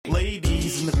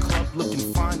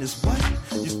mind is what?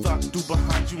 You start to do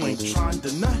behind you ain't trying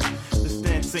to nut. This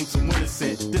dance ain't so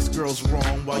innocent, this girl's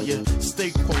wrong. While you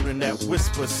stay quoting that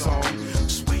whisper song.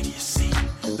 Just wait till you see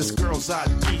this girl's ID.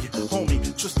 Homie,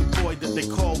 just a boy that they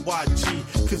call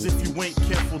YG. Cause if you ain't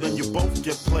careful then you both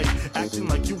get played. Acting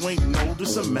like you ain't know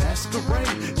this a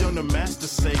masquerade. Young the master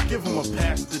say, give him a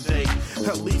pass today.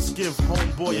 At least give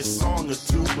homeboy a song or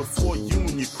two before you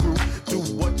and your crew do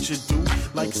what you do.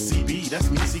 Like CB, that's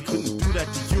me, he couldn't do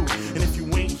that to you. And if you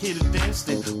ain't here to dance,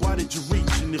 then why did you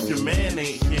reach? And if your man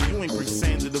ain't here, you ain't bring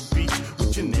sand to the beach.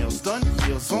 With your nails done,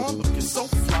 heels on, looking so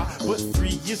fly. But 3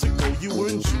 years ago, you were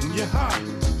in junior high.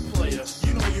 Player,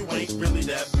 you know you ain't really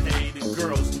that paid. And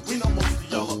girls, we know most of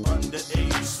y'all are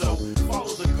underage. So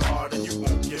follow the guard and you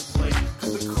won't get played.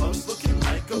 Cause the club's looking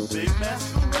like a big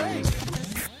masquerade.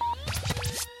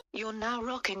 You're now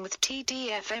rocking with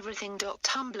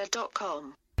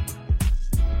tdfeverything.tumblr.com.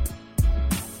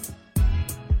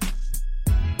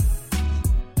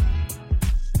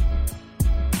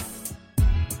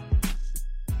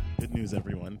 Good news,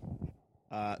 everyone.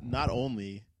 Not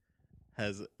only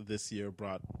has this year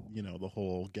brought, the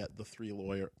whole get the three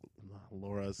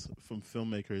Lauras from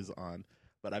filmmakers on,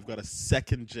 but I've got a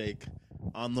second Jake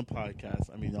on the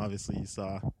podcast. I mean, obviously you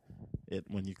saw it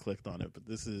when you clicked on it, but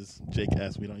this is Jake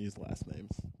S. We don't use last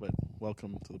names, but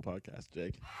welcome to the podcast,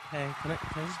 Jake. Hey, can I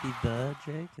just be the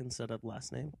Jake instead of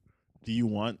last name? Do you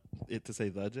want it to say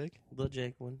the Jake? The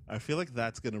Jake one. I feel like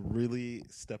that's going to really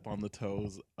step on the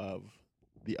toes of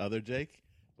the other Jake,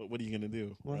 but what are you going to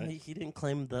do? Well, right? he didn't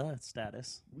claim the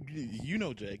status. You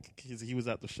know Jake, because he was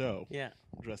at the show. Yeah.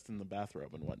 Dressed in the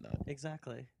bathrobe and whatnot.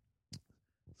 Exactly.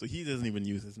 So he doesn't even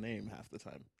use his name half the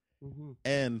time. Mm-hmm.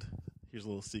 And here's a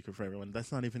little secret for everyone.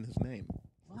 That's not even his name.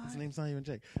 What? His name's not even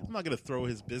Jake. I'm not going to throw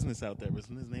his business out there, but his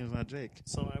name's not Jake.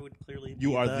 So I would clearly You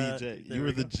be are the Jake. You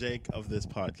are the go. Jake of this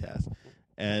podcast.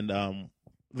 And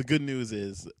the good news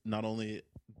is not only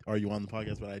are you on the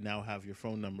podcast, but I now have your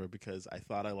phone number because I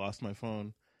thought I lost my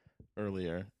phone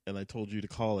earlier, and I told you to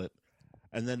call it.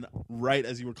 And then right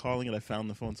as you were calling it, I found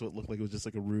the phone, so it looked like it was just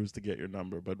like a ruse to get your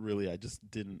number. But really, I just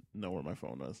didn't know where my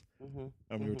phone was. Mm-hmm.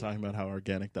 And we were talking about how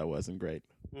organic that was and great.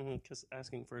 Because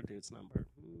asking for a dude's number.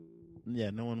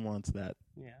 Yeah, no one wants that.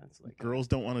 Yeah, it's like Girls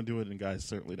don't want to do it, and guys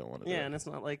certainly don't want to do it. Yeah, and it's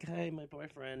not like, hey, my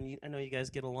boyfriend, I know you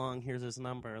guys get along, here's his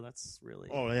number. That's really...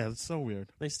 Oh, yeah, it's so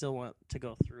weird. They still want to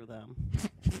go through them.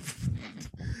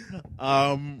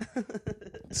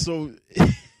 So...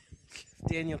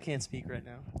 Daniel can't speak right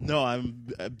now. No,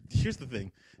 here's the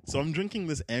thing. So I'm drinking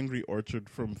this Angry Orchard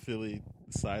from Philly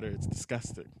cider. It's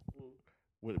disgusting.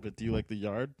 But do you like the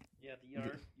Yard? Yeah, the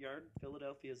Yard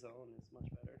Philadelphia Zone is much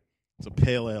better. It's a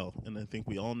pale ale, and I think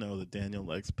we all know that Daniel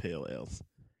likes pale ales.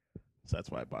 So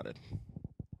that's why I bought it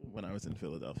when I was in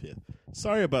Philadelphia.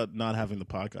 Sorry about not having the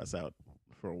podcast out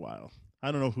for a while.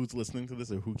 I don't know who's listening to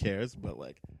this or who cares, but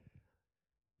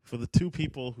for the two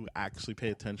people who actually pay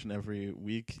attention every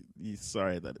week,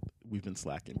 sorry that we've been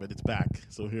slacking, but it's back.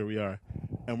 So here we are.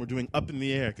 And we're doing Up in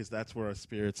the Air because that's where our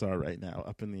spirits are right now.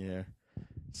 Up in the Air,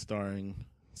 starring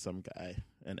some guy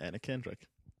and Anna Kendrick.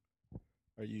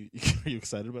 Are you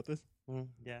excited about this?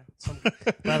 Yeah.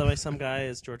 By the way, some guy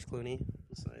is George Clooney.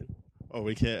 Just saying. Oh,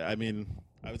 we can't. I mean,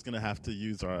 I was going to have to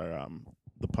use our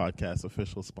the podcast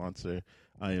official sponsor,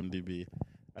 IMDb.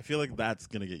 I feel like that's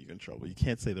going to get you in trouble. You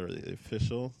can't say they're the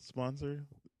official sponsor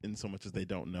in so much as they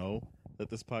don't know that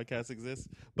this podcast exists.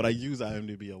 But I use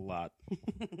IMDb a lot.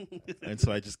 And so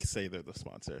I just say they're the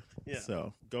sponsor. Yeah.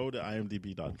 So go to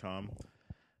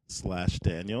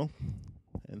imdb.com/Daniel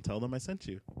and tell them I sent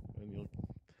you. And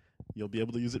you'll be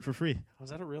able to use it for free.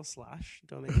 Was that a real slash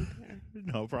donation?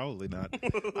 No, probably not.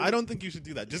 I don't think you should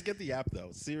do that. Just get the app,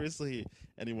 though. Seriously,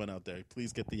 anyone out there,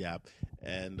 please get the app.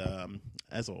 And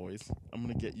as always, I'm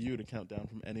going to get you to count down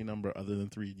from any number other than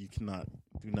 3. Do not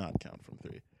count from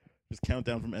 3. Just count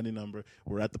down from any number.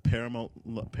 We're at the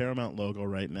Paramount logo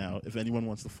right now. If anyone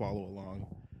wants to follow along,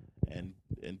 and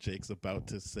Jake's about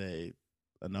to say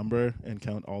a number and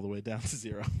count all the way down to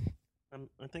 0. I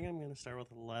think I'm going to start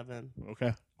with 11.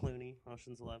 Okay. Clooney,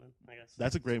 Ocean's 11, I guess.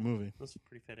 That's a great movie. That's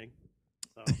pretty fitting.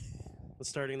 So, we're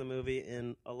starting the movie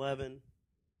in 11,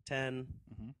 10,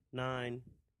 9,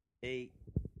 8,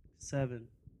 7,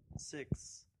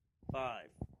 6, 5,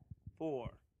 4,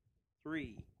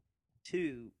 3,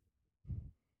 2.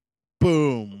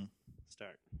 Boom.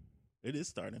 Start. It is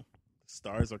starting. The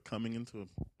stars are coming into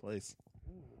place.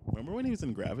 Remember when he was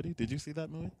in Gravity? Did you see that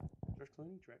movie? George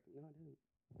Clooney? No, I didn't.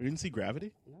 You didn't see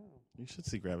Gravity? No. You should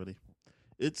see Gravity.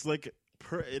 It's like,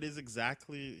 it is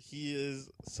exactly, he is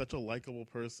such a likable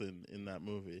person in that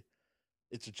movie.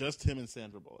 It's just him and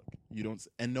Sandra Bullock.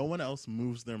 And no one else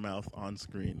moves their mouth on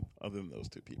screen other than those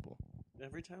two people.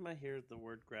 Every time I hear the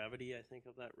word gravity, I think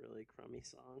of that really crummy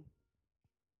song.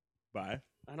 Bye.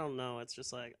 I don't know. It's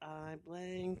just like, I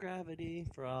blame gravity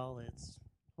for all it's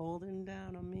holding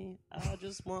down on me. I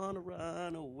just want to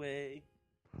run away.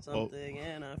 Something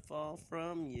and I fall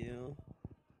from you.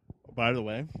 By the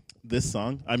way, this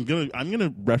song, I'm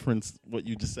gonna reference what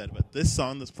you just said, but this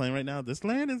song that's playing right now, "This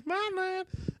Land Is My Land,"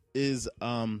 is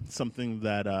something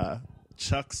that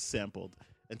Chucks sampled,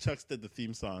 and Chucks did the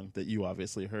theme song that you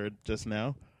obviously heard just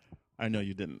now. I know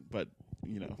you didn't, but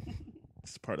you know,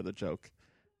 it's part of the joke.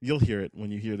 You'll hear it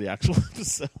when you hear the actual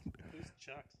episode. Who's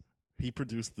Chuck? He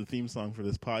produced the theme song for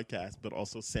this podcast, but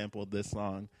also sampled this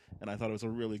song, and I thought it was a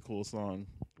really cool song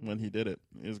when he did it.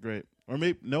 It was great. Or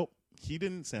maybe, nope, he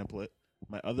didn't sample it.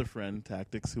 My other friend,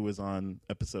 Tactics, who was on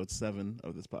episode 7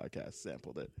 of this podcast,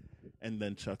 sampled it, and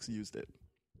then Chucks used it.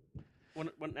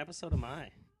 What episode am I?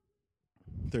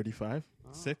 35?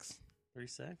 Oh. 6?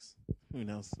 36? Who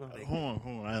knows? No, they- Hold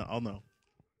on. I'll know.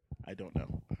 I don't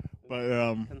know.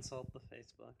 But, Consult the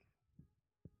Facebook.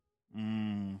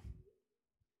 mm,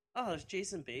 Oh, there's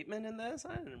Jason Bateman in this? I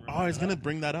didn't remember. I was going to that.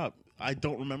 bring that up. I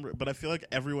don't remember it, but I feel like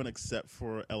everyone except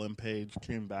for Ellen Page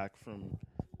came back from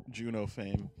Juno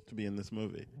fame to be in this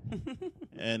movie.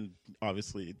 And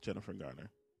obviously Jennifer Garner.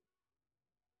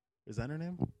 Is that her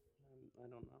name? I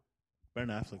don't know. Ben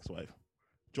Affleck's wife.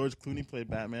 George Clooney played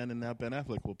Batman, and now Ben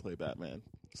Affleck will play Batman.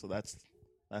 So that's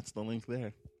the link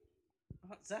there.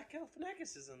 Oh, Zach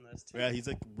Galifianakis is in this, too. Yeah, he's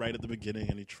like right at the beginning,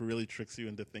 and he really tricks you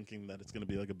into thinking that it's going to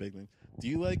be like a big thing. Do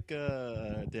you like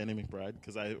Danny McBride?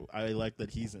 Because I like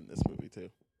that he's in this movie too.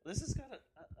 This has got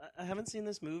I haven't seen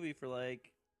this movie for,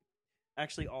 like,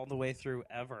 actually all the way through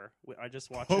ever. I just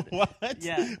watched it. What?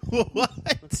 Yeah. What?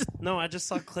 No, I just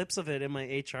saw clips of it in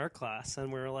my HR class,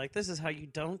 and we were like, this is how you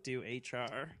don't do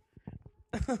HR.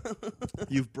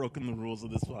 You've broken the rules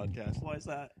of this podcast. Why is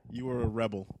that? You are a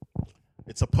rebel.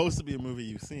 It's supposed to be a movie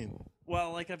you've seen.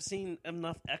 Well, like, I've seen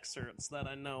enough excerpts that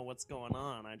I know what's going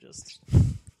on. I just... So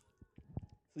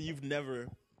you've never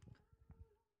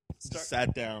Start-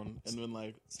 sat down and been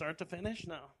like, Start to finish?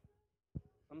 No.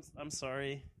 I'm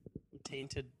sorry. I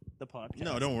tainted the podcast.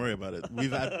 no, don't worry about it.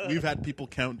 We've had people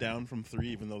count down from 3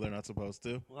 even though they're not supposed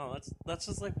to. Well, that's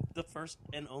just like the first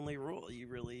and only rule you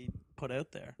really put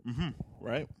out there. Mm-hmm.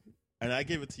 Right? And I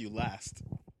gave it to you last.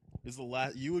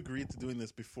 You agreed to doing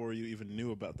this before you even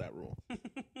knew about that rule.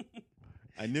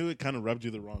 I knew it kind of rubbed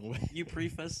you the wrong way. You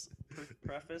preface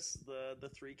the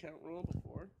 3 count rule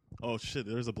before? Oh shit,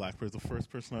 there's a black person. The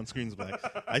first person on screen is black.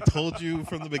 I told you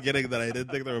from the beginning that I didn't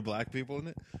think there were black people in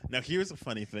it. Now here's a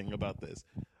funny thing about this.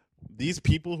 These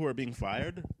people who are being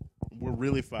fired were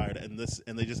really fired, and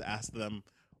they just asked them,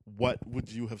 what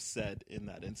would you have said in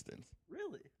that instance?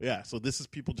 Really? Yeah, so this is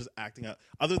people just acting out.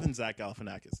 Other than Zach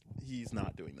Galifianakis, he's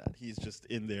not doing that. He's just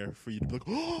in there for you to be like,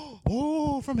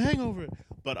 oh, from Hangover.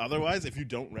 But otherwise, if you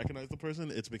don't recognize the person,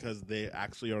 it's because they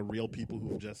actually are real people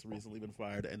who've just recently been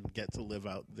fired and get to live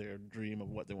out their dream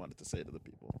of what they wanted to say to the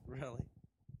people. Really?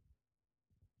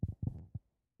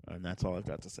 And that's all I've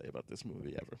got to say about this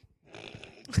movie ever.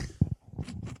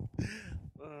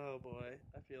 Oh boy,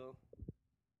 I feel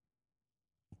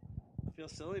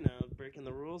silly now, breaking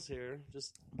the rules here.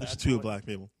 Just There's bad 2 boy- black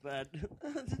people. Bad.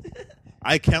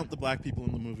 I count the black people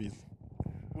in the movies.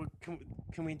 Well,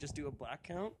 can we just do a black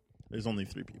count? There's only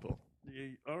 3 people.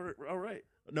 All right.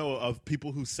 No, of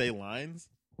people who say lines,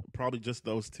 probably just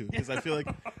those 2. Because I feel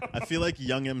like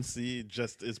Young MC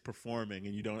just is performing,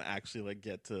 and you don't actually like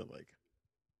get to like,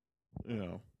 you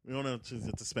know, you don't have to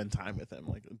get to spend time with him.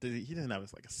 Like he didn't have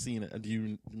like a scene. Do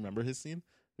you remember his scene?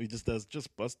 He just does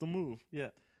just bust the move. Yeah.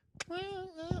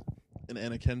 And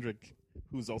Anna Kendrick,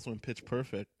 who's also in Pitch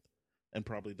Perfect, and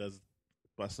probably does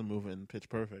bust a move in Pitch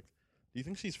Perfect. Do you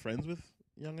think she's friends with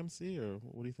Young MC, or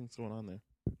what do you think's going on there?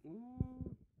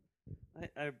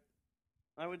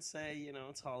 I would say, you know,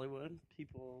 it's Hollywood.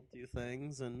 People do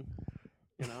things, and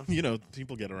you know. You know,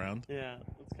 people get around. Yeah,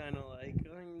 it's kind of like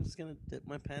I'm just gonna dip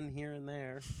my pen here and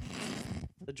there,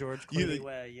 the George Clooney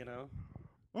way, you know.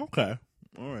 Okay,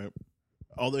 all right.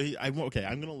 Although I'm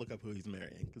gonna look up who he's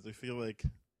marrying because I feel like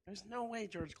There's no way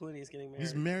George Clooney is getting married.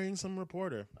 he's marrying some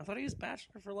reporter. I thought he was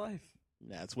Bachelor for Life.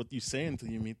 That's what you say until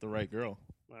you meet the right girl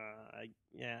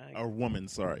or woman.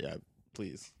 Sorry,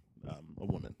 please, a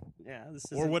woman this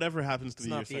is or whatever happens to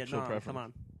It's be your not sexual Vietnam. preference.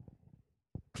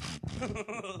 Come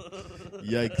on.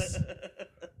 Yikes!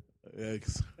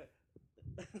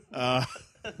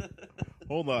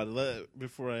 Hold on,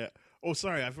 before I. Oh,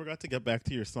 sorry, I forgot to get back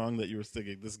to your song that you were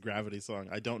singing. This Gravity song.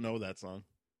 I don't know that song.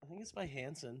 I think it's by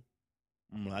Hanson.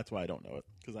 That's why I don't know it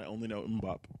because I only know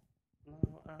Mbop.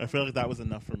 No, I feel like that was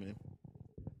enough for me.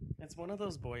 it's one of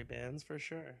those boy bands for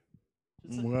sure.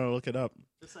 Well, look it up.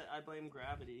 Just say, I blame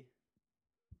gravity.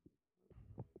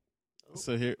 Oh.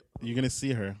 So here, you're going to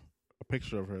see her. A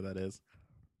picture of her, that is.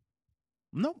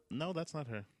 No, that's not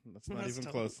her. That's not That's even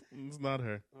tough. close. It's not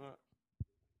her. Uh,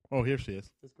 Oh, here she is.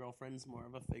 his girlfriend's more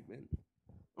of a figment.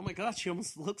 Oh my god, she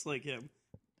almost looks like him.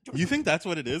 You think that's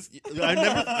what it is? I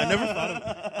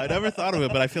never thought of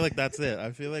it, but I feel like that's it.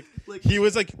 I feel like he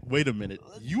was like, wait a minute,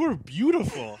 you are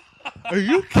beautiful. Are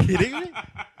you kidding me?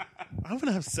 I'm going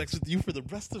to have sex with you for the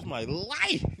rest of my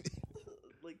life.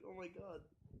 Like, oh my god.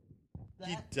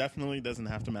 He definitely doesn't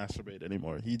have to masturbate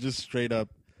anymore. He just straight up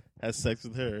has sex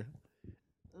with her.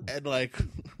 And like...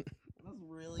 That's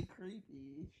really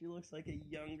creepy. She looks like a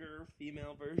younger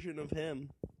female version of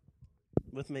him.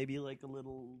 With maybe like a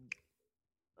little...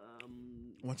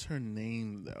 What's her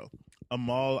name, though?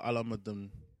 Amal Alamuddin.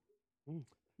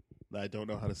 I don't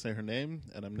know how to say her name,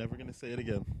 and I'm never going to say it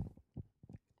again.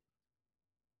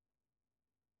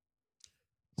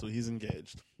 So he's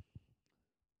engaged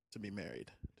to be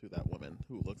married to that woman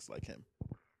who looks like him.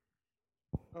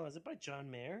 Oh, is it by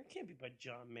John Mayer? It can't be by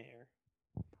John Mayer.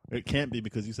 It can't be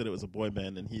because you said it was a boy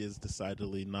band, and he is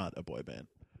decidedly not a boy band.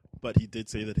 But he did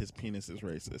say that his penis is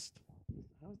racist.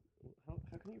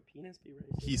 How can your penis be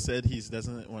racist? He said he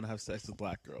doesn't want to have sex with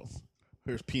black girls.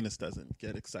 His penis doesn't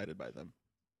get excited by them.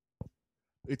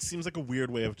 It seems like a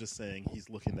weird way of just saying he's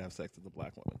looking to have sex with a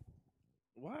black woman.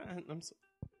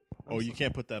 What? You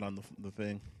can't put that on the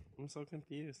thing. I'm so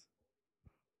confused.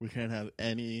 We can't have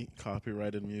any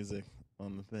copyrighted music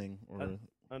on the thing. Or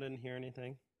I didn't hear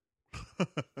anything.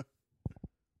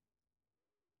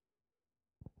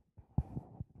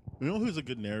 You know who's a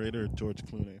good narrator? George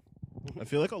Clooney. I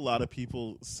feel like a lot of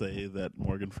people say that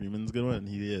Morgan Freeman's good one, and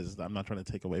he is. I'm not trying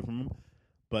to take away from him.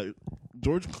 But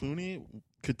George Clooney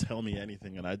could tell me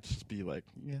anything, and I'd just be like,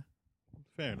 yeah,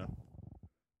 fair enough.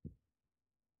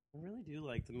 I really do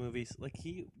like the movies. Like,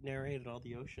 he narrated all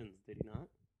the Oceans, did he not?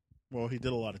 Well, he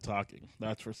did a lot of talking.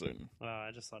 That's for certain.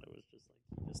 I just thought it was just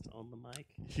like, he just owned the mic.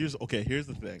 Here's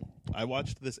the thing. I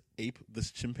watched this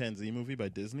chimpanzee movie by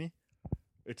Disney.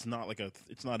 It's not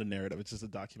a narrative. It's just a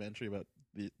documentary about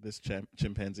this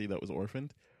chimpanzee that was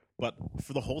orphaned. But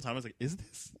for the whole time, I was like, is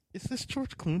this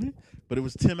George Clooney? But it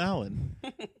was Tim Allen.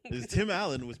 Tim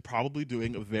Allen was probably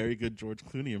doing a very good George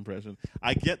Clooney impression.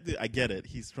 I get it.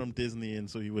 He's from Disney, and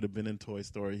so he would have been in Toy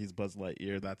Story. He's Buzz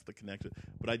Lightyear. That's the connection.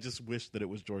 But I just wish that it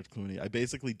was George Clooney. I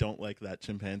basically don't like that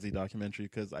chimpanzee documentary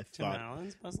because I thought... Tim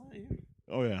Allen's Buzz Lightyear?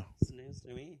 Oh, yeah. It's news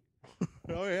to me.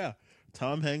 Oh, yeah.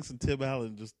 Tom Hanks and Tim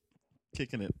Allen just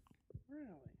kicking it. Really?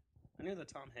 I knew the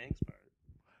Tom Hanks part.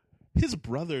 His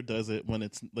brother does it when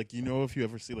it's like, you know, if you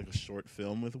ever see like a short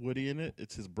film with Woody in it,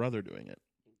 it's his brother doing it.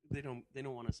 They don't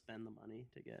want to spend the money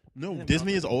to get. No,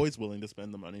 Disney is always willing to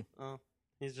spend the money. Oh,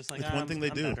 he's just like, It's one thing they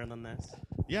I'm do. better than this.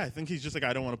 Yeah, I think he's just like,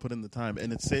 I don't want to put in the time.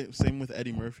 And it's same with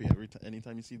Eddie Murphy.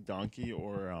 Anytime you see Donkey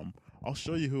or I'll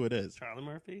show you who it is. Charlie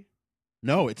Murphy?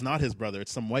 No, it's not his brother.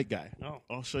 It's some white guy. No.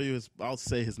 I'll show you I'll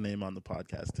say his name on the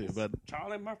podcast too. But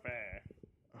Charlie Murphy.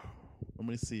 let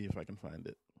me see if I can find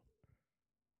it.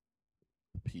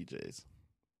 PJs.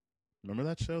 Remember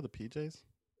that show, The PJs?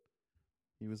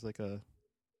 He was like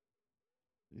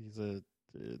he's a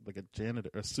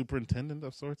janitor, a superintendent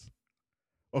of sorts.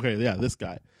 Okay, yeah, this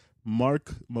guy,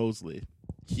 Mark Mosley.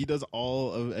 He does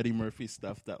all of Eddie Murphy's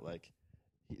stuff that like,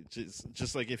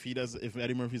 just like if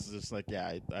Eddie Murphy's just like,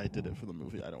 yeah, I did it for the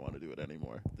movie, I don't want to do it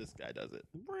anymore. This guy does it.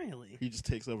 Really? He just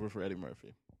takes over for Eddie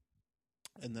Murphy.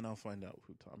 And then I'll find out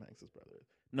who Tom Hanks' brother is.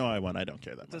 No, I won't. I don't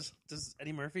care that much. Does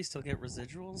Eddie Murphy still get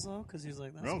residuals though? Because he's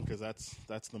like, No, because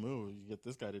that's the move. You get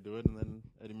this guy to do it, and then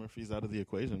Eddie Murphy's out of the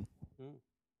equation.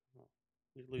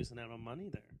 You're losing out on money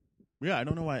there. Yeah, I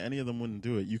don't know why any of them wouldn't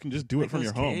do it. You can just do it from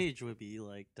your Nicolas home. Cage would be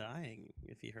like dying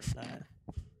if he heard that.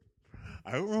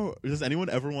 I don't know. Does anyone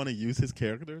ever want to use his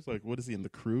characters? Like, what is he in, The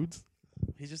Croods?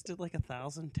 He just did like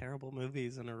 1,000 terrible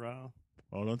movies in a row.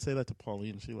 Oh, don't say that to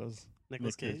Pauline. She loves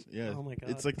Nicolas Cage? Yeah. Oh my god.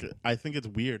 It's like, I think it's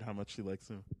weird how much she likes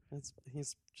him.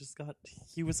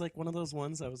 He was like one of those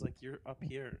ones I was like, you're up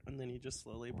here, and then he just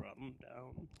slowly brought him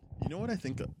down. You know what I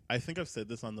think? I think I've said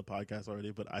this on the podcast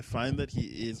already, but I find that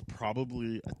he is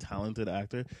probably a talented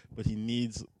actor, but he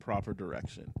needs proper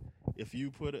direction. If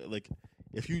you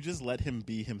just let him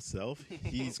be himself,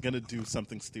 he's going to do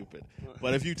something stupid.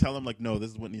 But if you tell him, like, no,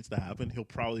 this is what needs to happen, he'll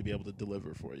probably be able to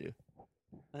deliver for you.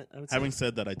 Having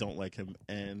said that, I don't like him,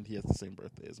 and he has the same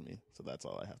birthday as me, so that's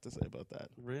all I have to say about that.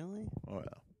 Really? Oh,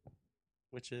 yeah.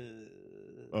 Which is...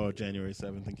 Oh, January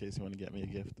 7th, in case you want to get me a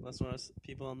gift. That's what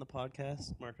people on the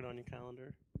podcast, mark it on your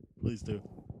calendar. Please do.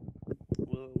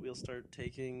 We'll start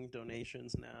taking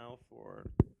donations now for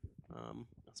a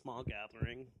small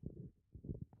gathering.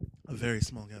 A very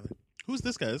small gathering. Who's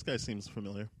this guy? This guy seems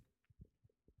familiar.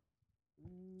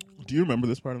 Do you remember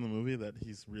this part of the movie that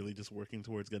he's really just working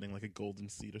towards getting like a golden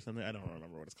seat or something? I don't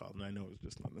remember what it's called, and I know it was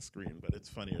just on the screen, but it's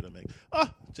funnier to make.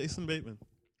 Jason Bateman.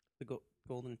 The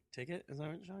golden ticket? Is that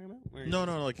what you're talking about? Where No,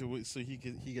 like so he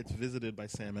gets visited by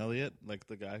Sam Elliott, like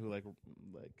the guy who like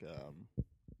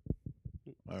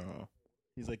I don't know.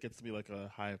 He's like gets to be like a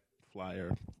high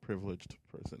flyer, privileged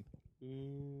person.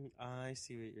 I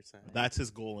see what you're saying. That's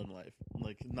his goal in life.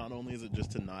 Like, not only is it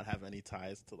just to not have any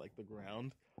ties to like the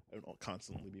ground and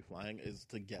constantly be flying, is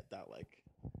to get that like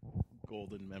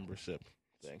golden membership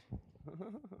thing.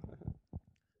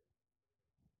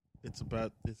 It's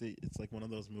like one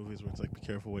of those movies where it's like, be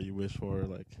careful what you wish for,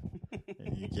 like,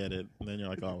 and you get it, and then you're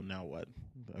like, oh, now what?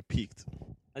 I peaked.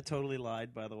 I totally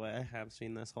lied, by the way. I have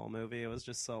seen this whole movie. It was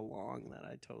just so long that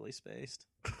I totally spaced.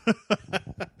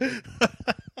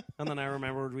 And then I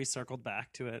remembered we circled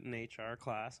back to it in HR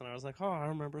class, and I was like, oh, I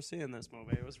remember seeing this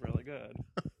movie. It was really good.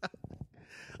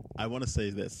 I want to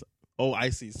say this. Oh, I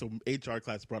see. So HR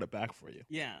class brought it back for you.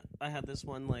 Yeah, I had this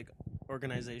one, like,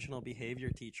 organizational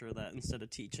behavior teacher that instead of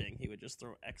teaching, he would just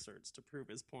throw excerpts to prove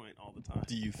his point all the time.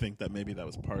 Do you think that maybe that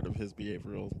was part of his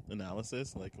behavioral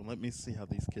analysis? Like, well, let me see how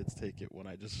these kids take it when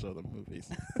I just show them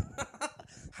movies.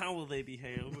 How will they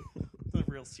behave? They're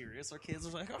real serious. Our kids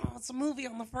are like, oh, it's a movie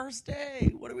on the first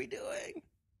day. What are we doing?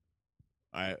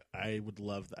 I would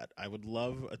love that. I would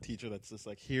love a teacher that's just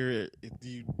like, here,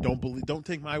 you don't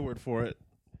take my word for it.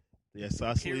 The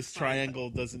isosceles triangle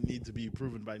doesn't need to be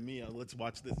proven by me. Let's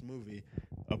watch this movie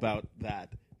about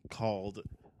that called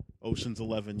Ocean's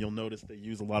 11. You'll notice they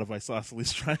use a lot of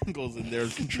isosceles triangles in their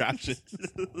contraptions.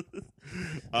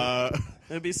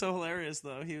 It'd be so hilarious,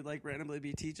 though. He would like randomly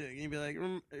be teaching. And he'd be like,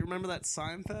 remember that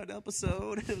Seinfeld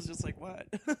episode? It was just like, what?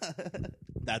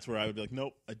 That's where I would be like,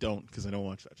 nope, I don't, because I don't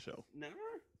watch that show. Never?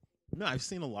 No, I've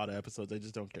seen a lot of episodes. I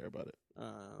just don't care about it.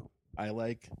 Oh. I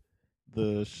like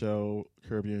the show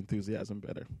Curb Your Enthusiasm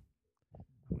better.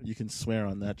 You can swear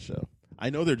on that show. I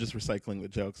know they're just recycling the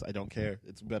jokes. I don't care.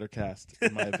 It's a better cast,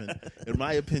 in my opinion. In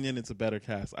my opinion, it's a better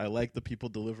cast. I like the people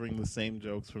delivering the same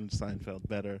jokes from Seinfeld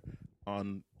better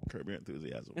on Curb Your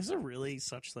Enthusiasm. Is there really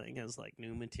such thing as like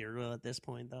new material at this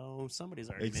point, though? Somebody's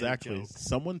already Exactly. made jokes.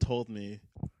 Someone told me,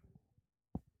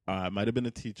 it might have been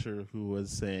a teacher who was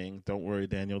saying, don't worry,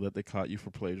 Daniel, that they caught you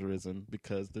for plagiarism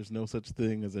because there's no such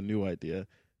thing as a new idea,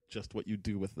 just what you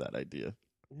do with that idea.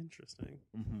 Interesting.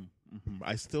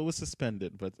 I still was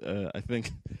suspended, but I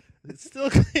think it's still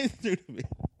came through to me.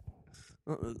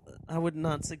 I would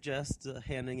not suggest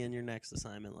handing in your next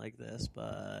assignment like this,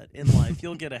 but in life,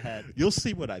 you'll get ahead. You'll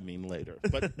see what I mean later.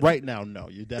 But right now, no,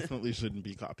 you definitely shouldn't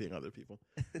be copying other people.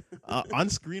 On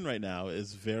screen right now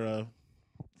is Vera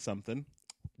something.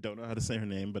 Don't know how to say her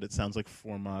name, but it sounds like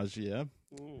Fromagia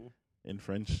in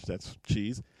French. That's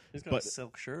cheese. She's got a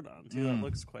silk shirt on, too. That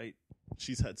looks quite...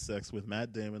 She's had sex with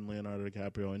Matt Damon, Leonardo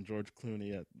DiCaprio, and George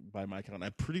Clooney by my count.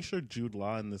 I'm pretty sure Jude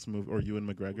Law in this movie, or Ewan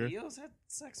McGregor. Leo's had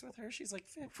sex with her? She's like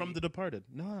 50. From The Departed.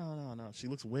 No. She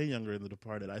looks way younger in The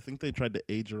Departed. I think they tried to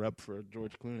age her up for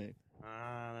George Clooney.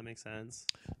 Ah, that makes sense.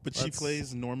 But she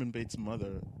plays Norman Bates'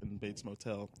 mother in Bates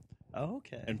Motel. Oh,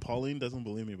 okay. And Pauline doesn't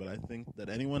believe me, but I think that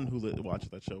anyone who watched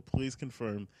that show, please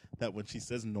confirm that when she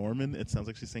says Norman, it sounds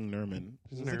like she's saying Nerman.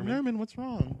 She's like, Nerman, what's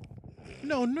wrong?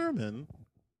 No, Nerman.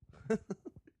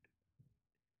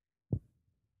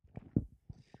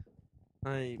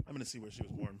 I'm gonna see where she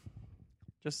was born.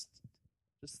 Just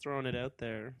throwing it out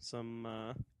there. Some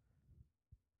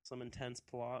intense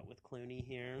plot with Clooney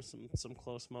here. Some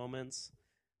close moments.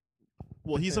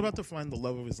 Well, he's about to find the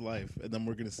love of his life, and then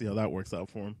we're gonna see how that works out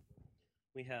for him.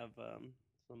 We have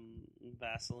some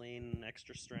Vaseline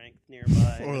extra strength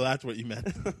nearby. Oh, that's what you meant.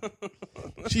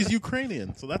 She's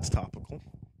Ukrainian, so that's topical.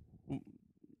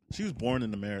 She was born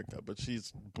in America, but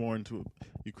she's born to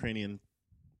Ukrainian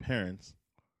parents.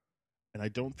 And I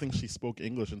don't think she spoke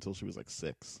English until she was like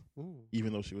 6,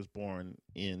 even though she was born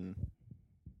in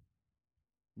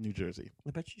New Jersey.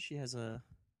 I bet she has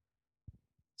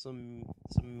some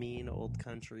mean old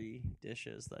country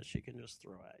dishes that she can just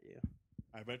throw at you.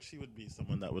 I bet she would be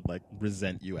someone that would like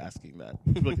resent you asking that.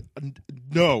 She'd be like,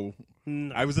 no,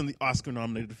 I was in the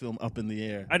Oscar-nominated film Up in the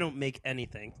Air. I don't make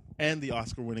anything. And the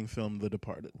Oscar-winning film The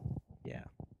Departed. Yeah.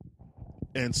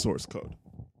 And Source Code.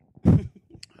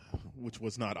 Which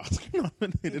was not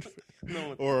Oscar-nominated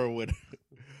or a winner.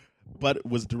 But it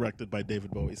was directed by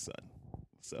David Bowie's son.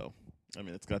 So, I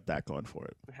mean, it's got that going for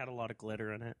it. It had a lot of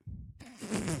glitter in it.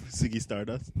 Ziggy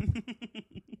Stardust.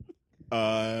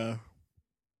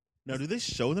 Now, do they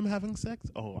show them having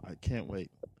sex? Oh, I can't wait.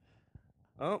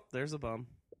 Oh, there's a bum.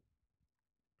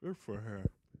 Good for her.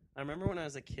 remember when I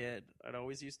was a kid, I'd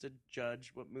always used to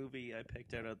judge what movie I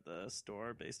picked out at the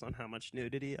store based on how much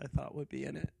nudity I thought would be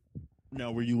in it.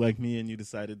 Now, were you like me and you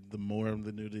decided the more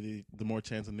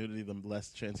chance of nudity, the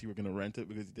less chance you were going to rent it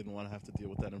because you didn't want to have to deal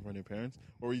with that in front of your parents?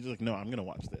 Or were you just like, no, I'm going to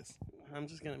watch this? I'm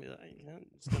just going to be like, I'm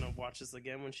just going to watch this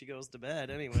again when she goes to bed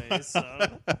anyway, so...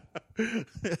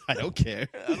 I don't care.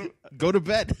 Go to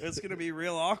bed. It's going to be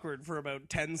real awkward for about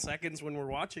 10 seconds when we're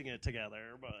watching it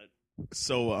together, but...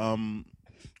 So,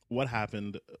 what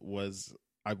happened was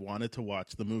I wanted to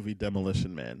watch the movie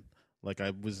Demolition Man. Like,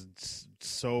 I was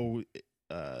so...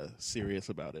 serious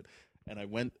about it,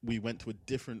 and we went to a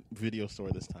different video store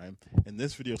this time, and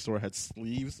this video store had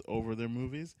sleeves over their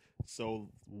movies. So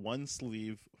one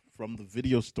sleeve from the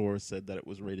video store said that it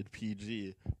was rated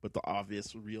PG, but the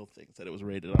obvious real thing said it was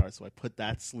rated R. So I put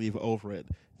that sleeve over it,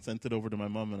 sent it over to my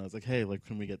mom, and I was like, hey, like,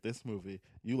 can we get this movie?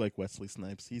 You like Wesley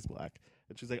Snipes, he's black.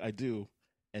 And she's like, I do,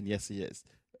 and yes, he is.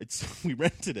 We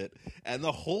rented it, and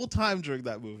the whole time during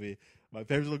that movie, my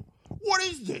parents were like, what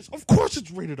is this? Of course it's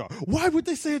rated R. Why would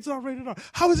they say it's not rated R?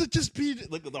 How is it just PG?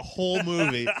 Like, the whole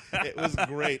movie, it was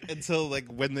great until, like,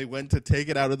 when they went to take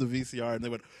it out of the VCR and they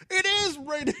went, it is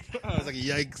rated R. I was like,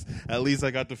 yikes. At least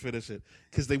I got to finish it.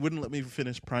 Because they wouldn't let me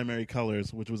finish Primary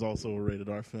Colors, which was also a rated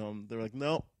R film. They were like,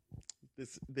 no,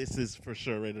 this is for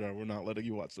sure rated R. We're not letting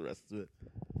you watch the rest of it.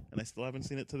 And I still haven't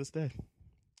seen it to this day.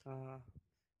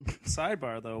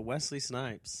 Sidebar, though, Wesley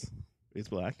Snipes. He's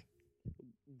black.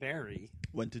 Very.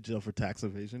 Went to jail for tax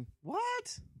evasion.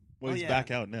 What? Well, he's back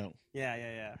out now.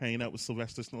 Yeah. Hanging out with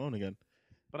Sylvester Stallone again.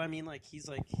 But I mean, like, he's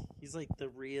like the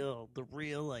real,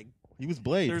 like. He was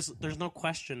Blade. There's no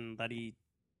question that he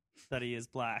is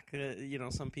black. You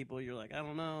know, some people you're like, I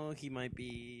don't know, he might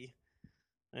be.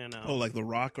 I don't know. Oh, like The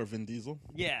Rock or Vin Diesel?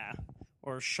 Yeah,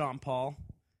 or Sean Paul.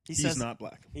 He's not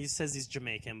black. He says he's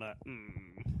Jamaican, but.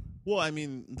 Well, I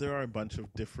mean, there are a bunch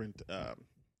of different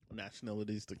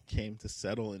nationalities that came to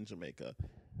settle in Jamaica.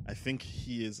 I think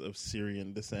he is of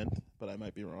Syrian descent, but I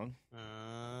might be wrong.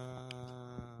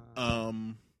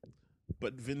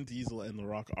 But Vin Diesel and The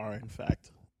Rock are, in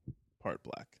fact, part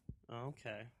black.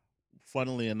 Okay.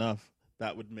 Funnily enough,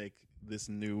 that would make this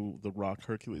new The Rock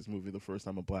Hercules movie the first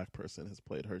time a black person has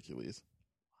played Hercules.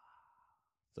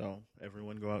 So,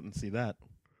 everyone go out and see that.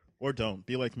 Or don't.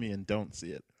 Be like me and don't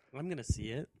see it. I'm going to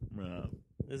see it.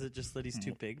 Is it just that he's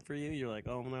too big for you? You're like,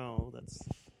 oh no, that's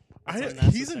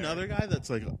he's another guy that's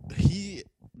like, I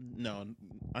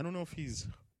don't know if he's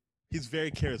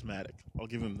very charismatic. I'll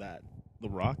give him that. The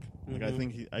Rock.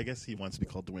 Like, I guess he wants to be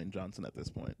called Dwayne Johnson at this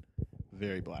point.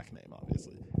 Very black name,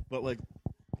 obviously. But like,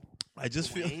 I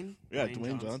just feel, yeah,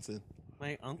 Dwayne Johnson.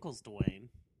 My uncle's Dwayne.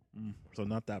 So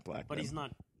not that black. But he's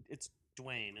not. It's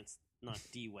Dwayne. It's not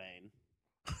Dwayne.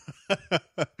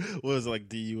 What was it, like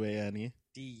Duane?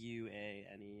 Duane,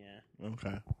 yeah.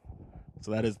 Okay.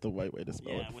 So that is the white way to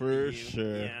spell it. For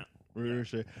sure. Yeah. For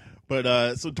sure.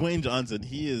 But so Dwayne Johnson,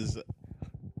 he is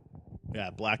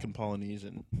black and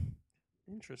Polynesian.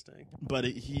 Interesting. But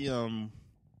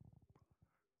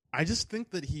I just think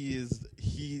that he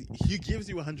gives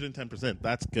you 110%.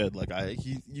 That's good. Like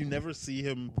you never see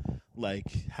him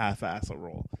like half-ass a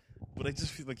role. But I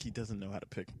just feel like he doesn't know how to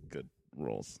pick good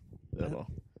roles at all.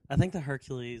 I think the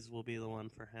Hercules will be the one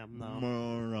for him, though.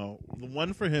 No. The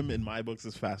one for him in my books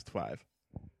is Fast 5.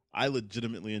 I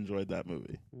legitimately enjoyed that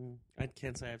movie. I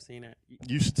can't say I've seen it.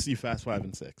 You should see Fast 5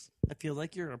 and 6. I feel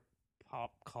like you're a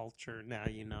pop culture now,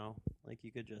 you know. Like,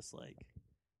 you could just, like,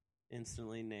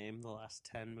 instantly name the last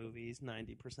 10 movies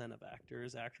 90% of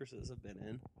actresses have been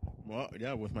in. Well,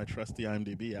 yeah, with my trusty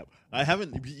IMDb app.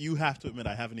 You have to admit,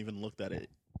 I haven't even looked at it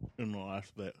in the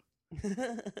last bit.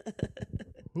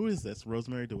 Who is this?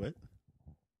 Rosemary DeWitt?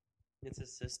 It's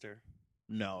his sister.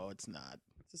 No, it's not.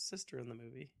 It's his sister in the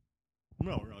movie.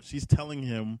 No. She's telling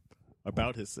him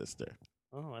about his sister.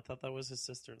 Oh, I thought that was his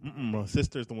sister. Well, his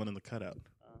sister's the one in the cutout.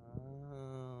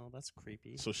 Oh, that's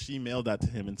creepy. So she mailed that to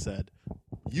him and said,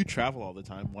 you travel all the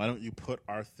time. Why don't you put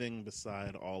our thing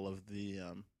beside all of the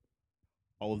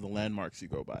landmarks you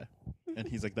go by? And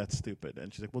he's like, that's stupid.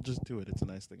 And she's like, well, just do it. It's a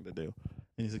nice thing to do.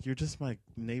 And he's like, you're just my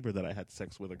neighbor that I had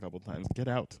sex with a couple times. Get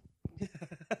out.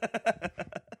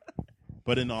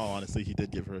 But in all honesty, he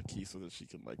did give her a key so that she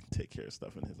can like take care of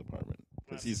stuff in his apartment.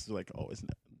 Because he's like always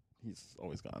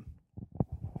gone.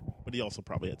 But he also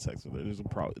probably had sex with her.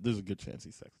 There's a good chance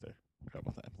he sexed her a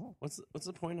couple times. What's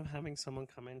the point of having someone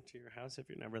come into your house if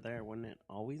you're never there? Wouldn't it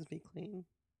always be clean?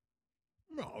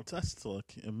 No, dust look.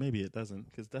 Maybe it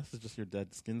doesn't, because dust is just your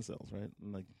dead skin cells, right?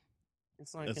 And like,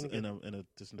 it's not going to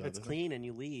get. It's clean and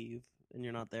you leave and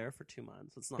you're not there for 2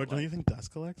 months. It's not. But don't you think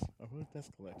dust collects? Or what does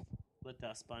dust collect? The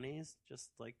dust bunnies just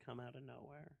like come out of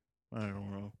nowhere. I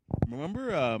don't know.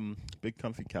 Remember Big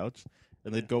Comfy Couch?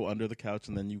 And they'd go under the couch,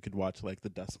 and then you could watch like the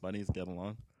Dust Bunnies get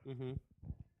along. Mm-hmm.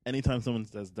 Anytime someone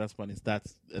says Dust Bunnies,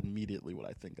 that's immediately what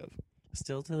I think of.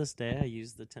 Still to this day, I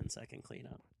use the 10-second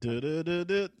cleanup.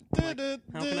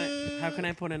 How can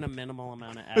I put in a minimal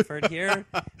amount of effort here?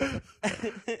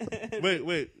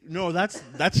 Wait. No, that's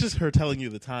just her telling you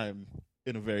the time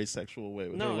in a very sexual way.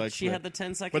 With No, her legs she spread. had the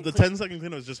 10-second But the clean- 10-second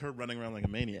cleanup was just her running around like a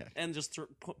maniac. and just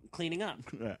cleaning up.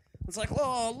 Yeah. It's like,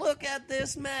 oh, look at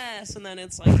this mess. And then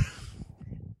it's like,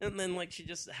 and then like she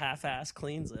just half-ass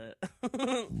cleans it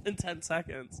in 10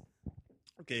 seconds.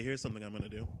 Okay, here's something I'm going to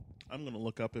do. I'm going to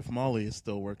look up if Molly is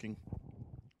still working.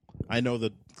 I know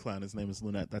the clown. His name is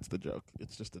Lunette. That's the joke.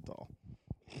 It's just a doll.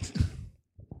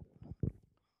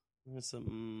 There's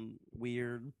some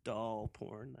weird doll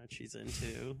porn that she's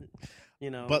into. You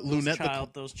know, But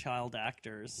Lunette those child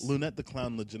actors. Lunette the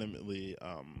clown legitimately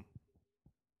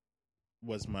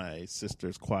was my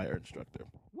sister's choir instructor.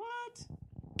 What?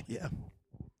 Yeah.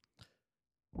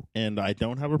 And I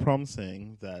don't have a problem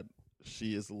saying that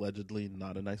she is allegedly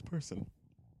not a nice person.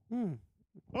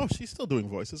 Oh, she's still doing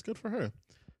voices. Good for her.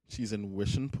 She's in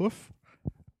Wish and Poof,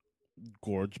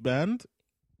 Gorge Band,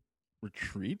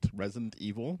 Retreat, Resident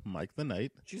Evil, Mike the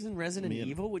Knight. She's in Resident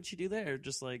Evil? What'd she do there?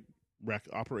 Just like...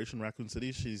 Operation Raccoon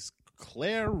City. She's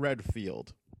Claire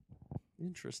Redfield.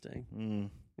 Interesting. Mm. I'm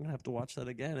going to have to watch that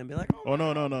again and be like, Oh,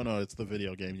 no. It's the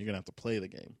video game. You're going to have to play the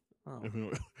game. Oh,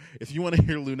 If you want to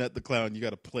hear Lunette the Clown, you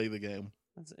got to play the game.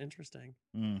 that's interesting.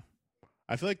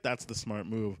 I feel like that's the smart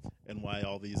move, and why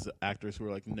all these actors who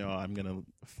are like, no, I'm going to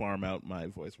farm out my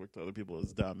voice work to other people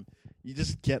is dumb. You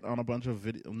just get on a bunch of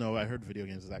video. No, I heard video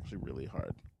games is actually really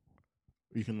hard.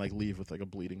 You can like leave with like a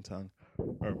bleeding tongue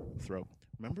or throat.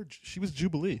 Remember, she was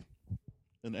Jubilee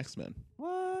in X-Men.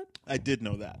 What? I did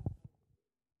know that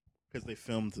because they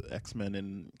filmed X-Men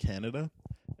in Canada,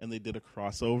 and they did a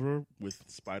crossover with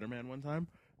Spider-Man one time,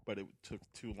 but it took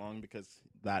too long because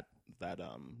that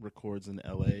records in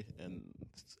LA and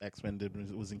X-Men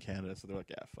was in Canada, so they're like,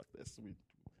 yeah, fuck this,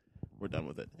 we're done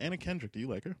with it. Anna Kendrick, do you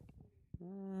like her?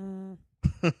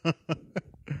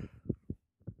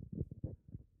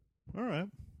 All right.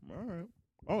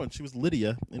 Oh, and she was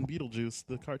Lydia in Beetlejuice,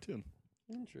 the cartoon.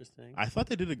 Interesting. I thought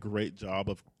they did a great job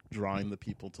of drawing the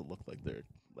people to look like their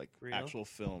like Real? actual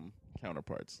film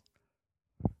counterparts,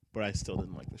 but I still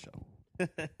didn't like the show,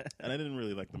 and I didn't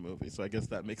really like the movie, so I guess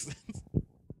that makes sense.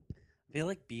 I feel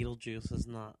like Beetlejuice is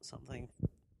not something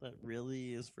that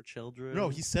really is for children. No,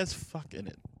 he says "fuck" in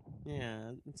it,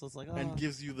 Yeah, it's just like, oh, and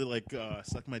gives you the like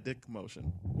 "suck my dick"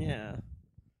 motion. yeah.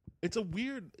 It's a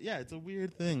weird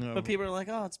thing. But people are like,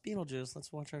 oh, it's Beetlejuice.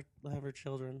 Let's have our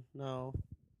children. No.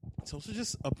 It's also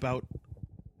just about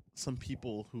some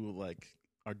people who like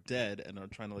are dead and are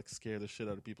trying to like scare the shit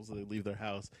out of people so they leave their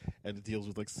house, and it deals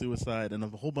with like suicide and a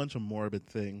whole bunch of morbid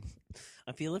things.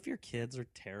 I feel if your kids are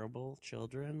terrible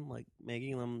children, like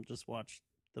making them just watch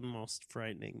the most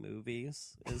frightening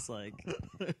movies is like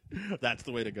That's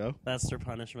the way to go. that's their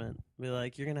punishment. Be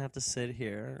like, you're gonna have to sit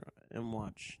here and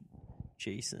watch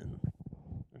Jason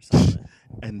or something.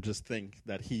 And just think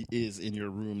that he is in your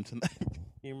room tonight.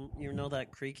 You know that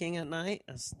creaking at night?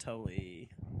 That's totally...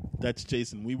 That's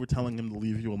Jason. We were telling him to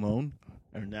leave you alone,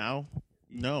 and now,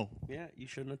 no. Yeah, you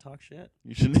shouldn't have talked shit.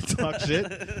 You shouldn't have talked shit.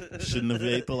 Shouldn't have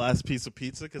ate the last piece of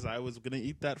pizza because I was going to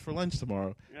eat that for lunch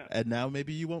tomorrow. Yeah. And now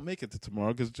maybe you won't make it to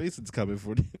tomorrow because Jason's coming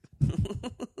for you.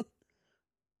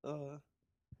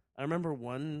 I remember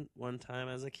one time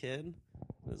as a kid,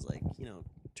 it was like,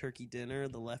 turkey dinner,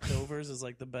 the leftovers is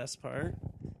like the best part.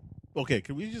 Okay,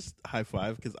 can we just high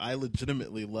five? Because I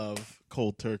legitimately love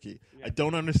cold turkey. Yeah. I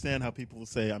don't understand how people will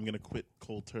say I'm going to quit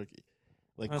cold turkey.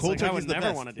 Like cold turkey I would is the never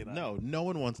best. want to do that. No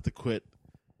one wants to quit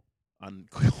on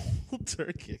cold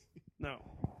turkey. No.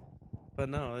 But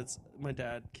no, it's my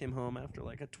dad came home after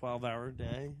like a 12-hour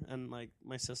day, and like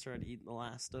my sister had eaten the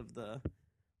last of the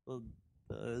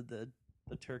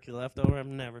turkey leftover. I've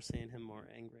never seen him more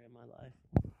angry in my life.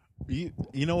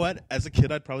 You know what? As a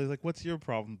kid, I'd probably like, "What's your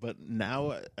problem?" But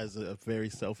now, as a very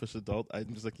selfish adult,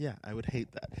 I'm just like, "Yeah, I would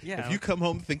hate that." Yeah. If you come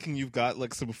home thinking you've got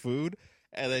like some food,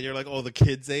 and then you're like, "Oh, the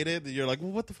kids ate it," and you're like,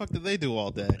 "Well, what the fuck did they do all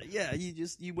day?" Yeah,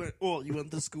 you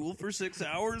went to school for 6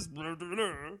 hours.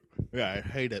 Yeah, I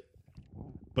hate it.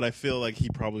 But I feel like he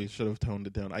probably should have toned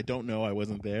it down. I don't know. I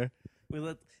wasn't there.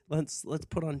 Let's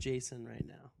put on Jason right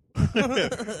now.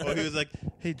 Oh, he was like,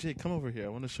 "Hey, Jake, come over here. I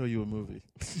want to show you a movie."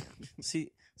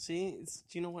 See, do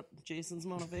you know what Jason's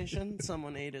motivation?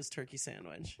 Someone ate his turkey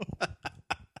sandwich.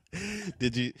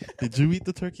 Did you eat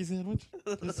the turkey sandwich?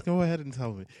 Just go ahead and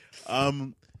tell me.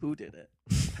 Who did it?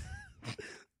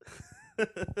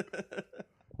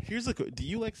 Here's do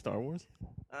you like Star Wars?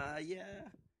 Yeah.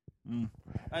 Mm.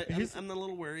 I'm a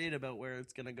little worried about where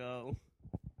it's gonna go.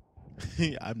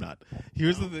 I'm not.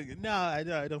 Here's the thing. No,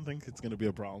 I don't think it's going to be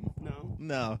a problem.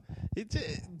 No.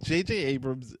 J.J.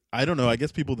 Abrams, I don't know. I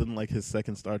guess people didn't like his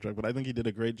second Star Trek, but I think he did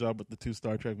a great job with the 2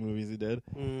 Star Trek movies he did.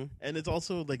 Mm. And it's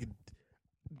also like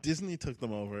Disney took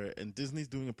them over, and Disney's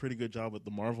doing a pretty good job with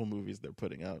the Marvel movies they're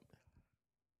putting out.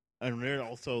 And they're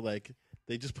also like,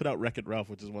 they just put out Wreck-It Ralph,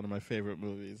 which is one of my favorite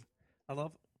movies. I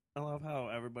love how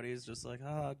everybody's just like,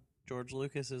 George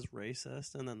Lucas is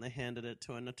racist, and then they handed it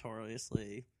to a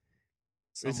notoriously.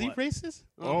 Is he racist?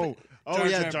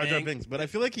 Jar Jar Binks. But I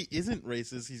feel like he isn't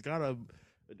racist. He's got a.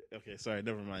 Okay, sorry,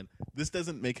 never mind. This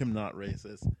doesn't make him not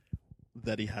racist.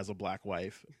 That he has a black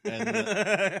wife, and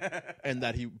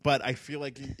that he. But I feel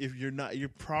like if you're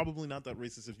probably not that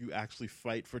racist if you actually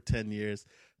fight for 10 years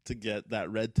to get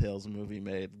that Red Tails movie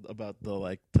made about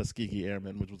the Tuskegee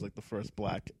Airmen, which was like the first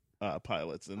black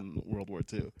pilots in World War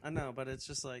II. I know, but it's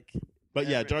just like. But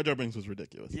yeah, Jar Jar Binks was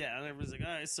ridiculous. Yeah, and everybody's like,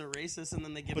 it's so racist, and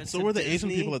then they give but it so to were the Disney, Asian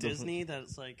people at Disney, that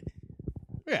it's like,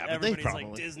 yeah, but everybody's they probably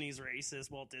like, Disney's racist.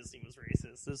 Walt Disney was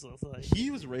racist. This was like he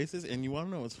was racist, and you want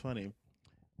to know what's funny?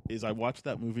 Is I watched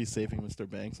that movie Saving Mr.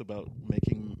 Banks about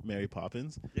making Mary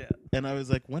Poppins. Yeah. And I was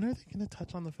like, when are they going to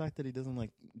touch on the fact that he doesn't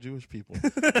like Jewish people?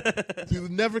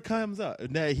 It never comes up.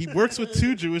 Nah, he works with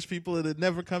 2 Jewish people, and it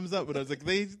never comes up. But I was like,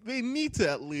 they need to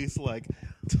at least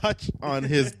touch on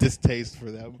his distaste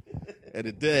for them. And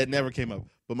it did. It never came up.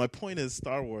 But my point is,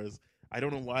 Star Wars, I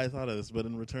don't know why I thought of this, but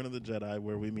in Return of the Jedi,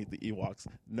 where we meet the Ewoks,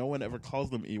 no one ever calls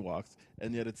them Ewoks,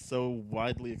 and yet it's so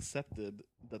widely accepted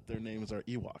that their names are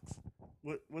Ewoks.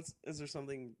 Is there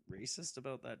something racist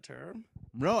about that term?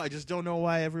 No, I just don't know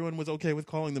why everyone was okay with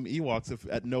calling them Ewoks if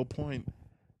at no point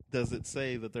does it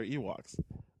say that they're Ewoks.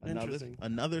 Interesting.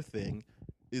 Another thing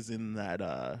is in that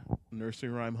nursery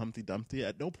rhyme Humpty Dumpty,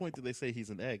 at no point do they say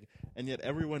he's an egg, and yet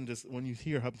everyone just, when you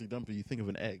hear Humpty Dumpty, you think of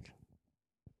an egg.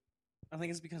 I think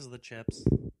it's because of the chips.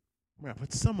 Yeah,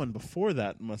 but someone before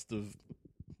that must have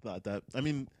thought that. I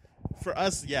mean, for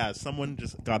us, yeah, someone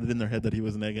just got it in their head that he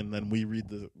was an egg, and then we read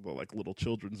the little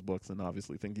children's books and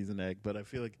obviously think he's an egg. But I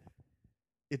feel like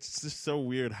it's just so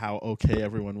weird how okay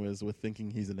everyone was with thinking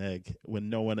he's an egg when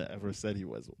no one ever said he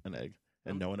was an egg,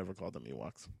 and no one ever called them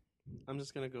Ewoks. I'm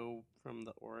just gonna go from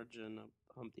the origin of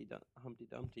Humpty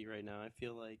Dumpty right now. I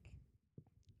feel like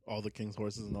all the king's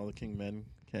horses and all the king men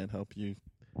can't help you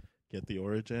get the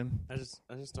origin. I just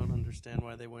don't understand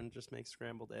why they wouldn't just make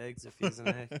scrambled eggs if he's an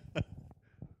egg.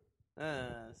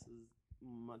 This is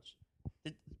much.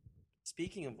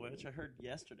 Speaking of which, I heard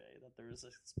yesterday that there was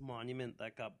this monument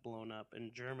that got blown up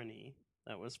in Germany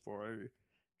that was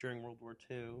during World War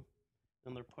II,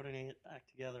 and they're putting it back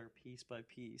together piece by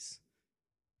piece.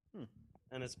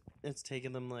 And it's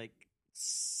taken them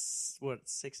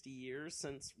 60 years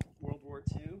since World War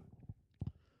II.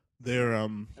 They're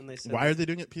and they said why are they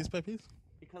doing it piece by piece?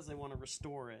 Because they want to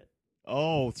restore it.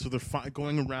 Oh, so they're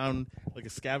going around like a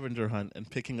scavenger hunt and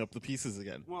picking up the pieces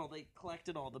again. Well, they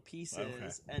collected all the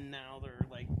pieces, and now they're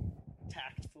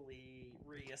tactfully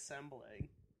reassembling.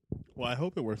 Well, I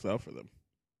hope it works out for them.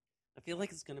 I feel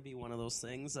like it's going to be one of those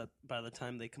things that by the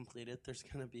time they complete it, there's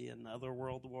going to be another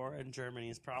world war, and Germany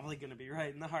is probably going to be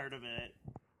right in the heart of it.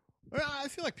 Well, I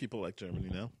feel like people like Germany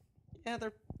now. Yeah,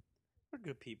 they're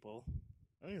good people.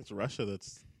 I think it's Russia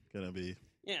that's going to be...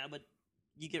 Yeah, but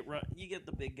you get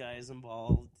the big guys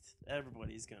involved.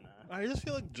 Everybody's going to... I just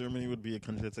feel like Germany would be a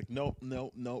country that's like, no,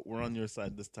 we're on your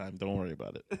side this time. Don't worry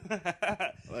about it.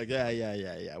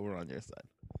 Yeah, we're on your side.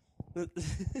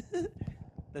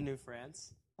 The new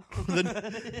France.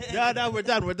 No, we're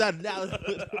done. Now.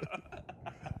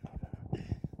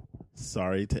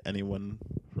 Sorry to anyone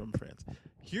from France.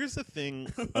 Here's the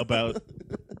thing about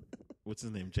what's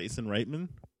his name, Jason Reitman.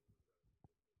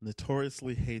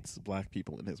 Notoriously hates black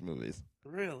people in his movies.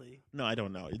 Really? No, I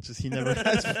don't know. It's just he never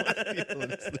has black people in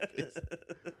his movies.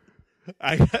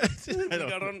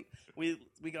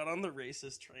 We got on the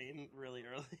racist train really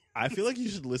early. I feel like you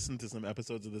should listen to some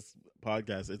episodes of this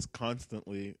podcast. It's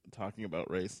constantly talking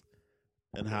about race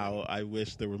and how I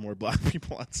wish there were more black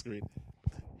people on screen.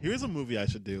 Here's a movie I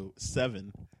should do,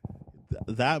 Seven.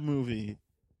 That movie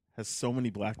has so many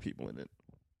black people in it.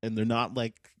 And they're not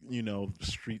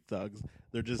street thugs.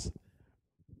 They're just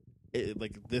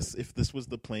this. If this was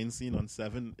the plane scene on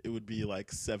Seven, it would be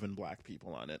 7 black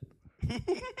people on it.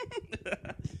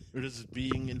 They're just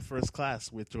being in first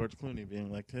class with George Clooney,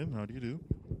 being like, "Tim, how do you do?"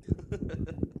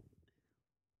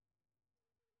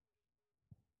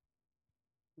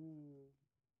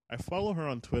 I follow her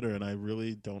on Twitter, and I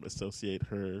really don't associate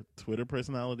her Twitter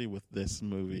personality with this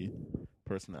movie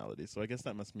personality. So I guess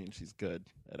that must mean she's good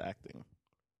at acting.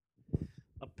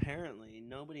 apparently,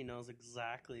 nobody knows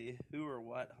exactly who or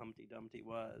what Humpty Dumpty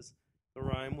was. The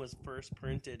rhyme was first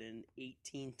printed in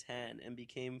 1810 and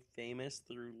became famous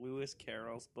through Lewis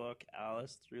Carroll's book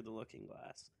Alice Through the Looking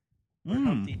Glass, where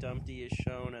Humpty Dumpty is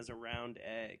shown as a round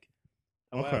egg.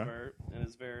 However, it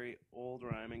is very old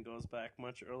rhyme and goes back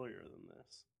much earlier than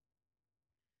this.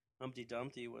 Humpty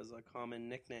Dumpty was a common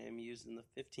nickname used in the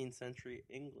 15th century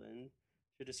England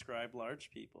to describe large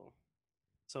people.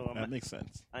 So That makes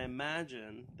sense. I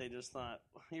imagine they just thought,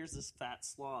 here's this fat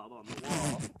slob on the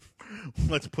wall.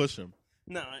 Let's push him.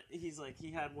 No, he's like,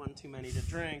 he had one too many to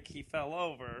drink. He fell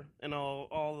over, and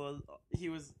he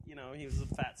was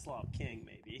a fat slob king,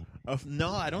 maybe. No,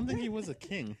 I don't think he was a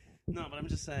king. No, but I'm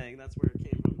just saying that's where it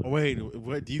came from. Oh,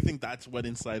 wait, do you think that's what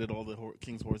incited all the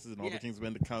king's horses and all the king's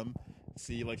men to come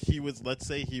see? Like, let's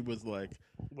say he was like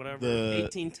whatever,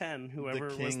 1810, whoever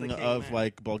the king was the king of man.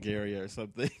 like Bulgaria or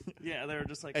something. Yeah, they were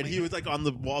just like, and he was like on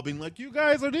the wall being like, "You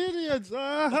guys are idiots!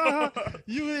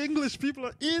 You English people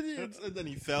are idiots!" And then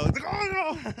he fell. He's like,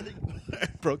 "Oh no!"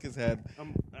 Broke his head.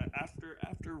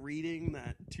 After reading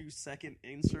that 2-second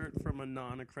insert from a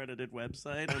non-accredited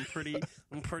website,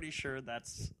 I'm pretty sure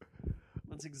that's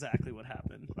exactly what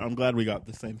happened. I'm glad we got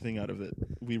the same thing out of it.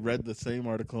 We read the same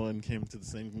article and came to the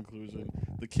same conclusion.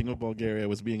 The king of Bulgaria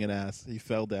was being an ass. He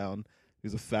fell down. He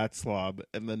was a fat slob,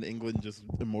 and then England just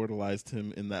immortalized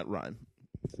him in that rhyme.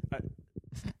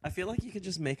 I feel like you could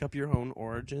just make up your own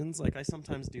origins. Like, I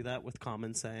sometimes do that with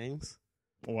common sayings.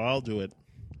 Well, I'll do it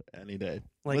any day.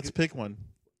 Like, let's pick one.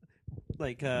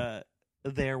 Like,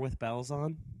 there with bells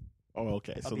on. Oh,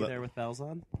 okay. I'll be there with bells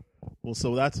on. Well,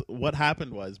 so that's what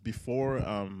happened was before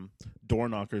door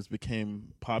knockers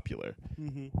became popular,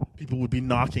 people would be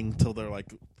knocking till their like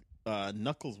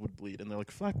knuckles would bleed, and they're like,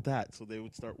 "Fuck that!" So they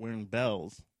would start wearing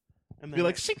bells. And be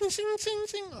like, "Shing, shing, shing,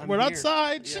 shing! We're here.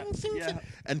 Outside!" Yeah. Shing, shing, shing.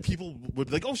 And people would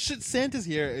be like, "Oh shit, Santa's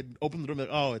here!" And open the door, and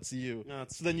be like, "Oh, it's you." No,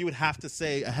 so then you would have to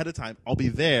say ahead of time, "I'll be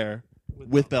there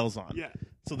with bells on." Yeah.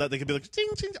 So that they could be like, "Ching,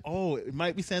 ching! Oh, it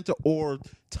might be Santa or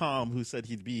Tom who said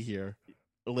he'd be here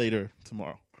later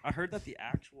tomorrow." I heard that the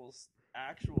actual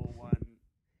one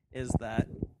is that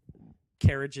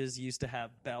carriages used to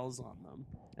have bells on them,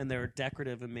 and they were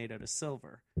decorative and made out of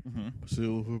silver.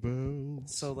 Silver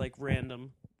bells. So, like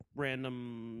random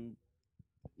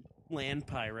land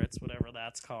pirates, whatever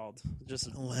that's called,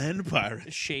 just land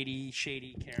pirates,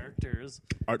 shady characters,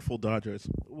 artful dodgers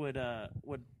would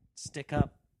stick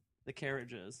up the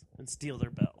carriages and steal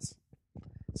their bells.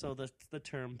 So the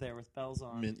term "there with bells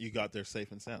on" meant you got there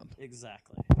safe and sound.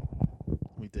 Exactly.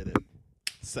 We did it.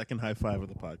 Second high five of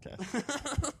the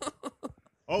podcast.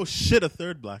 Oh shit! A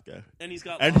third black guy, and he's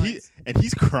got lines.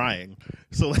 He's crying.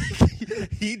 So like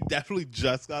he definitely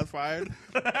just got fired.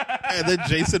 And then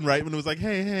Jason Reitman was like,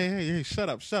 "Hey, shut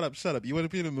up! You want to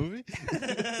be in a movie?"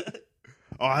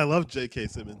 Oh, I love J.K.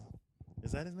 Simmons.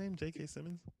 Is that his name, J.K.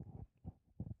 Simmons?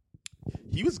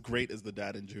 He was great as the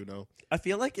dad in Juno. I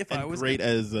feel like if I was great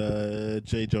as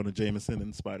J. Jonah Jameson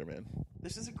in Spider-Man.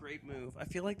 This is a great move. I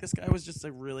feel like this guy was just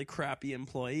a really crappy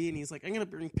employee, and he's like, "I'm gonna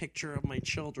bring a picture of my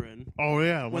children." Oh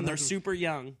yeah, when they're super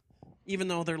young, even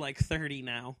though they're like 30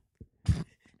 now,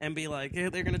 and be like, hey,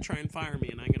 they're gonna try and fire me,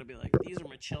 and I'm gonna be like, "These are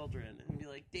my children," and be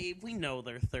like, "Dave, we know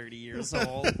they're 30 years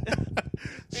old."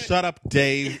 Shut up,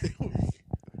 Dave.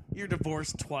 You're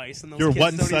divorced twice, and those your kids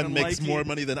one don't son even makes like more you.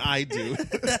 money than I do.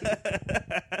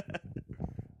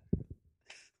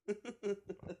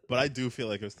 But I do feel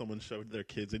like if someone showed their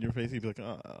kids in your face, you'd be like,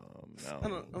 "Oh no." I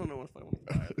don't know if I want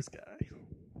to fire this guy.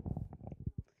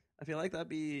 I feel like that'd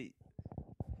be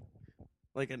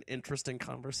like an interesting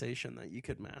conversation that you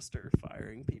could master,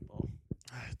 firing people.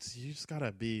 You just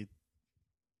gotta be.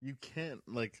 You can't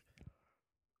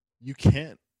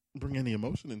bring any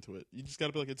emotion into it. You just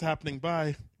gotta be like, "It's happening."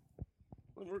 Bye.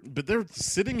 But they're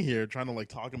sitting here trying to like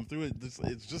talk him through it.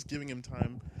 It's just giving him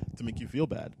time to make you feel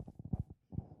bad.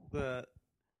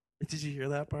 Did you hear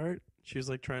that part? She was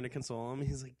like trying to console him.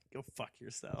 He's like, "Go fuck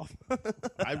yourself."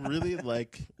 I really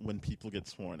like when people get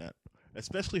sworn at,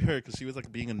 especially her, because she was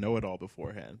like being a know-it-all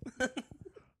beforehand.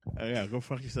 Yeah, go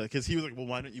fuck yourself. Because he was like, "Well,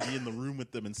 why don't you be in the room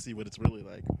with them and see what it's really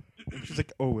like?" And she's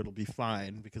like, "Oh, it'll be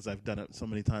fine because I've done it so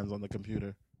many times on the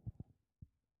computer."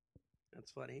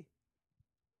 That's funny.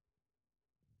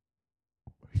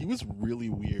 He was really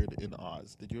weird in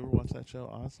Oz. Did you ever watch that show,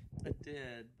 Oz? I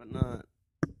did, but not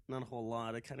a whole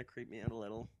lot. It kind of creeped me out a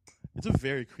little. It's a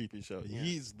very creepy show. Yeah.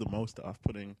 He's the most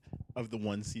off-putting of the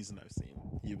one season I've seen.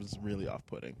 He was really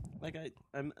off-putting. Like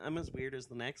I'm as weird as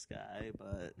the next guy,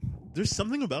 but there's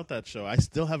something about that show. I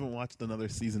still haven't watched another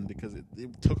season because it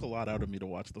took a lot out of me to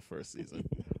watch the first season.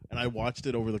 And I watched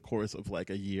it over the course of like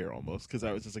a year almost because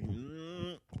I was just like,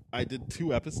 I did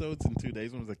 2 episodes in 2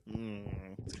 days and I was like,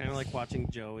 It's kind of like watching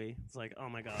Joey. It's like, oh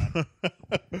my god.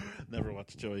 Never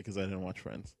watched Joey because I didn't watch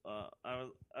Friends.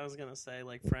 I was gonna say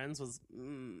like Friends was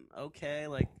okay,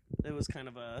 like it was kind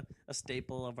of a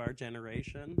staple of our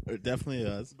generation. It definitely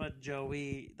is. But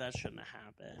Joey, that shouldn't have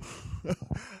happened.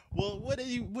 Well, what are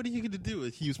you going to do?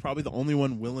 He was probably the only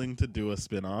one willing to do a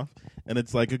spinoff, and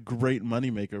it's like a great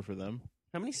moneymaker for them.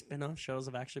 How many spin-off shows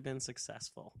have actually been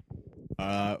successful?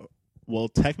 Well,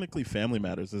 technically, Family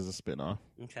Matters is a spinoff.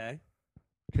 Okay.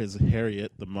 Because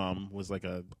Harriet, the mom, was like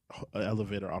a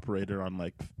elevator operator on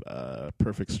like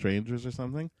Perfect Strangers or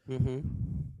something.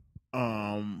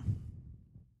 Mm-hmm.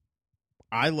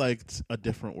 I liked A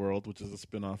Different World, which is a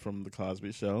spinoff from The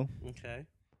Cosby Show. Okay.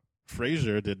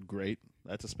 Frasier did great.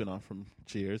 That's a spinoff from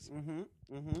Cheers. Mm-hmm.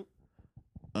 Mm-hmm.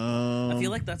 I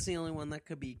feel like that's the only one that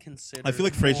could be considered. I feel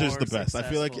like Frasier's the best. Successful. I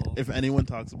feel like if anyone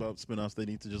talks about spinoffs, they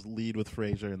need to just lead with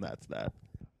Frasier, and that's that.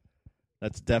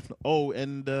 That's definitely. Oh,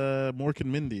 and Mork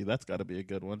and Mindy. That's got to be a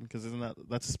good one because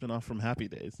that's a spinoff from Happy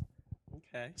Days.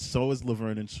 Okay. So is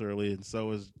Laverne and Shirley, and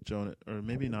so is Jonah, or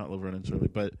maybe not Laverne and Shirley,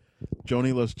 but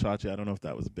Joni Los Chachi. I don't know if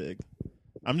that was big.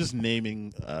 I'm just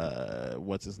naming.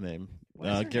 What's his name?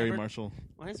 Gary Marshall.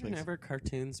 Why is there never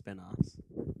cartoon spinoffs?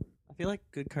 I feel like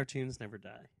good cartoons never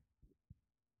die.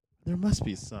 There must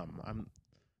be some.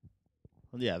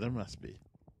 Yeah, there must be.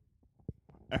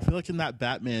 I feel like in that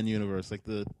Batman universe, like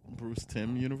the Bruce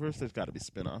Timm universe, there's got to be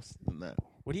spinoffs in that.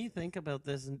 What do you think about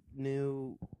this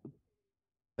new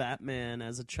Batman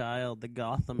as a child, the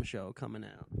Gotham show coming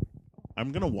out?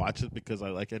 I'm going to watch it because I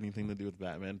like anything to do with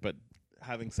Batman, but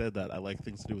having said that, I like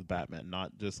things to do with Batman,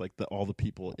 not just like all the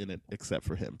people in it except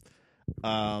for him.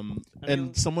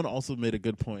 And someone also made a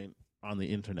good point on the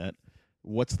internet.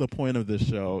 What's the point of this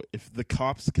show? If the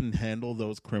cops can handle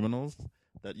those criminals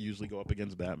that usually go up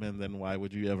against Batman, then why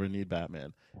would you ever need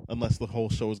Batman? Unless the whole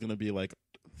show is going to be like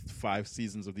 5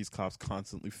 seasons of these cops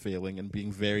constantly failing and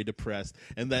being very depressed,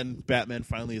 and then Batman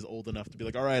finally is old enough to be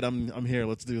like, all right, I'm here,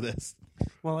 let's do this.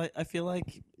 Well, I feel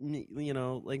like, you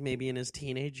know, like maybe in his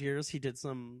teenage years he did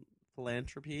some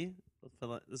philanthropy.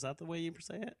 Is that the way you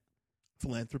say it?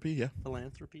 Philanthropy, yeah.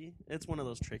 Philanthropy. It's one of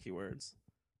those tricky words.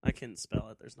 I couldn't spell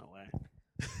it. There's no way.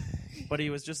 But he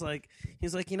was just like,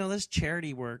 he's like, you know, this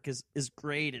charity work is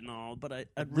great and all, but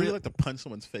I'd really like to punch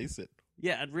someone's face.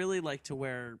 Yeah, I'd really like to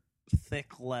wear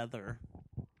thick leather.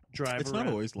 Drive It's around.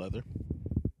 not always leather.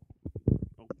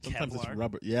 Oh, Sometimes Kevlar. it's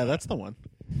rubber. Yeah, that's the one.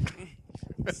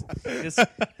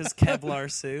 his Kevlar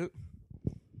suit.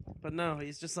 But no,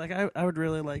 he's just like, I would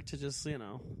really like to just, you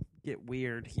know, get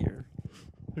weird here.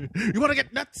 You want to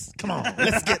get nuts? Come on,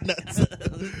 let's get nuts.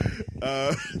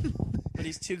 But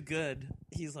he's too good.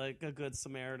 He's like a good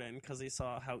Samaritan because he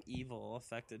saw how evil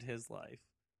affected his life.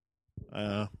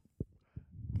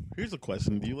 Here's a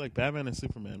question. Do you like Batman or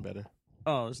Superman better?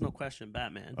 Oh, there's no question,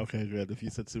 Batman. Okay, Red. If you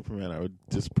said Superman, I would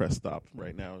just press stop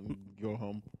right now and go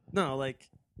home. No, like,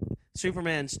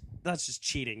 Superman's, that's just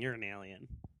cheating. You're an alien.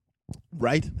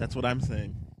 Right? That's what I'm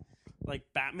saying. Like,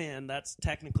 Batman, that's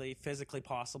technically physically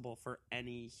possible for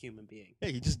any human being. Yeah,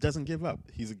 he just doesn't give up.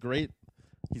 He's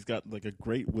got like a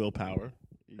great willpower.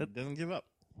 He doesn't give up.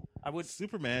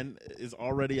 Superman is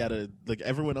already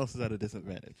everyone else is at a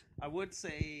disadvantage. I would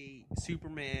say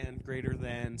Superman greater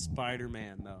than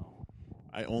Spider-Man, though.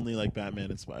 I only like Batman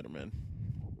and Spider-Man.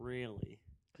 Really?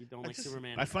 You don't like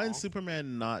Superman I at find all?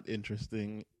 Superman not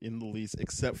interesting in the least,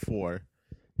 except for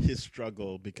his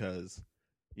struggle because,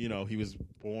 you know, he was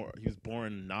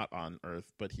born not on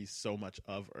Earth, but he's so much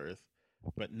of Earth.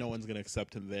 But no one's going to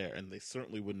accept him there, and they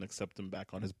certainly wouldn't accept him back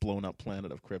on his blown-up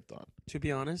planet of Krypton. To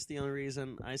be honest, the only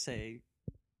reason I say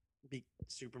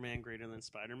Superman greater than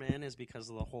Spider-Man is because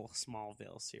of the whole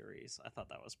Smallville series. I thought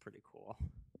that was pretty cool.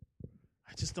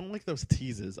 I just don't like those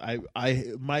teases.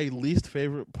 My least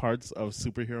favorite parts of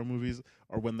superhero movies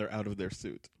are when they're out of their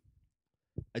suit.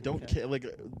 I don't care. Like,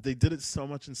 they did it so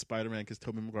much in Spider-Man because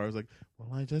Tobey Maguire was like,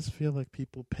 well, I just feel like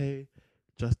people pay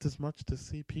just as much to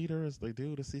see Peter as they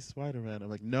do to see Spider-Man. I'm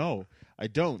like, no, I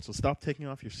don't. So stop taking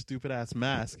off your stupid-ass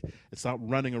mask and stop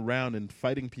running around and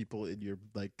fighting people in your,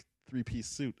 like, 3-piece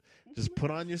suit. Just put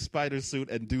on your spider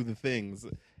suit and do the things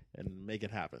and make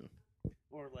it happen.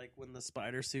 Or, like, when the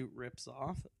spider suit rips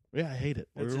off. Yeah, I hate it.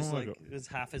 It's just like, it's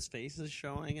half his face is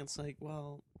showing. It's like,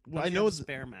 well I know it's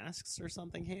spare masks or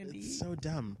something handy. It's so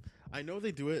dumb. I know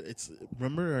they do it.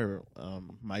 Remember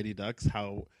Mighty Ducks,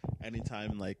 how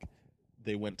anytime, like,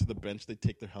 they went to the bench, they'd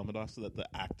take their helmet off so that the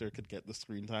actor could get the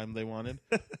screen time they wanted.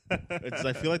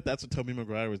 I feel like that's what Tobey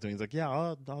Maguire was doing. He's like, yeah,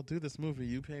 I'll do this movie.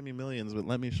 You pay me millions, but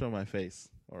let me show my face,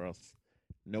 or else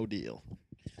no deal.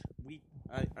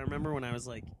 I remember when I was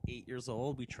like 8 years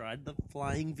old, we tried the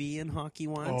flying V in hockey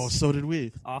once. Oh, so did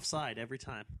we. Offside every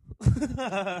time.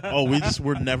 Oh, we just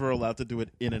were never allowed to do it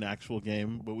in an actual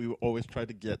game, but we always tried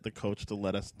to get the coach to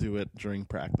let us do it during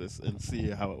practice and see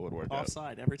how it would work out.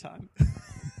 Offside every time.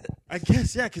 I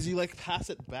guess, yeah, because you like pass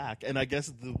it back, and I guess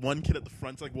the one kid at the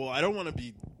front's like, well, I don't want to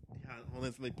be. Well,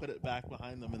 then they put it back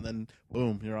behind them, and then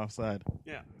boom, you're offside.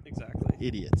 Yeah, exactly.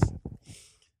 Idiots.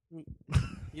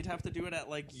 You'd have to do it at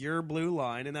like your blue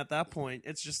line, and at that point,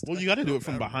 it's just Well, you got to do it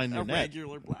from behind your a net.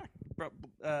 regular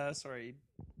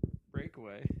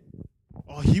breakaway.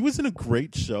 Oh, he was in a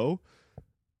great show.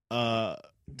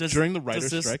 During the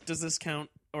writer's strike. Does this count,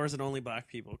 or is it only black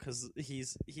people? Because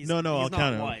he's no, I'll not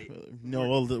count white. it. No,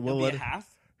 we'll be let a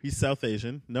half. He's South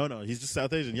Asian. No, he's just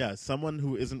South Asian. Yeah, someone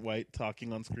who isn't white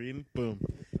talking on screen. Boom,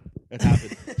 it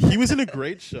happened. He was in a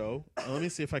great show. Let me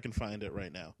see if I can find it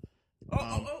right now.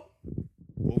 Oh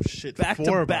shit! Back Four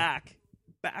to of them.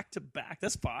 back to back.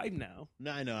 That's 5 now.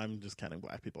 No, I know. I'm just counting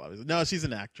black people, obviously. No, she's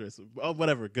an actress. Oh,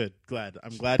 whatever. Good.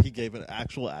 I'm glad he gave an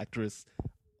actual actress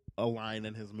a line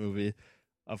in his movie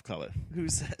of color. Who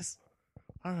says?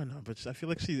 I don't know, but I feel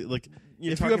like she like.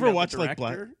 You're if you talking ever about watch the like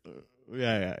black, director?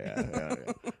 yeah.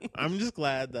 I'm just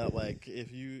glad that like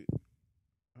if you,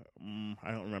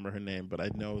 I don't remember her name, but I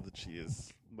know that she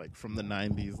is like from the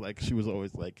 '90s. Like she was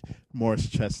always like Morris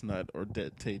Chestnut or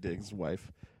Tay Diggs'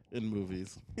 wife in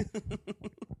movies.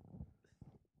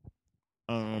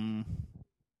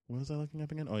 What was I looking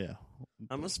up again? Oh yeah.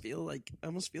 I almost feel like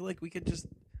we could just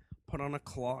put on a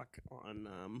clock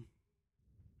on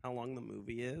how long the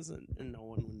movie is, and no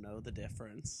one would know the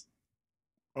difference.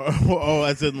 Oh,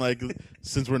 as in like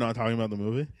since we're not talking about the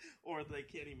movie, or they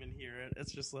can't even hear it.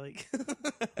 It's just like,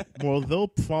 well,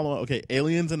 they'll follow. Okay,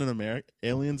 Aliens in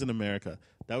America.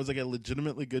 That was like a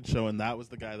legitimately good show, and that was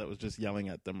the guy that was just yelling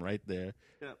at them right there.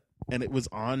 Yep. And it was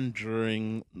on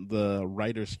during the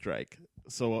writer's strike.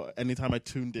 So anytime I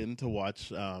tuned in to watch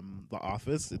The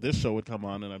Office, this show would come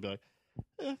on, and I'd be like,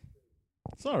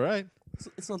 it's all right.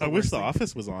 It's not. I wish The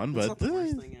Office was on, it's but not the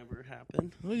worst thing ever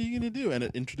happened. what are you gonna do? And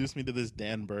it introduced me to this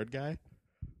Dan Bird guy.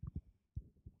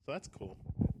 So that's cool.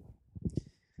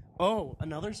 Oh,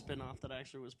 another spinoff that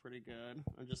actually was pretty good.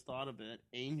 I just thought of it.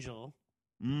 Angel.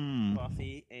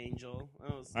 Buffy, Angel.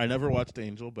 I never watched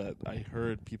Angel, but I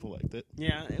heard people liked it.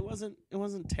 Yeah, it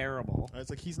wasn't terrible. I was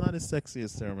like, he's not as sexy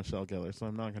as Sarah Michelle Gellar, so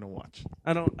I'm not gonna watch.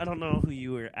 I don't know who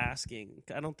you were asking.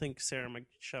 I don't think Sarah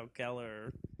Michelle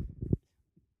Gellar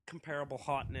comparable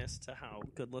hotness to how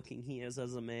good looking he is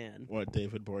as a man. What,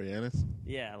 David Boreanaz?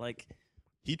 Yeah, like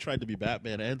he tried to be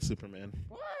Batman and Superman.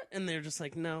 What? And they're just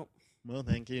like, no. Well,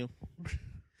 thank you.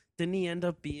 Didn't he end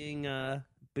up being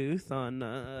Booth on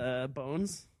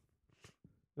Bones?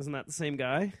 Isn't that the same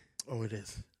guy? Oh, it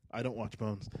is. I don't watch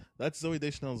Bones. That's Zoe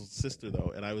Deschanel's sister,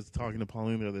 though, and I was talking to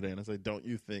Pauline the other day, and I said, don't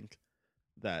you think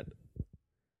that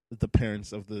the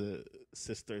parents of the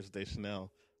sisters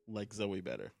Deschanel like Zoe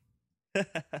better?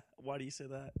 Why do you say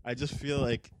that? I just feel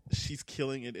like she's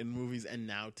killing it in movies and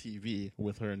now TV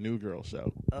with her New Girl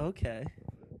show. Okay.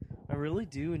 I really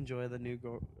do enjoy the New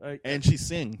Girl. And she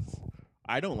sings.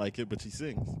 I don't like it, but she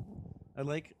sings. I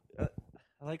like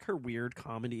her weird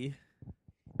comedy.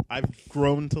 I've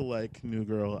grown to like New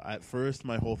Girl. At first,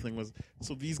 my whole thing was,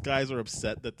 so these guys are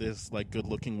upset that this like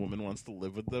good-looking woman wants to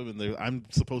live with them, and I'm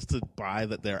supposed to buy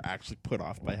that they're actually put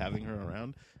off by having her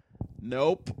around.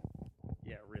 Nope.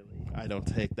 Yeah, really. I don't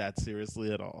take that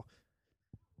seriously at all.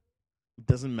 It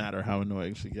doesn't matter how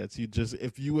annoying she gets.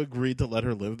 If you agreed to let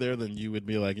her live there, then you would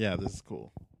be like, yeah, this is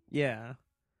cool. Yeah.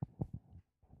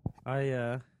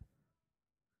 Then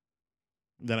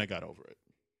I got over it.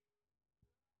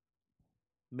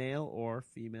 Male or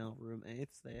female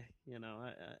roommates,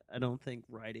 I don't think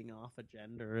writing off a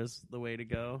gender is the way to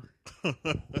go.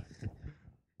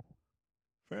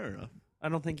 Fair enough. I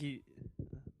don't think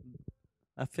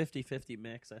a 50-50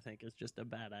 mix, I think, is just a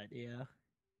bad idea.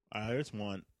 I just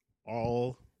want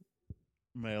all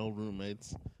male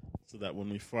roommates so that when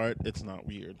we fart, it's not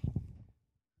weird.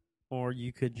 Or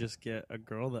you could just get a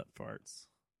girl that farts.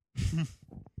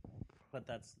 But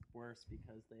that's worse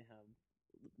because they have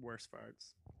worse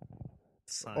farts.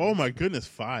 Signs. Oh my goodness,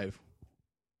 5.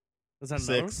 Is that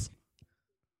 6?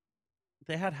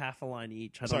 They had half a line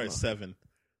each. I don't Sorry, know. 7.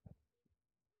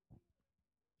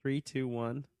 3, 2,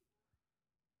 1.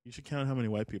 You should count how many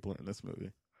white people are in this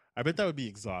movie. I bet that would be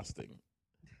exhausting.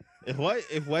 If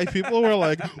white people were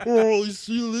like, oh,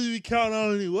 you count how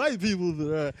many white people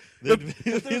there are.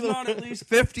 If there's not at least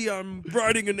 50, I'm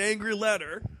writing an angry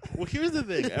letter. Well, here's the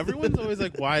thing. Everyone's always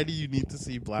like, why do you need to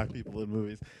see black people in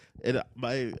movies? And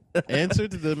my answer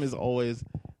to them is always,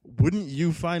 wouldn't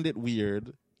you find it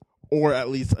weird? or at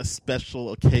least a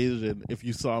special occasion, if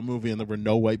you saw a movie and there were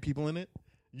no white people in it,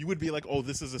 you would be like, oh,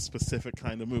 this is a specific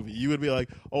kind of movie. You would be like,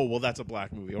 oh, well, that's a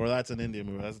black movie, or that's an Indian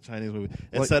movie, that's a Chinese movie.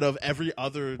 Instead of every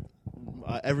other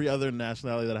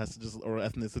nationality that has to just, or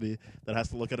ethnicity that has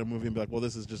to look at a movie and be like, well,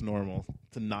 this is just normal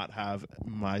to not have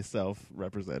myself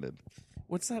represented.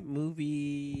 What's that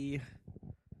movie?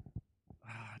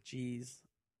 Jeez.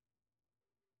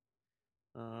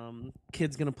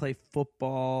 Kid's gonna play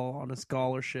football on a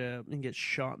scholarship and get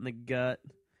shot in the gut.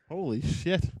 Holy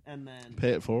shit. And then Pay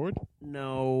It Forward?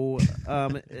 no,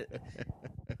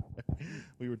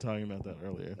 We were talking about that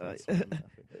earlier.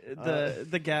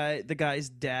 the guy's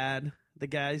dad, the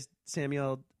guy's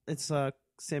Samuel. It's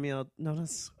Samuel. No,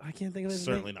 that's I can't think of his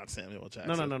certainly name. not Samuel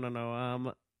Jackson.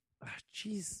 No.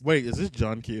 Jeez. Wait, is this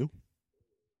John Q?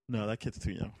 No, that kid's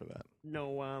too young for that.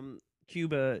 No.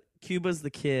 Cuba's the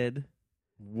kid.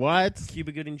 What?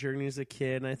 Cuba Gooding Jr. is a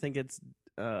kid, and I think it's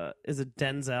is it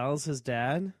Denzel's his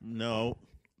dad? No,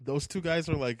 those two guys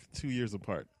are like 2 years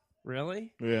apart.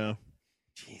 Really? Yeah.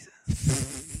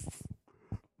 Jesus.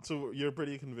 So you're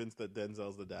pretty convinced that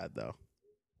Denzel's the dad, though?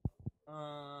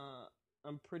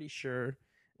 I'm pretty sure.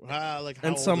 Like, how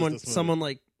And old is this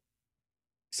movie?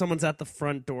 someone's at the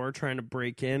front door trying to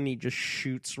break in. He just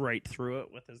shoots right through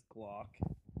it with his Glock.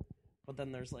 But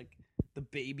then there's like the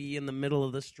baby in the middle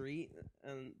of the street,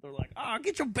 and they're like, "Oh,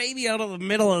 get your baby out of the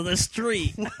middle of the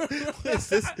street."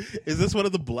 is this one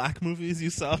of the black movies you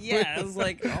saw? Yeah, it's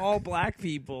like all black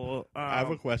people. I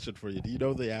have a question for you. Do you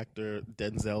know the actor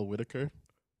Denzel Whitaker,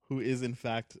 who is in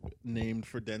fact named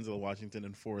for Denzel Washington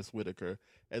and Forrest Whitaker?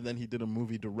 And then he did a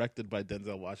movie directed by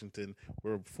Denzel Washington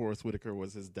where Forrest Whitaker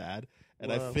was his dad.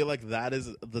 And Whoa. I feel like that is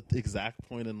the exact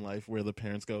point in life where the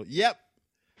parents go, "Yep,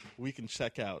 we can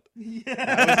check out."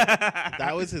 Yeah.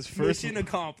 That was his first mission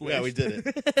accomplished. Yeah, we did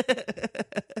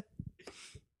it.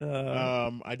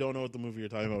 Uh, I don't know what the movie you're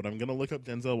talking about, but I'm going to look up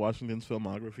Denzel Washington's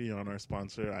filmography on our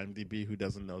sponsor, IMDb, who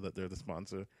doesn't know that they're the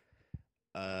sponsor.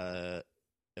 And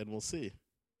we'll see.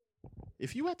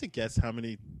 If you had to guess how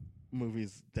many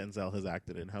movies Denzel has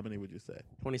acted in, how many would you say?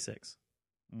 26.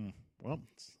 Well,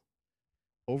 it's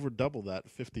over double that,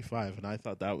 55, and I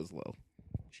thought that was low.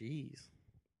 Jeez.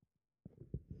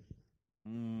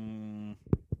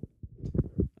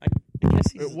 I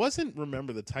guess he's... It wasn't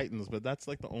Remember the Titans, but that's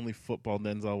like the only football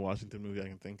Denzel Washington movie I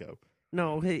can think of.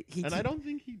 No, he And I don't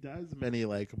think he does many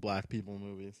like black people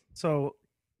movies. So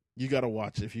You gotta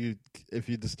watch. If you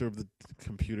disturb the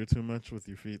computer too much with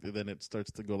your feet, then it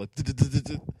starts to go like.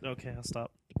 okay, I'll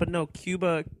stop. But no,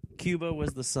 Cuba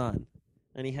was the son,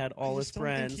 and he had all I his just don't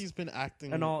friends. think he's been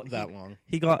acting and all that long.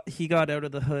 He got out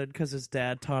of the hood because his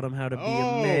dad taught him how to be a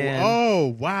man. Oh,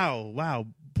 wow!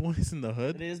 Boys in the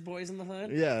Hood. It is Boys in the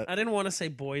Hood. Yeah, I didn't want to say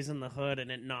Boys in the Hood and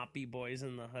it not be Boys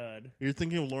in the Hood. you're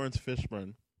thinking of Lawrence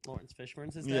Fishburne. Lawrence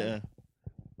Fishburne's his Yeah. dad.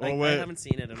 Oh I wait, haven't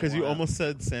seen it in a because you while. almost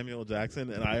said Samuel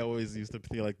Jackson, and I always used to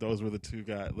feel like those were the two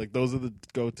guys. Like those are the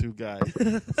go-to guys: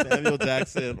 Samuel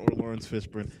Jackson or Lawrence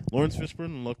Fishburne. Lawrence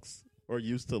Fishburne looks, or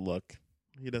used to look.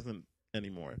 He doesn't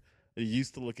anymore. He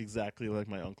used to look exactly like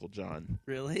my Uncle John.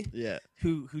 Really? Yeah.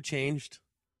 Who changed?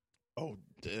 Oh,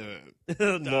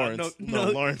 No, Lawrence.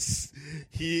 no. Lawrence.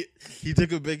 He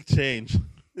took a big change.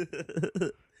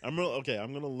 I'm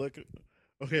gonna look.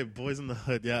 Okay, Boys in the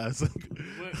Hood. Yeah, it's like,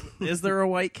 Is there a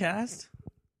white cast?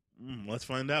 let's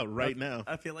find out right now.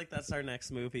 I feel like that's our next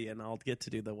movie, and I'll get to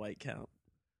do the white count.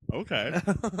 Okay.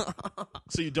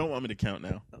 So you don't want me to count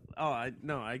now?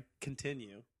 I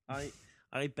continue.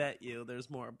 I bet you there's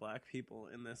more black people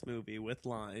in this movie with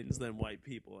lines than white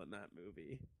people in that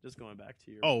movie. Just going back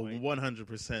to your point.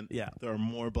 100%. Yeah. There are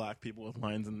more black people with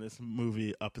lines in this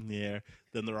movie, Up in the Air,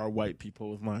 than there are white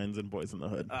people with lines in Boys in the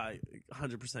Hood. I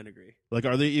 100% agree. Like,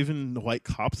 are there even white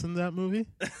cops in that movie?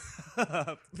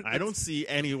 I don't see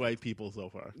any white people so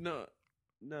far. No,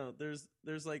 there's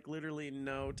like literally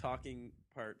no talking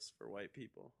parts for white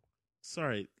people.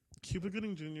 Sorry, Cuba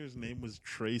Gooding Jr.'s name was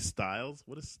Trey Styles.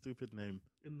 What a stupid name.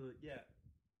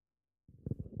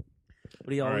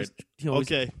 But he All always right.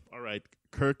 Okay, all right.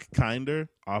 Kirk Kinder,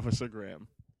 Officer Graham.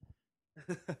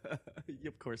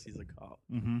 of course he's a cop.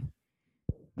 Mm-hmm.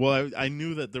 Well, I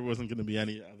knew that there wasn't going to be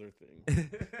any other thing.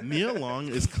 Nia Long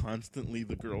is constantly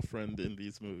the girlfriend in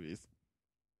these movies.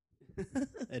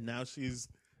 And now she's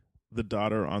the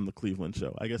daughter on the Cleveland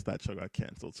show. I guess that show got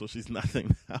canceled, so she's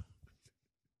nothing now.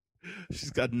 She's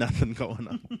got nothing going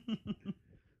on.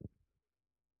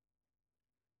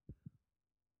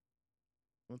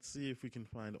 Let's see if we can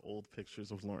find old pictures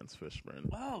of Lawrence Fishburne.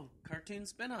 Wow, cartoon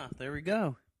spinoff. There we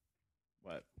go.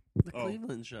 What? The Oh.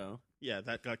 Cleveland show. Yeah,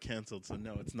 that got canceled. So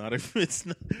no, it's not. It's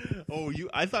not. Oh,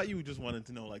 I thought you just wanted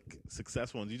to know like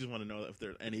successful ones. You just want to know if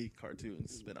there are any cartoon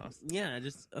spinoffs. Yeah,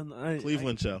 just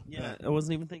Cleveland Show. Yeah, I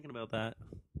wasn't even thinking about that.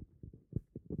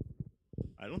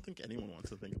 I don't think anyone wants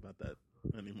to think about that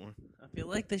anymore. I feel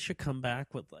like they should come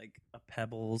back with like a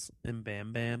Pebbles and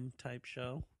Bam Bam type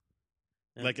show.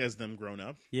 And Like as them grown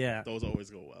up, yeah. those always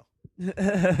go well.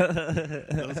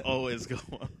 Those always go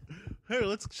well. Hey,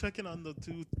 let's check in on the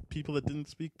two people that didn't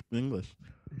speak English.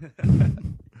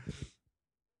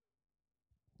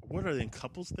 What are they in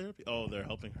couples therapy? Oh, they're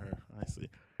helping her. I see.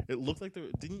 It looked like they were,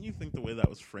 didn't you think the way that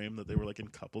was framed that they were like in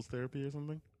couples therapy or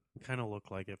something? Kind of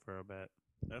looked like it for a bit.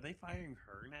 Are they firing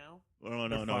her now? Oh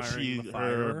no, They're firing the her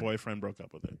firer? boyfriend broke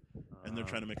up with her, and they're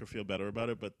trying to make her feel better about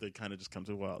it. But they kind of just come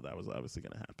to, well, that was obviously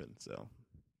going to happen. So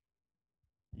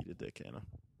eat a dick, Anna.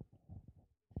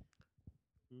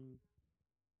 Mm.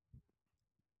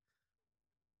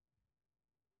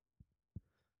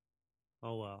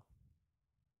 Oh well.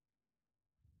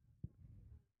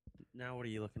 Now what are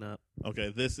you looking up?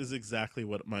 Okay, this is exactly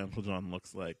what my Uncle John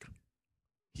looks like.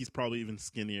 He's probably even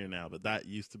skinnier now, but that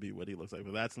used to be what he looks like.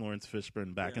 But that's Lawrence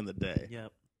Fishburne back in the day.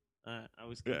 Yep. I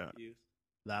was Yeah. confused.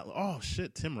 Oh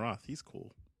shit, Tim Roth, he's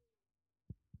cool.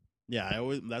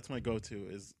 Yeah, that's my go-to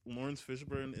is Lawrence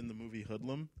Fishburne in the movie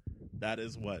Hoodlum. That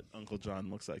is what Uncle John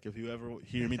looks like. If you ever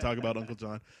hear me talk about Uncle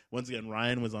John, once again,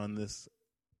 Ryan was on this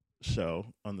show,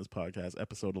 on this podcast,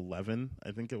 episode 11,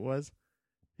 I think it was.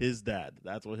 His dad.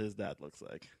 That's what his dad looks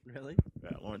like. Really?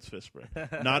 Yeah, Lawrence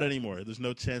Fishburne. Not anymore. There's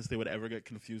no chance they would ever get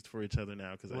confused for each other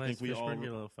now because I think we all. Fishburne get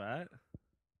a little fat.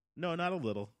 No, not a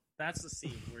little. That's the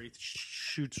scene where he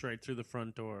shoots right through the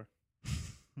front door.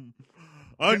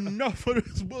 Enough of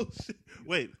this bullshit.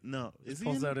 Wait, no. Is he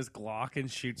Pulls out his Glock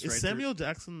and shoots Is right Samuel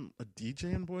Jackson a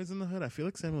DJ in Boys in the Hood? I feel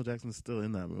like Samuel Jackson's still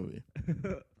in that movie.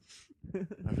 through.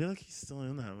 I feel like he's still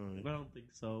in that movie. I don't think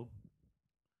so.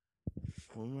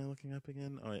 What am I looking up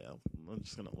again? Oh, yeah. I'm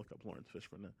just going to look up Lawrence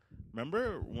Fishburne now.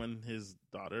 Remember when his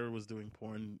daughter was doing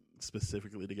porn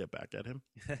specifically to get back at him?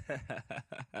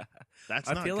 That's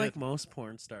I not feel good. like most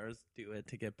porn stars do it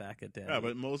to get back at Daddy. Yeah,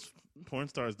 but most porn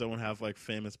stars don't have, like,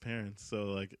 famous parents. So,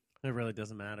 like, it really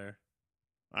doesn't matter.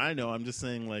 I know. I'm just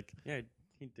saying, like, Yeah,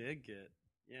 he did get.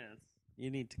 Yeah, you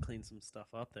need to clean some stuff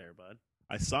up there, bud.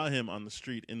 I saw him on the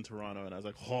street in Toronto, and I was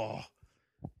like, oh,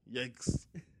 yikes.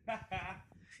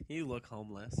 You look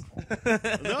homeless.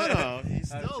 No, he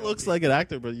still looks like an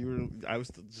actor, but I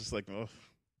was just like, oh,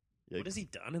 yikes. What has he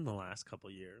done in the last couple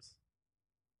years?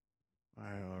 I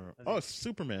don't know. Oh, it's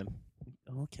Superman.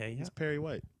 Okay, yeah. He's Perry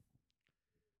White.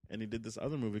 And he did this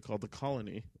other movie called The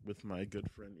Colony with my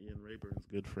good friend Ian Rayburn's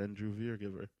good friend Drew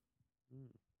Viergiver.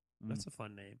 That's a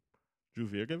fun name. Drew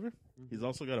Viergiver? Mm-hmm. He's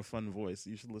also got a fun voice.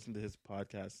 You should listen to his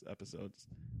podcast episodes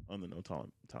on the No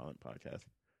Talent podcast.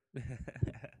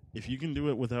 If you can do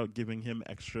it without giving him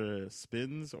extra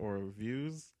spins or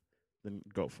views, then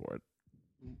go for it.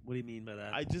 What do you mean by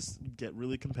that? I just get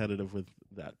really competitive with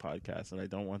that podcast, and I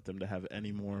don't want them to have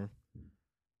any more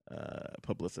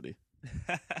publicity.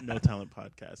 No Talent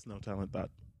Podcast,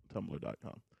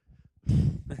 notalent.tumblr.com.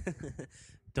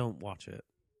 Don't watch it.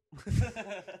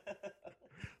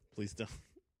 Please don't.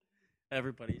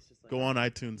 Everybody's just like, Go on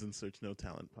iTunes and search No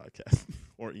Talent Podcast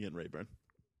or Ian Rayburn.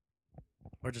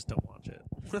 or just don't watch it.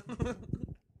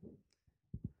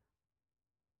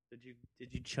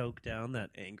 Did you choke down that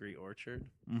Angry Orchard?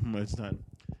 Mm-hmm, it's time.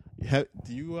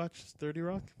 Do you watch 30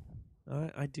 Rock?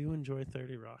 I do enjoy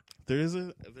 30 Rock. There's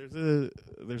an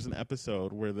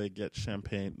episode where they get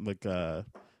champagne, like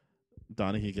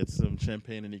Donaghy gets some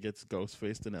champagne and he gets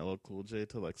Ghostface and LL Cool J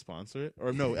to like sponsor it.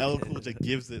 Or no, LL Cool J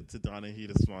gives it to Donaghy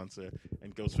to sponsor,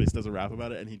 and Ghostface does a rap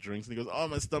about it, and he drinks and he goes, "Oh,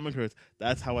 my stomach hurts."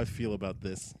 That's how I feel about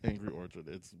this Angry Orchard.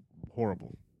 It's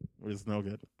horrible. It's no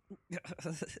good.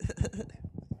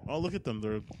 Oh, look at them.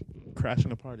 They're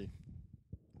crashing a party.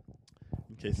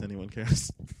 In case anyone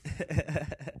cares.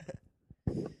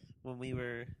 When we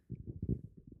were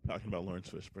Talking about Lawrence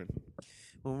Fishburne.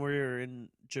 when we were in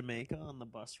Jamaica on the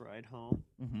bus ride home,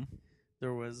 Mm-hmm.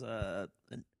 there was I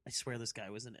swear this guy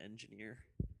was an engineer.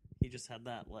 He just had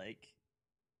that like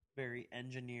very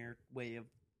engineer way of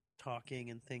talking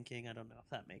and thinking. I don't know if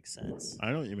that makes sense.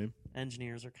 I know what you mean.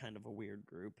 Engineers are kind of a weird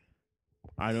group.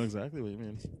 I know exactly what you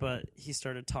mean. But he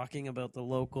started talking about the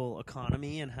local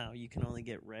economy and how you can only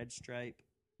get Red Stripe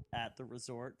at the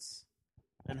resorts,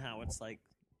 and how it's like,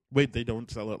 Wait, they don't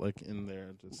sell it like in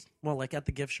there? Just well, like at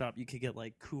the gift shop, you could get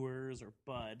like Coors or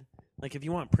Bud. Like if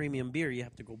you want premium beer, you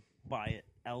have to go buy it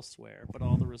elsewhere. But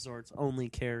all the resorts only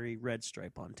carry Red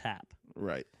Stripe on tap.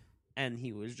 right. And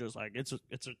he was just like, it's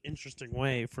an interesting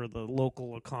way for the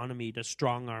local economy to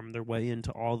strong arm their way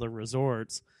into all the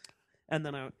resorts. And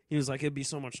then he was like, it'd be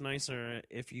so much nicer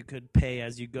if you could pay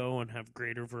as you go and have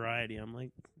greater variety. I'm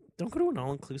like, don't go to an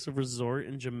all-inclusive resort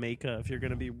in Jamaica if you're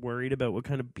going to be worried about what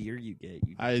kind of beer you get.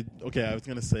 I was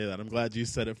gonna say that. I'm glad you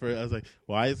said it first. I was like,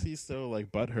 why is he so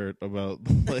like butthurt about?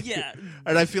 Like, Yeah.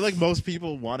 And I feel like most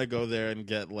people want to go there and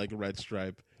get like Red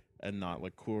Stripe and not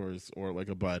like Coors or like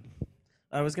a Bud.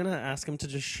 I was going to ask him to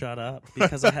just shut up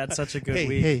because I had such a good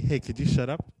week. Hey, could you shut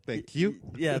up? Thank you.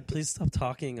 Yeah, please stop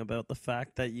talking about the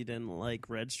fact that you didn't like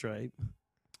Red Stripe.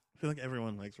 I feel like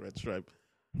everyone likes Red Stripe.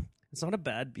 It's not a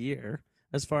bad beer.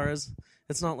 As far as,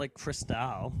 it's not like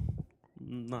Cristal.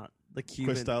 Not the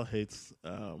Cuban. Cristal hates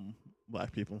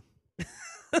black people.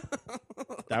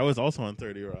 That was also on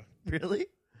 30 Rock. Really?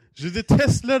 Je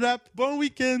déteste le rap. Bon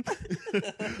weekend.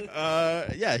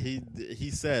 Yeah, he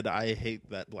said, I hate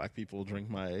that black people drink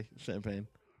my champagne.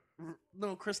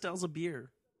 No, Cristal's a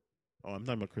beer. Oh, I'm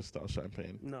talking about Cristal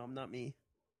champagne. No, not me.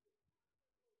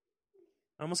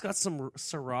 I almost got some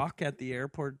Ciroc at the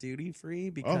airport duty free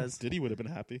because... Diddy would have been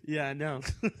happy. Yeah, I know.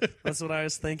 That's what I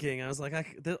was thinking. I was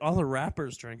like, all the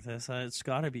rappers drink this. It's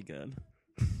got to be good.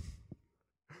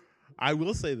 I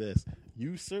will say this.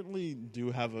 You certainly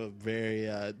do have a very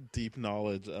deep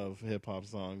knowledge of hip-hop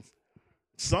songs.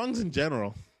 Songs in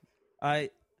general.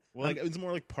 It's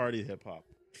more like party hip-hop.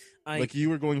 Like you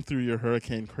were going through your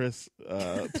Hurricane Chris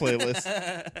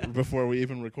playlist before we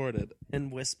even recorded.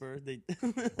 And Whisper.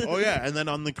 Oh, yeah. And then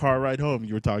on the car ride home,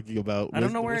 you were talking about... I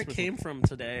don't know where it came from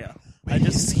today. I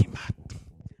just see my...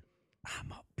 I'm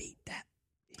going to beat that.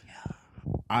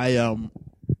 Yeah.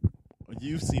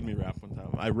 You've seen me rap one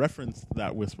time. I referenced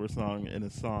that Whisper song in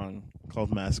a song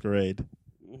called Masquerade.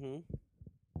 Mm-hmm.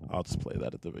 I'll just play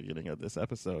that at the beginning of this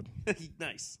episode.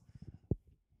 Nice.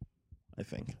 I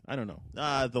think. I don't know.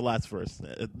 The last verse.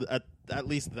 At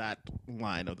least that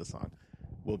line of the song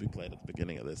will be played at the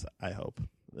beginning of this, I hope,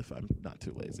 if I'm not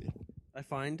too lazy. I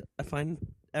find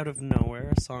out of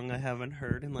nowhere a song I haven't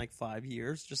heard in like 5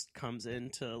 years just comes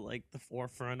into like the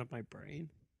forefront of my brain.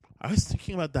 I was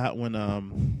thinking about that when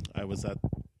I was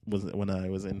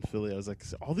in Philly. I was like,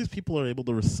 all these people are able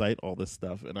to recite all this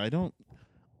stuff, and I don't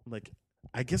like.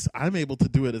 I guess I'm able to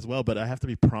do it as well, but I have to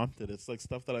be prompted. It's like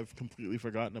stuff that I've completely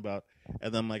forgotten about,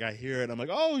 and then like I hear it, and I'm like,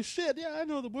 oh shit, yeah, I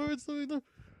know the words.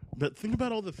 But think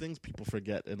about all the things people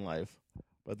forget in life.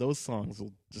 But those songs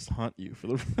will just haunt you for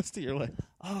the rest of your life.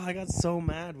 Oh, I got so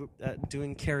mad at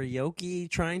doing karaoke,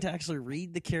 trying to actually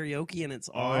read the karaoke, and it's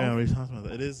all... Oh, yeah, we talked about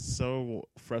that. It is so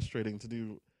frustrating to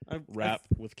do rap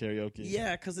with karaoke.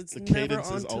 Yeah, because it's the never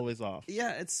cadence is always off.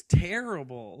 Yeah, it's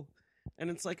terrible. And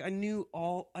it's like, I know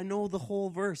the whole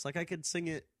verse. Like, I could sing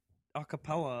it a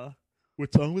cappella.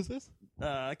 What song was this?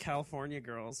 California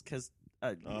Girls, because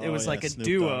it was like a Snoop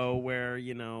duo Dogg. where,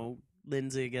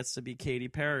 Lindsay gets to be Katy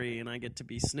Perry and I get to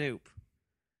be Snoop.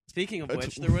 Speaking of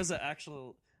which, there was a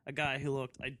guy who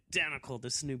looked identical to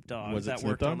Snoop Dogg Was it that Snoop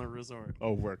worked Dogg? on the resort.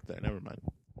 Oh, worked there. Never mind.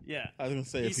 Yeah. I was going to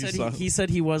say, He if you said saw... he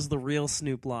said he was the real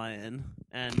Snoop Lion,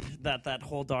 and that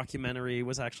whole documentary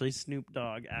was actually Snoop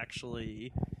Dogg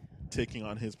actually... taking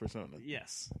on his persona.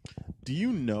 Yes. Do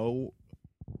you know...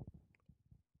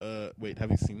 wait,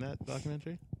 have you seen that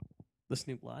documentary? The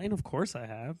Snoop Lion? Of course I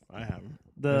have. I haven't.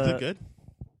 Is it good?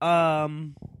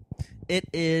 It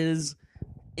is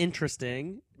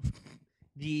interesting.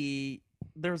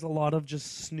 There's a lot of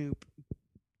just Snoop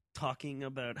talking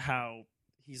about how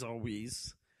he's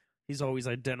always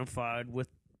identified with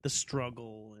the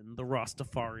struggle and the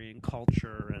Rastafarian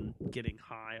culture and getting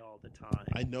high all the time.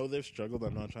 I know they've struggled.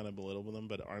 I'm not trying to belittle them,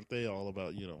 but aren't they all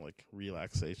about, like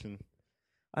relaxation?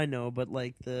 I know, but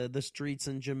like the streets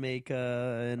in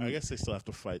Jamaica and I guess they still have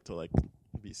to fight to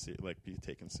be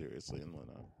taken seriously and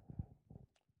whatnot.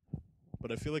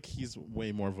 But I feel like he's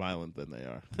way more violent than they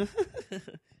are.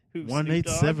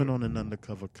 187 on an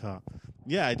undercover cop.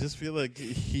 Yeah, I just feel like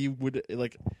he would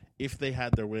if they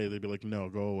had their way, they'd be like, "No,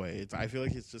 go away." I feel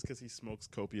like it's just because he smokes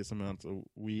copious amounts of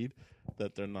weed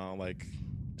that they're not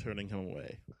turning him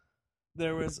away.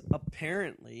 There was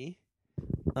apparently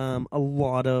a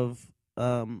lot of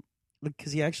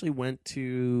because he actually went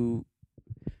to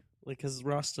because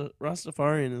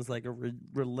Rastafarian is like a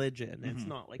religion. Mm-hmm. It's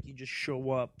not like you just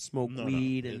show up, smoke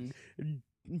weed, and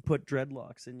put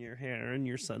dreadlocks in your hair, and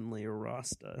you're suddenly a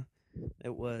Rasta.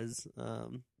 It was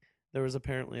there was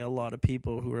apparently a lot of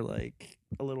people who were like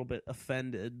a little bit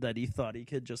offended that he thought he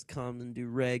could just come and do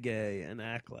reggae and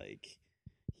act like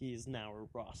he's now a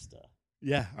Rasta.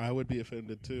 Yeah, I would be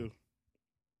offended too.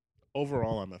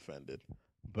 Overall, I'm offended.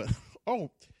 But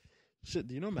oh shit,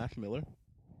 do you know Mac Miller?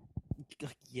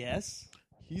 Yes.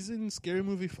 He's in Scary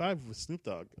Movie 5 with Snoop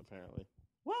Dogg, apparently.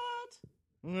 What?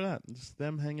 Look at that. Just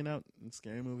them hanging out in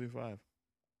Scary Movie 5.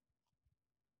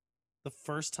 the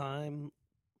first time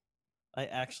I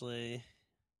actually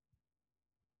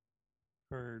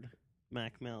heard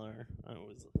Mac Miller,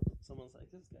 someone's like,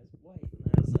 "This guy's white,"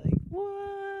 and I was like,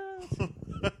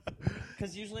 "What?"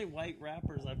 Because usually white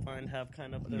rappers I find have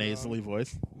kind of their Nasally own,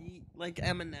 voice. like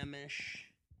Eminem-ish.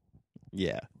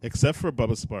 Yeah, except for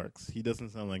Bubba Sparks. He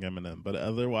doesn't sound like Eminem. But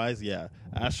otherwise, yeah.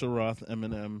 Asher Roth,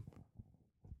 Eminem,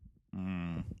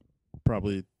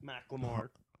 probably. Macklemore.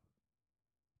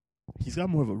 He's got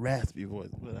more of a raspy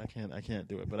voice, but I can't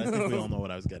do it. But I think we all know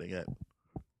what I was getting at.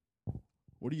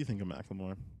 What do you think of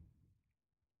Macklemore?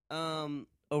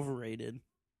 Overrated.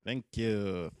 Thank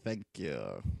you.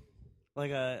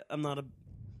 Like, I'm not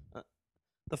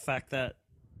the fact that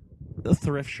the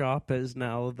Thrift Shop is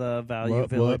now the Value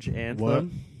Village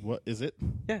anthem. What is it?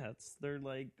 Yeah, it's their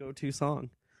like go-to song.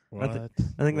 What?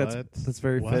 I think that's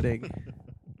very fitting. What?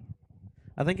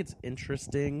 I think it's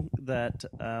interesting that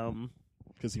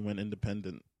Because he went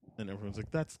independent, and everyone's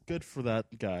like, "That's good for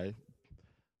that guy.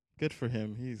 Good for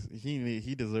him.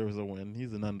 He deserves a win.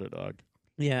 He's an underdog."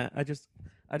 yeah, I just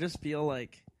feel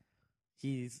like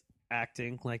he's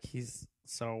acting like he's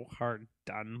so hard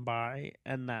done by,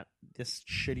 and that this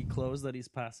shitty clothes that he's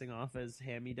passing off as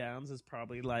hand-me-downs is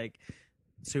probably like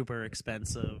super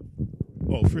expensive.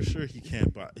 Oh, for sure he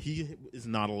can't buy. He is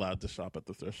not allowed to shop at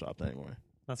the thrift shop anymore.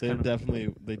 They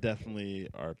definitely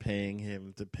are paying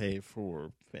him to pay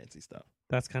for fancy stuff.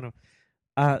 That's kind of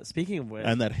speaking of which,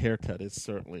 And that haircut is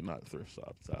certainly not thrift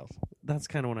shop styles. that's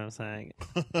kind of what I was saying.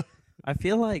 I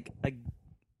feel like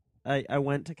I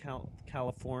went to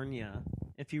California.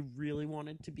 If he really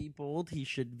wanted to be bold, he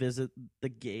should visit the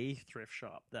gay thrift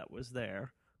shop that was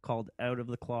there called Out of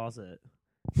the Closet.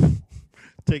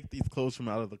 Take these clothes from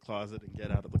out of the closet and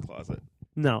get out of the closet.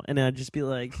 No, and I'd just be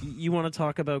like, you want to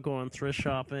talk about going thrift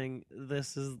shopping?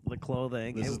 This is the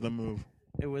clothing. This is the move.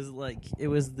 It was like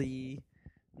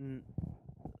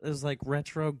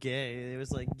retro gay. It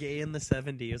was like gay in the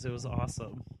 70s. It was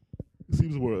awesome.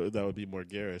 Seems that would be more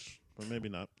garish, but maybe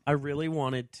not. I really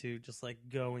wanted to just like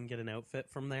go and get an outfit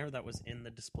from there that was in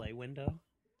the display window.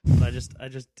 But I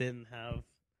just didn't have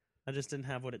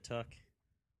what it took.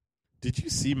 Did you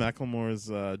see Macklemore's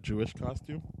Jewish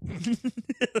costume?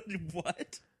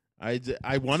 What?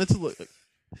 I wanted to look.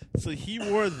 So he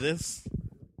wore this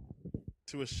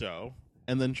to a show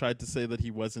and then tried to say that he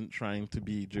wasn't trying to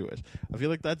be Jewish. I feel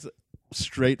like that's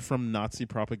straight from Nazi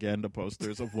propaganda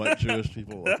posters of what Jewish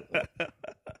people look like.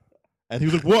 And he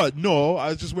was like, "What? No, I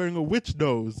was just wearing a witch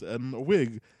nose and a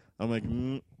wig." I'm like,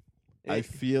 I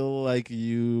feel like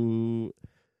you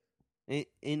ain't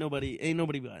nobody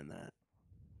buying that.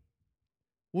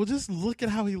 Well, just look at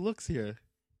how he looks here.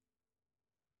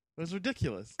 It was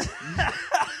ridiculous.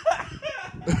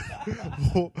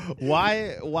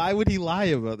 Why would he lie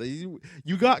about that?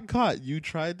 You got caught. You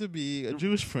tried to be a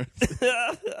Jewish person.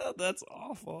 That's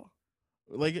awful.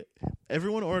 Like,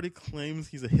 everyone already claims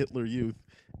he's a Hitler Youth.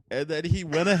 And then he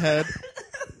went ahead.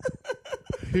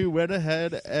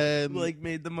 And like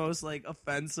made the most like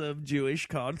offensive Jewish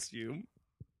costume.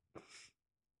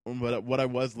 But what I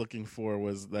was looking for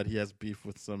was that he has beef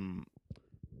with an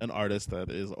artist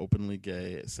that is openly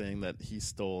gay, saying that he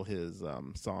stole his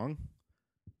song.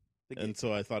 And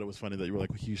so I thought it was funny that you were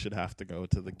like, "You should have to go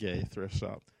to the gay thrift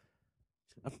shop."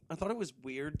 I thought it was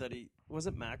weird that was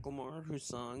it Macklemore who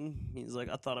sung? He's like,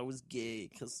 "I thought I was gay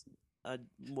because I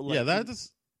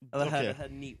had a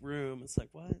neat room." It's like,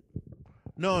 what?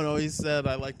 No, he said,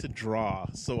 "I like to draw,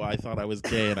 so I thought I was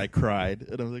gay and I cried."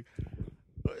 And I was like,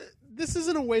 this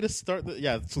isn't a way to start.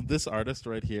 So this artist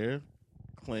right here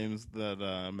claims that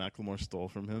Macklemore stole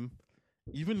from him,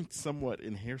 even somewhat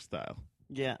in hairstyle.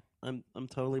 Yeah, I'm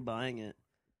totally buying it.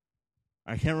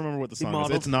 I can't remember what the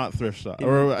song is. It's not Thrift Shop,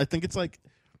 or I think it's like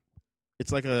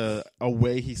a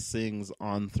way he sings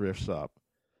on Thrift Shop.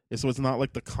 So it's not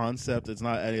like the concept. It's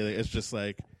not anything. It's just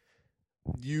like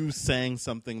you sang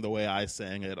something the way I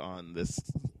sang it on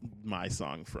my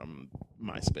song from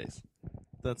MySpace.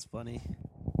 That's funny.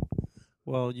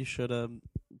 Well, you should have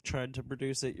tried to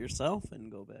produce it yourself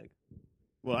and go big.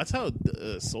 Well, that's how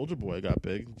Soulja Boy got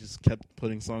big. He just kept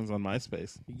putting songs on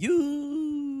MySpace.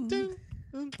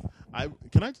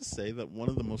 Can I just say that one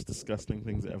of the most disgusting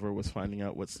things ever was finding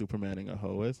out what Supermaning a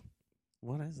hoe is?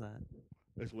 What is that?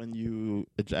 It's when you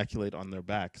ejaculate on their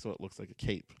back so it looks like a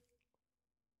cape.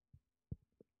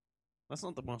 That's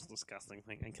not the most disgusting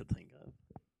thing I could think of.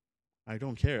 I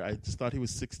don't care. I just thought he was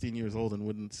 16 years old and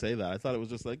wouldn't say that. I thought it was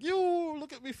just like, "Yo,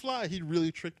 look at me fly." He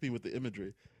really tricked me with the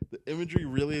imagery. The imagery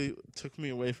really took me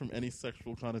away from any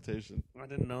sexual connotation. I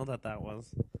didn't know that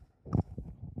was.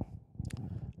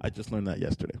 I just learned that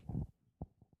yesterday.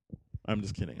 I'm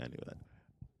just kidding. I knew that.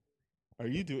 Are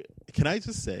you doing? Can I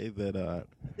just say that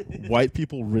white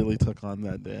people really took on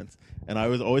that dance, and I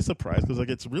was always surprised because like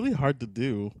it's really hard to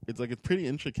do. It's like it's pretty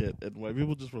intricate, and white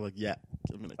people just were like, "Yeah,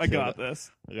 I'm gonna. I kill got it.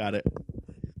 this. I got it."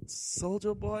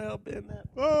 Soldier Boy up in that.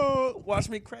 Oh, Watch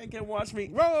me crank and watch me.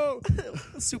 whoa,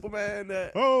 Superman.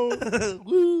 oh,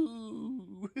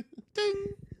 Woo. ding,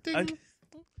 ding.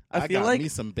 I feel got like me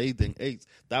some bathing apes.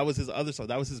 That was his other song.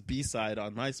 That was his B-side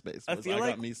on MySpace. I feel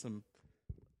like got me some.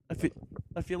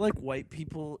 I feel like white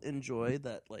people enjoy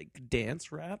that like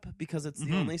dance rap because it's the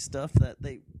Mhm. only stuff that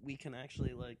we can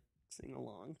actually like sing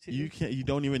along to. You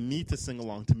don't even need to sing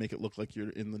along to make it look like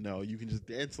you're in the know. You can just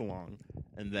dance along,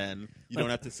 and then you don't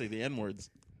have to say the N words.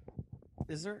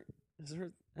 Is there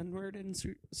N word in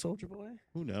Soldier Boy?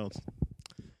 Who knows?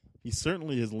 He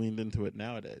certainly has leaned into it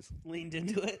nowadays. Leaned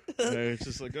into it. Where it's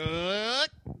just like, go!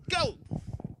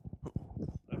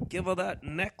 Give her that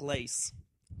necklace.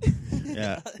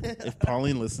 Yeah. If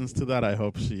Pauline listens to that, I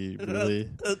hope she really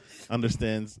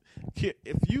understands.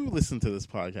 If you listen to this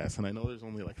podcast, and I know there's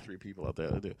only like 3 people out there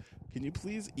that do, can you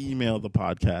please email the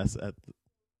podcast at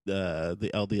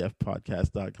the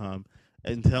ldfpodcast.com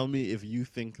and tell me if you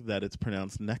think that it's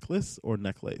pronounced necklace or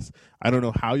necklace. I don't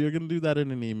know how you're going to do that in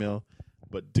an email,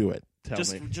 but do it. Tell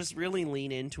me. Just really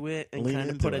lean into it and Lean kind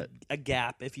of into put it. a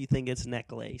gap if you think it's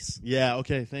necklace. Yeah,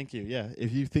 okay, thank you. Yeah,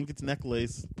 if you think it's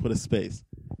necklace, put a space.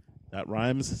 That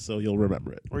rhymes, so you'll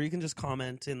remember it. Or you can just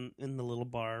comment in the little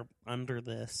bar under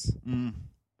this. Mm.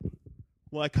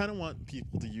 Well, I kind of want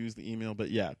people to use the email,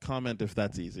 but yeah, comment if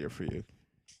that's easier for you.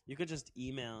 You could just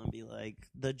email and be like,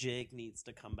 the Jake needs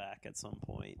to come back at some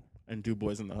point. And do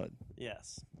Boys in the Hood.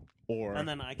 Yes. Or And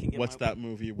then I can get what's that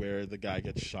movie where the guy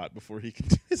gets shot before he can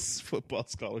do his football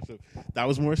scholarship? That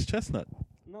was Morris Chestnut.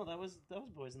 No, that was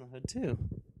Boys in the Hood too.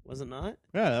 Was it not?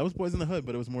 Yeah, that was Boys in the Hood,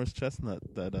 but it was Morris Chestnut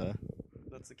that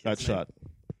That's the kid's got name. shot.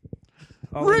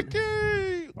 Oh,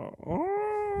 Ricky!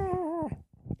 Oh.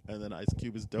 And then Ice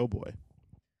Cube is Doughboy.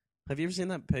 Have you ever seen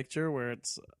that picture where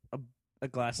it's a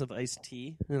glass of iced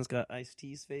tea and it's got Ice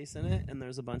T's face in it, and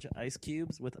there's a bunch of ice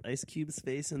cubes with Ice Cube's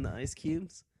face in the ice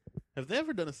cubes? Have they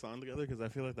ever done a song together? Because I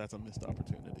feel like that's a missed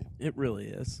opportunity. It really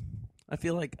is. I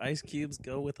feel like ice cubes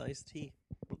go with iced tea.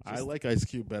 I like Ice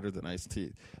Cube better than Ice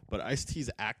T, but Ice T's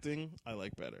acting I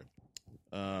like better.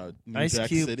 New Ice Jack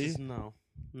Cube. City, No,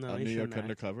 he New York shouldn't act.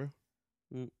 Undercover,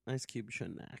 Ice Cube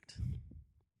shouldn't act.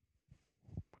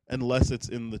 unless it's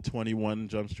in the 21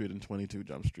 Jump Street and 22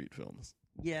 Jump Street films.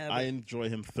 Yeah, I enjoy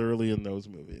him thoroughly in those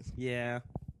movies, yeah.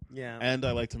 and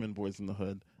I liked him in Boys in the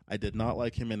Hood. I did not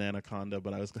like him in Anaconda,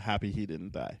 but I was happy he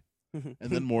didn't die. And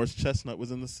then Morris Chestnut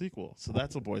was in the sequel, so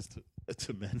that's a Boys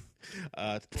to Men,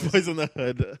 Boys in the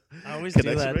Hood. I always do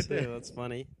connection that right too. there. That's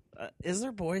funny. Is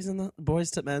there Boys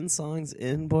to Men songs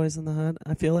in Boys in the Hood?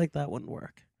 I feel like that wouldn't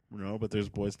work. No, but there's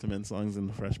Boys to Men songs in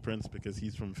The Fresh Prince because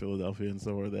he's from Philadelphia and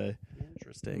so are they.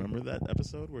 Interesting. Remember that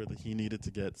episode where he needed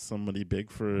to get somebody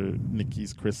big for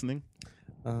Nikki's christening?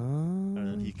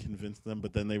 And he convinced them,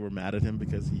 but then they were mad at him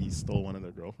because he stole one of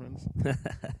their girlfriends.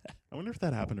 I wonder if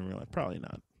that happened in real life. Probably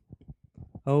not.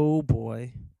 Oh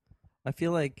boy, I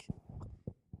feel like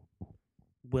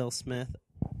Will Smith.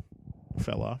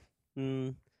 Fell off.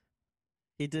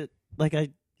 He did like I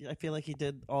feel like he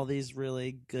did all these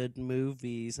really good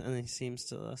movies, and he seems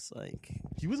to us like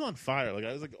He was on fire. Like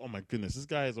I was like, oh my goodness, this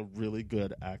guy is a really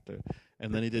good actor.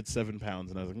 And then he did 7 Pounds,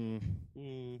 and I was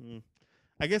like,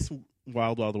 I guess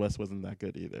Wild Wild West wasn't that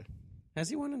good either. Has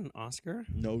he won an Oscar?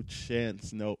 No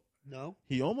chance. No. No.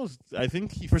 He almost. I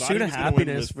think he Pursuit thought he of was gonna win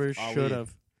Happiness with for Ali. should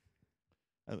have.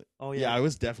 Oh Yeah, I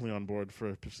was definitely on board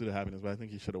for Pursuit of Happiness, but I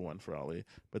think he should have won for Ali.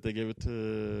 But they gave it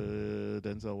to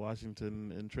Denzel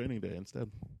Washington in Training Day instead.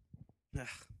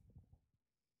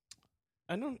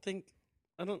 I don't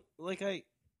like as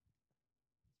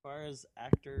far as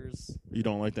actors You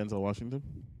don't like Denzel Washington?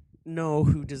 know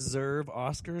who deserve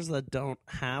Oscars that don't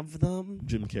have them.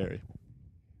 Jim Carrey.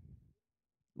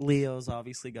 Leo's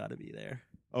obviously got to be there.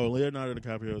 Oh, Leonardo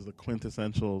DiCaprio is the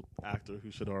quintessential actor who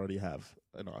should already have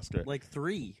an Oscar. Like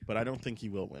 3. But I don't think he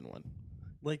will win one.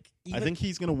 Like I think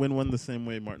he's going to win one the same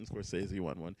way Martin Scorsese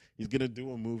won one. He's going to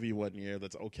do a movie one year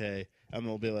that's okay, and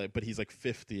they'll be like, but he's like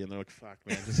 50, and they're like, fuck,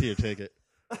 man, just here, take it.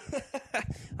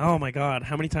 Oh my god,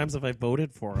 how many times have I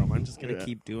voted for him? I'm just going to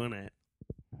keep doing it.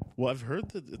 Well, I've heard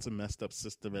that it's a messed up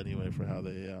system anyway for how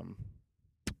they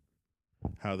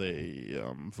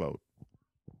vote.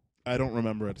 I don't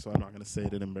remember it, so I'm not going to say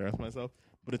it and embarrass myself.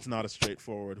 But it's not a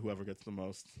straightforward. Whoever gets the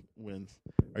most wins.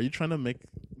 Are you trying to make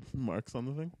marks on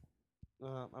the thing?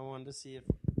 I wanted to see if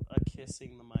a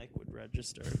kissing the mic would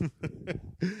register.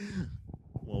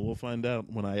 Well, we'll find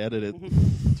out when I edit it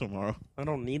tomorrow. I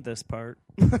don't need this part.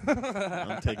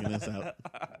 I'm taking this out.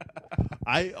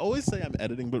 I always say I'm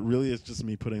editing, but really it's just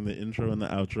me putting the intro and the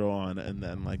outro on, and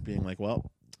then like being like, well,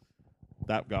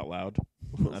 that got loud.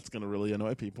 That's gonna really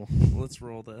annoy people. Let's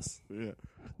roll this. Yeah.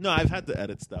 No, I've had to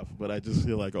edit stuff, but I just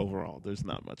feel like overall there's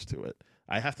not much to it.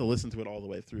 I have to listen to it all the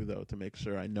way through though to make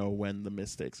sure I know when the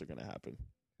mistakes are gonna happen.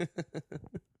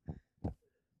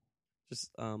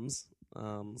 Just We're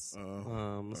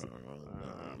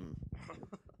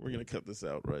gonna cut this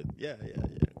out, right? Yeah.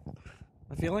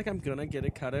 I feel like I'm gonna get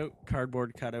a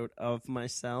cardboard cutout of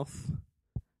myself,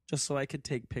 just so I could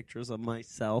take pictures of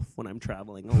myself when I'm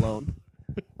traveling alone.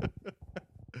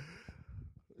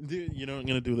 Dude, you know, I'm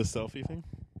gonna do the selfie thing.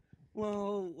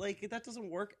 Well, like that doesn't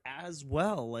work as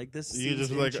well. Like this, You seems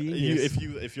just like ingenious.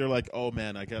 if you're like, oh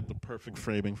man, I got the perfect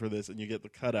framing for this, and you get the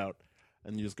cutout,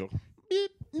 and you just go,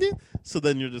 beep, beep. So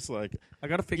then you're just like, I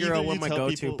gotta figure either out what you my tell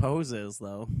go-to people- pose is,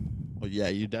 though. oh yeah,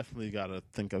 you definitely gotta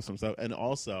think of some stuff, and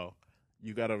also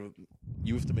you have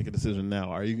to make a decision now.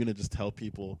 Are you gonna just tell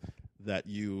people that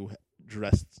you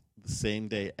dressed the same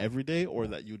day every day, or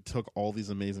that you took all these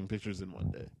amazing pictures in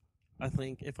one day? I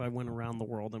think if I went around the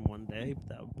world in one day,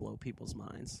 that would blow people's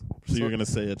minds. So you're gonna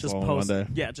say it's Just all post, in one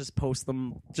day? yeah, just post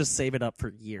them, just save it up for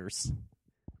years,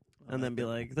 and then be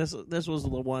like, "This was the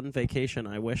one vacation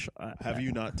I wish." Have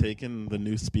you not taken the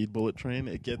new speed bullet train?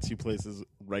 It gets you places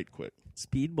right quick.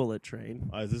 Speed bullet train?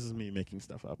 This is me making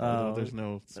stuff up. Oh. There's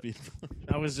no speed.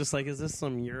 I was just like, "Is this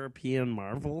some European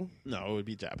marvel?" No, it would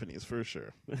be Japanese for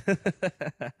sure.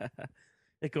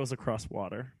 It goes across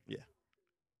water. Yeah.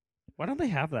 Why don't they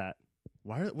have that?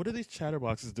 What are these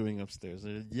chatterboxes doing upstairs?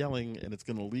 They're yelling, and it's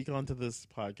going to leak onto this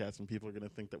podcast, and people are going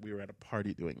to think that we were at a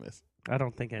party doing this. I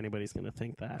don't think anybody's going to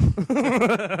think that.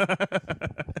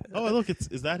 Oh, look,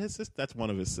 is that his sister? That's one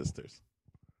of his sisters.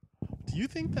 Do you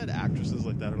think that actresses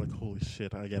like that are like, holy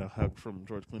shit, I get a hug from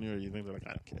George Clooney, or you think they're like,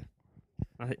 I don't care?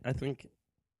 I think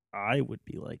I would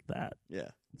be like that. Yeah.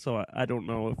 So I don't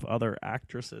know if other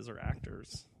actresses or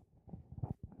actors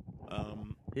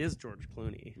is George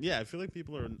Clooney. Yeah, I feel like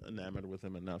people are enamored with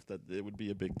him enough that it would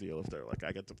be a big deal if they're like,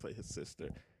 I get to play his sister.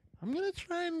 I'm going to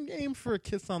try and aim for a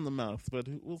kiss on the mouth, but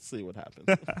we'll see what happens.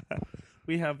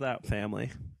 We have that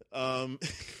family.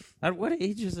 At what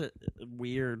age is it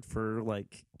weird for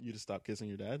like You to stop kissing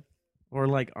your dad? or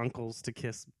like uncles to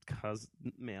kiss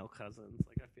male cousins?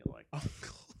 Like I feel like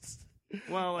Uncles.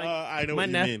 well, like I know my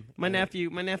what you mean.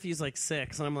 my nephew's like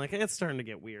 6, and I'm like, hey, it's starting to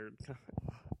get weird.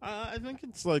 I think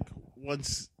it's like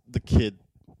once the kid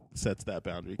sets that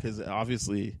boundary, because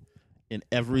obviously in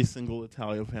every single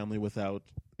Italian family without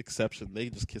exception,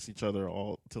 they just kiss each other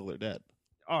all till they're dead.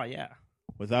 Oh yeah,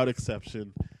 Without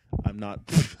exception. I'm not.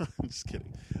 I'm just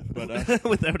kidding. But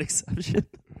without exception.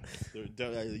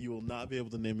 you will not be able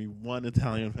to name me one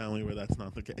Italian family where that's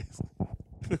not the case.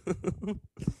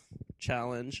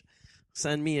 Challenge.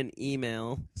 Send me an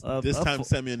email. This time,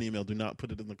 send me an email. Do not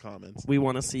put it in the comments. We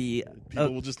want to see.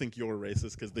 People will just think you're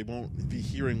racist because they won't be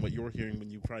hearing what you're hearing when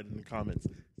you write it in the comments.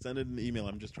 Send it in an email.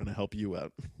 I'm just trying to help you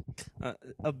out.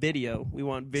 A video. We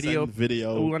want video. Send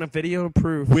video. We want a video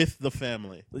proof With the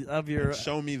family. of your.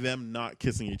 Show me them not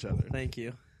kissing each other. Thank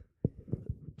you.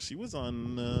 She was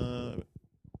on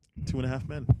 2.5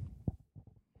 Men.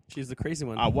 She's the crazy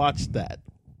one. I watched that,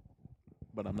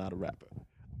 but I'm not a rapper.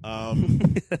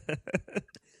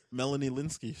 Melanie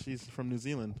Linsky, she's from New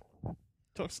Zealand.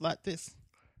 Talks like this.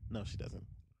 No, she doesn't.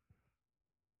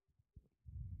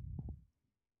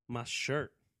 My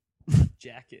shirt,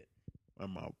 jacket.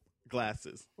 And my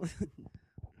glasses.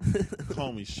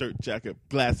 Call me shirt, jacket,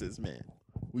 glasses, man.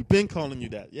 We've been calling you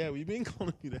that. Yeah, we've been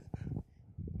calling you that.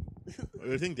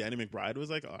 I think Danny McBride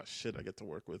was like, oh, shit, I get to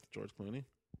work with George Clooney.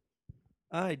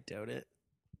 I doubt it.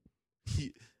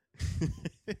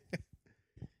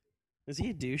 Is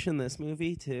he a douche in this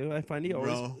movie, too? I find he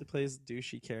always No. plays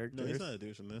douchey characters. No, he's not a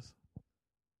douche in this.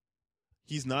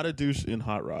 He's not a douche in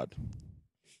Hot Rod.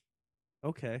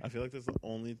 Okay. I feel like that's the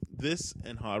only... This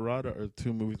and Hot Rod are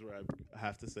 2 movies where I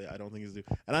have to say I don't think he's a douche.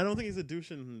 And I don't think he's a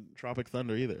douche in Tropic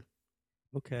Thunder either.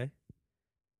 Okay.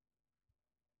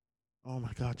 Oh,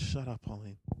 my God. Shut up,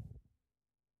 Pauline.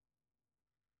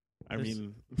 I There's-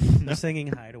 mean... They're singing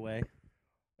Hideaway.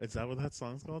 Is that what that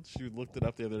song's called? She looked it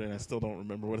up the other day, and I still don't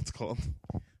remember what it's called.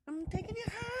 I'm taking you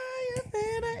higher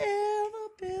than I ever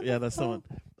been. Yeah, that's the one.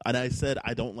 And I said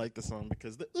I don't like the song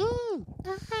because the ooh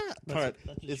part That's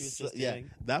what she was is just yeah,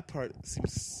 doing. that part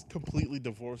seems completely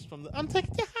divorced from the I'm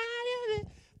taking you higher.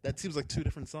 That seems like 2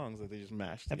 different songs that they just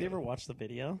mashed. Have you together. ever watched the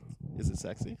video? Is it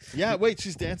sexy? Yeah. Wait,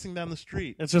 she's dancing down the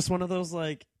street. It's just one of those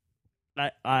like,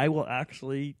 I will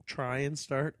actually try and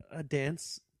start a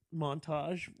dance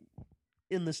montage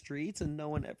in the streets, and no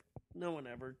one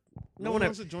ever No one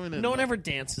wants to join in. No one ever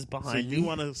dances So behind me. you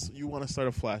want to start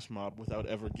a flash mob without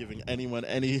ever giving anyone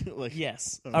any like.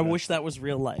 Yes, Okay. I wish that was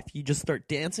real life. You just start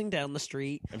dancing down the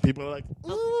street, And people are like,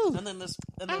 ooh. and then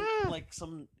like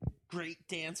some great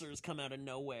dancers come out of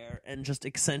nowhere and just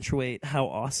accentuate how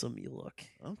awesome you look.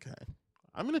 Okay,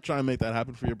 I'm gonna try and make that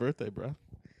happen for your birthday, bro.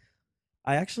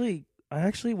 I actually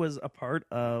was a part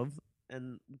of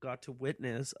and got to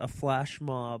witness a flash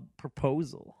mob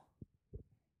proposal.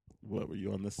 What, were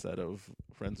you on the set of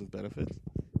Friends with Benefits?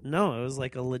 No, it was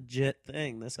like a legit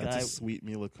thing. This That's guy, a sweet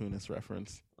Mila Kunis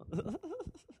reference.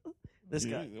 this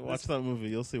guy, Watch that movie.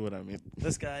 You'll see what I mean.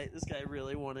 this guy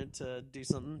really wanted to do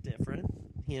something different.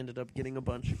 He ended up getting a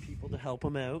bunch of people to help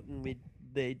him out, and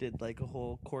they did like a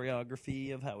whole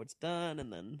choreography of how it's done,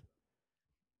 and then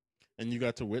And you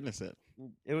got to witness it.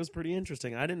 it was pretty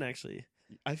interesting. I didn't actually.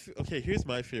 Okay, here's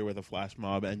my fear with a flash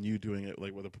mob and you doing it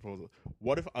like with a proposal.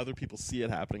 What if other people see it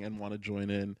happening and want to join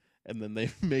in, and then they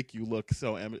make you look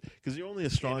so because you're only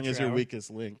as strong as your hour.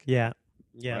 weakest link, Yeah.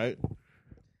 right?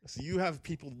 So you have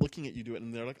people looking at you do it,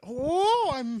 and they're like,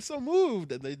 "Oh, I'm so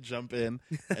moved," and they jump in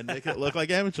and make it look like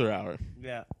amateur hour.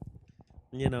 Yeah.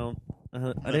 You know, I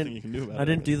Nothing you can do about it. I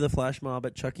didn't do the flash mob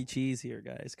at Chuck E. Cheese here,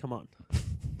 guys. Come on.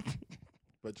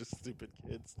 But just stupid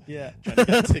kids Yeah. trying to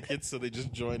get tickets, so they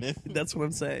just join in. That's what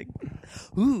I'm saying.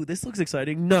 Ooh, this looks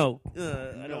exciting. No, I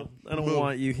No. don't Move.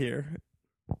 want you here.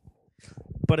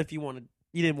 But if you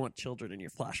didn't want children in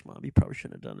your flash mob, you probably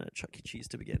shouldn't have done it at Chuck E. Cheese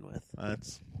to begin with.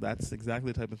 That's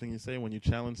exactly the type of thing you say when you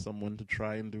challenge someone to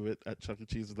try and do it at Chuck E.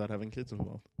 Cheese without having kids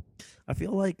involved. I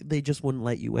feel like they just wouldn't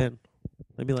let you in.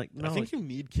 They'd be like, no, I think you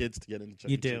need kids to get into Chuck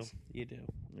you E. do. Cheese. You do.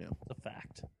 Yeah. It's a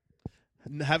fact.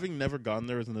 Having never gone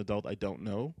there as an adult, I don't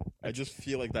know. I just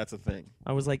feel like that's a thing.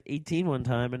 I was like 18 one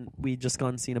time, and we just gone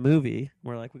and seen a movie.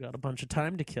 We're like, we got a bunch of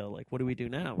time to kill. Like, what do we do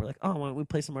now? We're like, oh, why don't we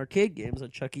play some arcade games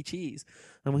at Chuck E. Cheese?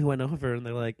 And we went over, and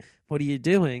they're like, what are you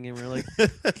doing? And we're like,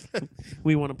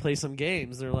 we want to play some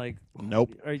games. They're like,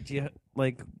 Nope. do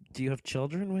you have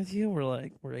children with you? We're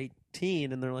like, we're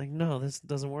 18, and they're like, no, this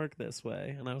doesn't work this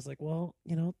way. And I was like, well,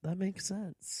 that makes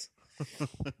sense.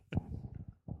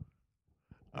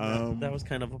 That was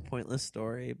kind of a pointless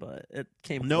story, but it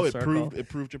came. No, full it circle.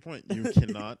 proved your point. You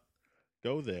cannot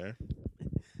go there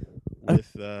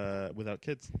with without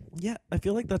kids. Yeah, I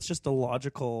feel like that's just a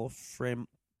logical frame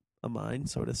of mind,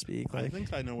 so to speak. I Like,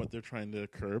 think I know what they're trying to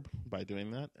curb by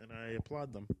doing that, and I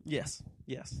applaud them. yes.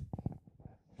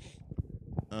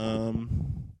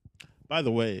 By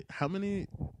the way, how many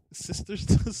sisters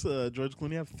does George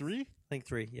Clooney have? 3? I think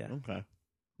 3. Yeah,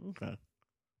 Okay.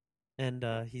 and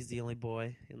he's the only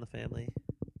boy in the family.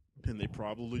 And they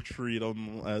probably treat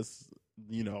him as,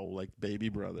 like baby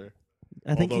brother.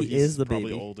 I think Although he is the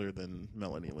probably baby. older than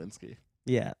Melanie Linsky.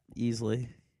 Yeah, easily.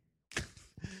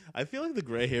 I feel like the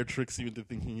gray hair tricks you into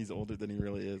thinking he's older than he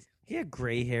really is. He had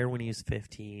gray hair when he was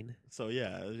 15. So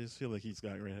yeah, I just feel like he's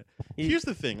got gray hair. He- Here's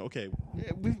the thing. Okay,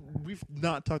 we've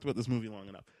not talked about this movie long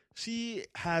enough. She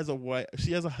has a wife.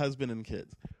 She has a husband and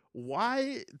kids.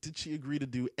 Why did she agree to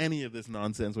do any of this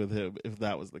nonsense with him if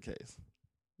that was the case?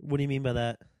 What do you mean by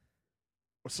that?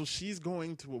 So she's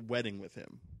going to a wedding with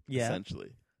him, Yeah.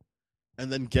 essentially,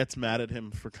 and then gets mad at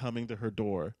him for coming to her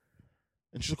door.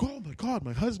 And she's like, oh, my God,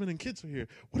 my husband and kids are here.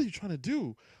 What are you trying to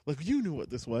do? Like, you knew what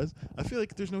this was. I feel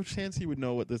like there's no chance he would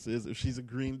know what this is if she's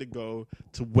agreeing to go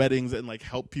to weddings and, like,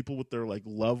 help people with their, like,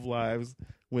 love lives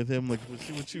with him. Like,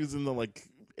 when she was in the, like,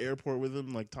 airport with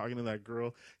him, like, talking to that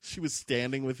girl, she was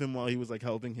standing with him while he was, like,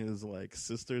 helping his, like,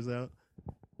 sisters out.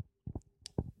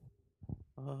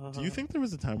 Do you think there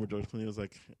was a time where George Clooney was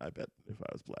like, I bet if I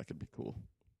was black, it'd be cool?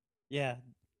 Yeah.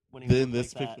 When he Then looked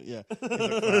this like picture,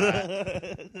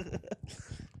 that. yeah.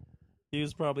 He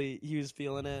was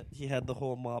feeling it. He had the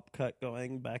whole mop cut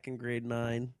going back in grade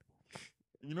 9.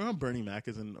 You know how Bernie Mac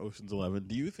is in Ocean's 11?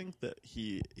 Do you think that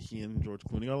he and George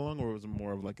Clooney got along, or was it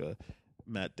more of like a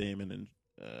Matt Damon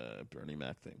and Bernie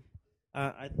Mac thing?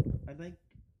 I think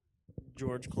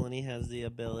George Clooney has the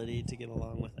ability to get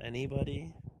along with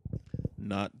anybody.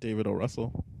 Not David O.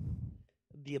 Russell.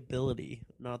 The ability,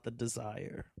 not the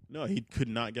desire. No, he could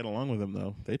not get along with him,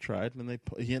 though. They tried, and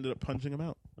he ended up punching him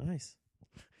out. Nice.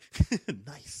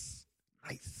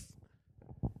 Nice.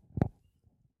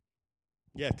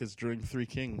 Yeah, because during Three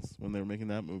Kings, when they were making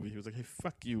that movie, he was like, hey,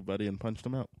 fuck you, buddy, and punched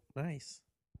him out. Nice.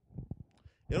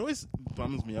 It always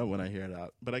bums me out when I hear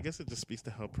that, but I guess it just speaks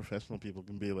to how professional people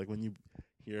can be. Like, when you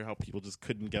hear how people just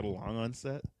couldn't get along on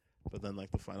set, but then,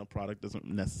 like, the final product doesn't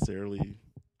necessarily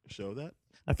show that.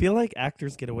 I feel like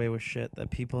actors get away with shit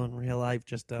that people in real life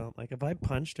just don't. Like, if I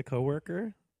punched a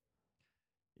coworker,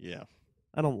 Yeah.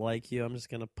 I don't like you, I'm just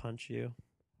going to punch you.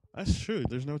 That's true.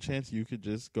 There's no chance you could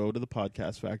just go to the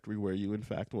podcast factory where you in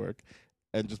fact work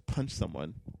and just punch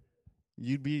someone.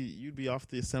 You'd be off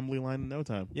the assembly line in no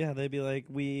time. Yeah, they'd be like,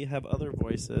 we have other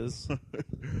voices.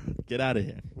 Get out of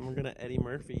here. And we're gonna Eddie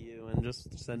Murphy you and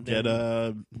just send Get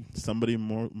in. somebody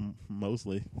more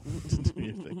Mosley. to do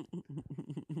your thing.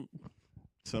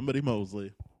 Somebody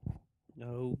Mosley.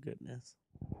 Oh goodness.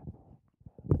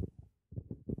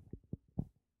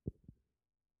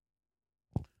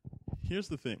 Here's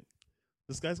the thing.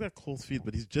 This guy's got cold feet,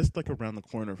 but he's just like around the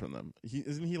corner from them.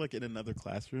 Isn't he like in another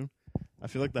classroom? I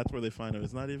feel like that's where they find him.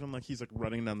 It's not even like he's like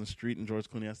running down the street and George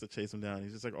Clooney has to chase him down.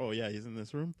 He's just like, oh yeah, he's in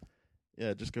this room.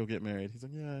 Yeah, just go get married. He's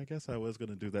like, yeah, I guess I was going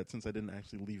to do that since I didn't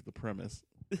actually leave the premise.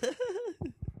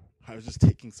 I was just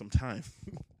taking some time.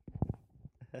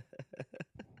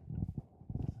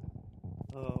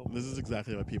 Oh, This is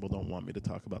exactly why people don't want me to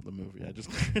talk about the movie. I just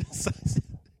criticize it.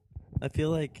 I feel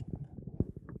like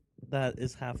that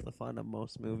is half the fun of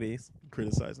most movies.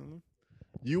 Criticizing them.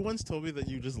 You once told me that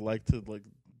you just like to like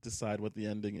decide what the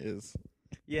ending is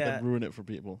Yeah, and ruin it for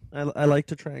people. I like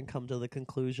to try and come to the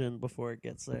conclusion before it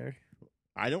gets there.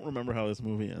 I don't remember how this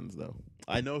movie ends though.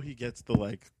 I know he gets the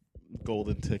like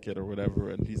golden ticket or whatever,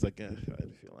 and he's like, I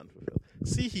feel unfulfilled.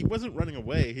 See, he wasn't running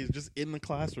away. He's just in the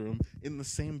classroom in the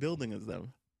same building as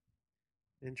them.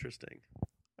 Interesting.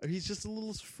 He's just a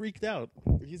little freaked out.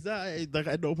 He's not like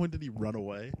at no point did he run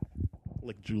away,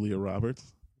 like Julia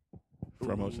Roberts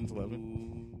from Ocean's 11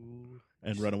 Ooh.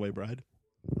 and Runaway Bride.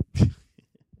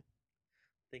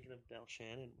 Thinking of Del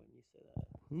Shannon when you say that.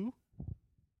 Who?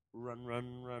 Run,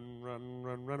 run, run, run,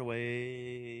 run, run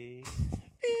away.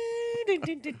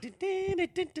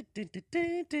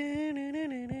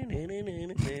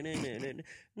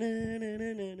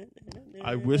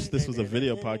 I wish this was a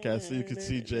video podcast so you could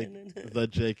see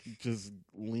Jake just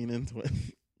lean into it.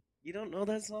 You don't know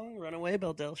that song, Runaway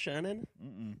by Del Shannon?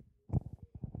 Mm-mm.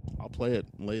 I'll play it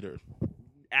later.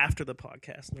 After the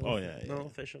podcast. No, Oh, yeah, no yeah.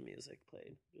 official music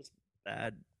played. Just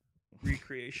bad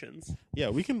recreations. Yeah,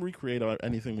 we can recreate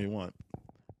anything we want.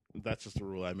 That's just a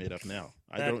rule I made up now.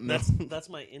 I don't know. That's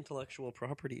my intellectual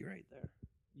property right there.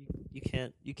 You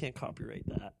can't copyright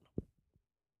that.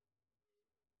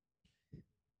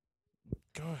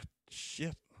 God,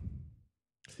 shit.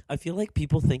 I feel like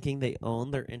people thinking they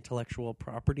own their intellectual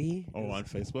property. Oh, on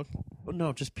Facebook? Oh,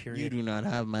 no, just period. do not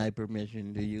have my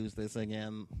permission to use this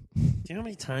again. Do you know how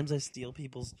many times I steal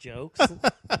people's jokes?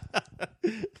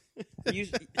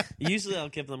 Usually I'll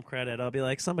give them credit. I'll be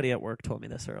like, somebody at work told me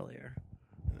this earlier.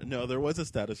 No, there was a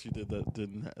status you did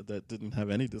that didn't have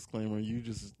any disclaimer.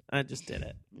 I just did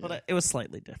it. Yeah. But it was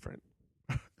slightly different.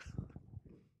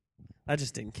 I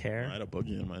just didn't I care. had a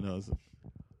boogie in my nose.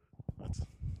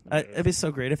 It'd be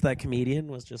so great if that comedian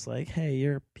was just like, hey,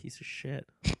 you're a piece of shit.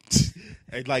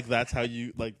 And, like that's how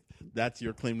you like. That's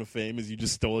your claim to fame is you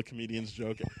just stole a comedian's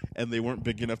joke and they weren't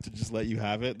big enough to just let you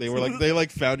have it. They were like they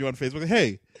found you on Facebook.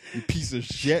 Hey, you piece of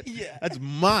shit. Yeah. That's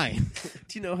mine.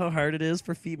 Do you know how hard it is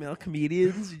for female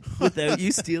comedians without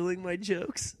you stealing my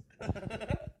jokes?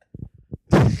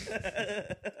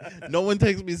 No one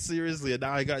takes me seriously, and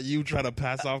now I got you trying to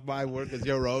pass off my work as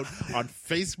your own on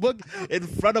Facebook in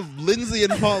front of Lindsay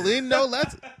and Pauline. No,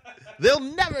 they'll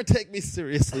never take me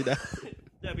seriously now.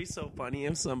 That'd be so funny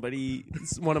if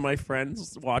one of my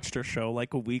friends watched her show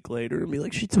like a week later and be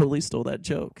like, she totally stole that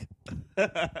joke.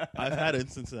 I've had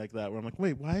instances like that where I'm like,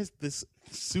 wait, why is this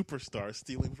superstar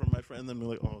stealing from my friend? And then we're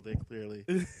like, oh, they clearly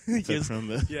took from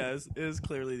this. Yeah, it was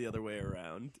clearly the other way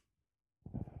around.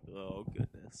 Oh,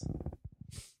 goodness.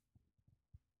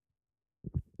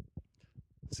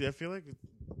 See, I feel like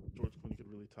George Clooney could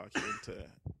really talk you into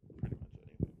pretty much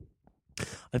anything.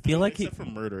 I feel like Except for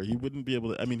murder. He wouldn't be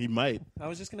able to. I mean, he might. I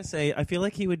was just going to say, I feel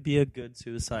like he would be a good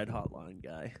suicide hotline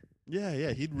guy.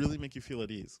 Yeah. He'd really make you feel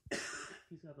at ease.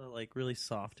 He's got that, like, really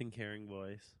soft and caring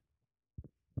voice.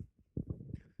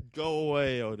 Go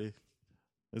away, Odie.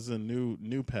 This is a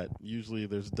new pet. Usually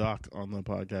there's Doc on the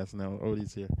podcast now.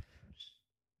 Odie's here.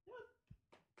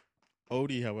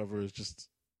 Odie, however, is just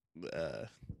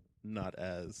not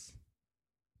as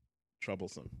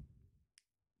troublesome.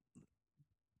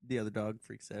 The other dog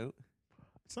freaks out.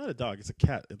 It's not a dog, it's a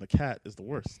cat, and the cat is the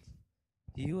worst.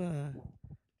 Do you,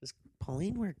 does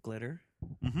Pauline wear glitter?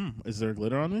 Mm-hmm. Is there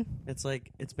glitter on me? It's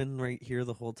like, it's been right here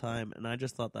the whole time, and I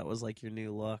just thought that was like your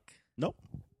new look. Nope.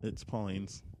 It's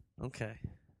Pauline's. Okay.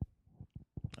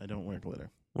 I don't wear glitter.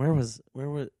 Where was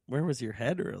your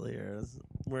head earlier?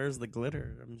 Where's the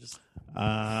glitter? I'm just.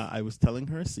 I was telling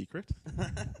her a secret.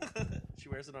 She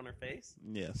wears it on her face?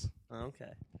 Yes. Oh,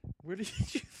 okay. Where did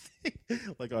you think?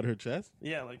 Like on her chest?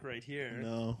 Yeah, like right here.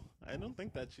 No. I don't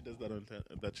think that she does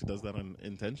that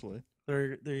intentionally.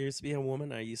 There used to be a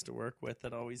woman I used to work with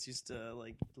that always used to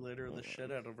like glitter the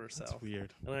shit out of herself. That's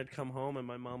weird. And I'd come home and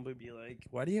my mom would be like,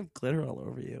 "Why do you have glitter all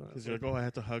over you?" Because you're like, oh, I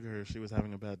had to hug her. She was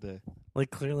having a bad day. Like,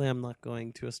 clearly I'm not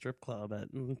going to a strip club at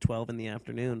 12 in the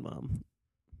afternoon, Mom.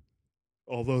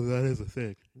 Although that is a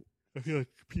thing. I feel like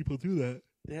people do that.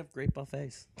 They have great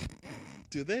buffets.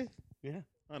 Do they? Yeah.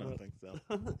 I don't think so.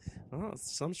 Oh,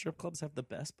 some strip clubs have the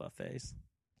best buffets.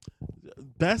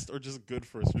 Best or just good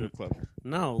for a strip club?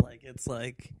 No, like it's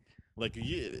like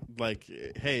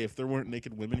hey, if there weren't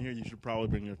naked women here, you should probably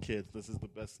bring your kids. This is the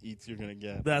best eats you're gonna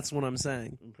get. that's what I'm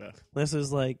saying. Okay. This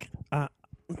is like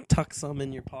tuck some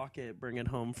in your pocket, bring it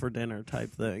home for dinner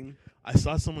type thing. I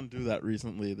saw someone do that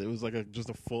recently. There was like just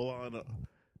a full on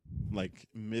like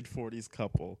mid-40s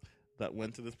couple that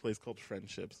went to this place called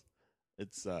Friendships.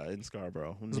 It's in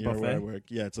Scarborough, near where I work.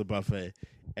 Yeah, it's a buffet,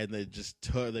 and they just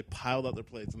they piled out their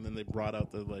plates, and then they brought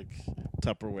out the like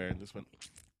Tupperware and just went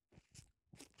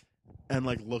and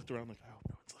like looked around like, I hope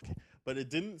no one's looking. But it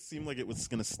didn't seem like it was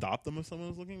gonna stop them if someone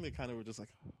was looking. They kind of were just like,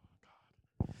 oh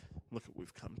God, look what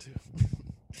we've come to.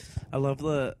 I love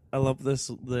the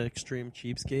extreme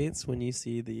cheapskates when you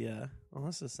see the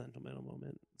this is a sentimental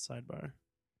moment sidebar.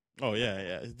 Oh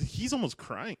yeah. He's almost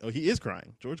crying. Oh, he is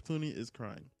crying. George Clooney is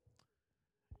crying.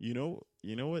 You know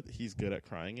what he's good at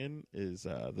crying in is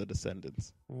The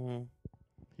Descendants. Mm-hmm.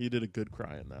 He did a good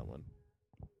cry in that one.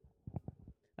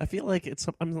 I feel like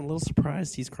I'm a little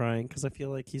surprised he's crying because I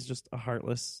feel like he's just a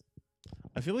heartless.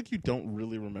 I feel like you don't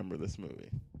really remember this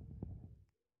movie.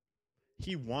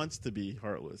 He wants to be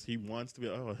heartless. He wants to be,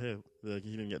 oh, hey, like,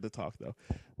 he didn't get to talk, though.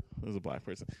 It was a black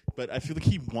person. But I feel like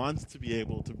he wants to be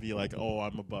able to be like, oh,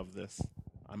 I'm above this.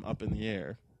 I'm up in the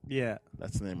air. Yeah.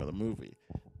 That's the name of the movie.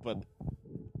 But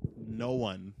no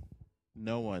one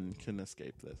can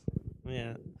escape this.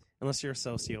 Yeah. Unless you're a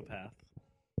sociopath.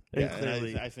 Yeah,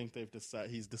 and I think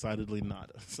he's decidedly not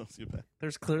a sociopath.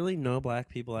 There's clearly no black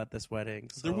people at this wedding.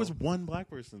 So There was one black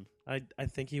person. I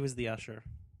think he was the usher.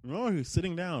 No, he was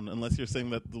sitting down, unless you're saying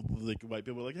that the white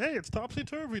people are like, hey, it's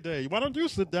topsy-turvy day. Why don't you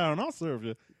sit down? I'll serve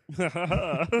you.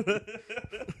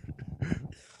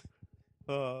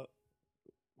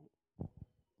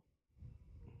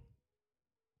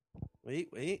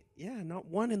 Wait. Yeah, not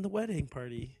one in the wedding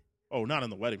party. Oh, not in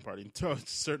the wedding party.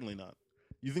 Certainly not.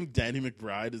 You think Danny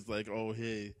McBride is like, oh,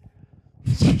 hey,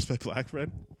 here's my black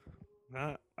friend?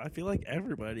 I feel like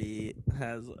everybody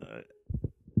has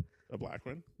a black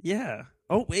friend. Yeah.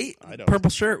 Oh wait, I don't. Purple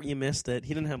shirt. You missed it.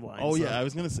 He didn't have lines. Oh yeah, I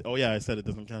was gonna say. Oh yeah, I said it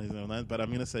doesn't count. He's on that. But I'm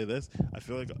gonna say this. I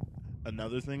feel like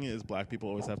another thing is black people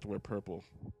always have to wear purple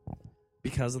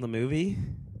because of the movie.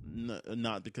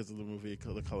 Not because of the movie,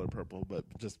 The Color Purple, but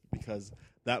just because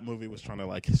that movie was trying to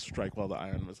like strike while the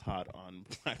iron was hot on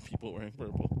black people wearing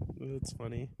purple. That's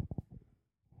funny.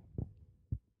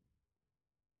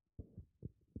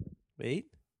 Wait.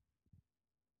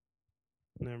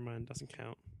 Never mind. Doesn't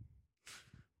count.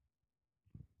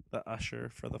 The usher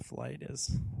for the flight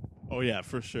is. Oh yeah,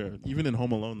 for sure. Even in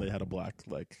Home Alone, they had a black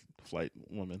like flight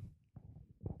woman.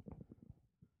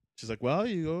 She's like, well,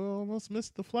 you almost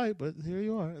missed the flight, but here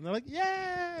you are. And they're like,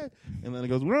 yeah! And then it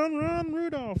goes, run,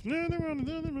 Rudolph. He's not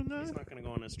going to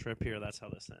go on his trip here. That's how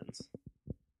this ends.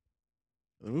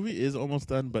 The movie is almost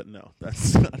done, but no,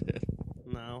 that's not it.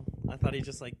 No, I thought he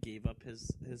just like gave up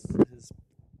his.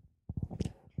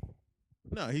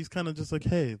 No, he's kind of just like,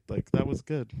 hey, like that was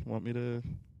good. Want me to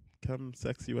come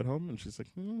sex you at home? And she's like,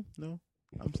 no,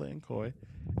 I'm playing coy.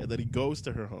 And then he goes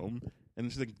to her home. And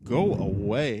she's like, go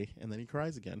away. And then he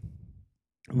cries again.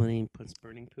 And then he puts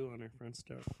burning poo on her front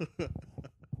stove.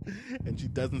 And she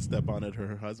doesn't step on it.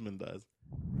 Her husband does.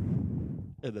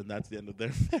 And then that's the end of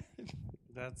their marriage.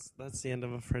 That's the end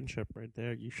of a friendship right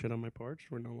there. You shit on my porch.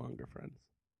 We're no longer friends.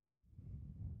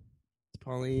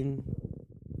 Pauline.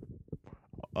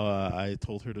 I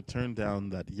told her to turn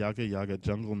down that Yaga Yaga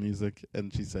jungle music.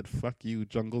 And she said, fuck you,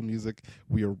 jungle music.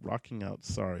 We are rocking out.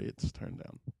 Sorry, it's turned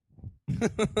down.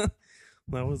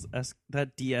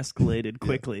 That de-escalated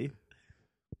quickly.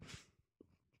 Yeah.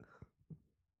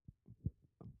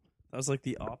 That was like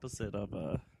the opposite of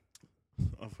how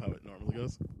it normally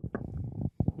goes.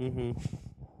 Mm-hmm.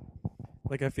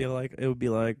 Like I feel like it would be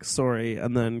like sorry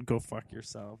and then go fuck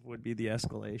yourself would be the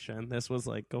escalation. This was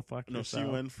like go fuck yourself. No,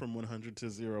 she went from 100 to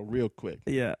 0 real quick.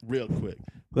 Yeah, real quick.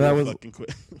 That was fucking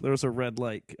quick. There was a red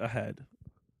light ahead.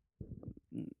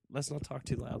 Let's not talk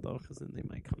too loud though, because then they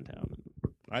might come down.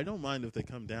 I don't mind if they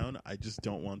come down. I just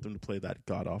don't want them to play that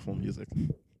god-awful music.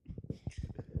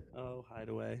 Oh,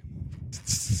 Hideaway.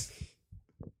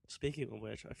 Speaking of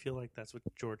which, I feel like that's what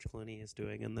George Clooney is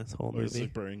doing in this whole Or is movie.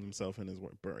 like burying himself in his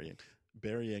work,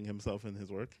 burying himself in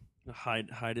his work.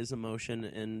 Hide his emotion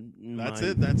and That's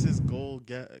it. That's his goal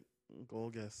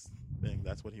guess thing.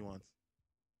 That's what he wants.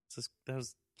 That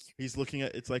was He's looking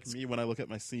at. It's like me when I look at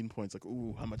my scene points. Like,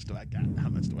 ooh, how much do I got? How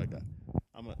much do I got?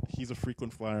 He's a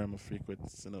frequent flyer. I'm a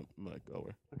frequent cinema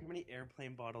goer. look how many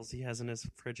airplane bottles he has in his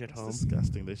fridge at It's home.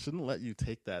 disgusting. They shouldn't let you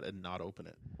take that and not open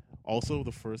it. Also,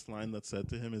 the first line that's said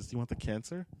to him is, "Do you want the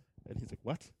cancer?" And he's like,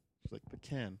 "What?" She's like, "The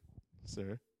can,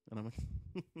 sir." And I'm like,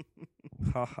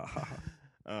 Ha ha ha.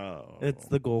 "Oh, It's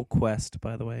the goal quest,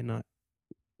 by the way, not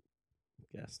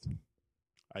guest.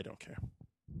 I don't care.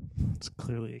 It's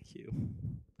clearly a Q.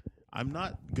 I'm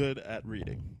not good at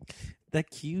reading." That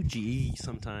QG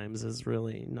sometimes is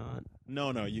really not.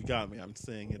 No, you got me. I'm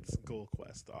saying it's Goal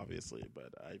Quest, obviously,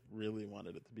 but I really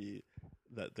wanted it to be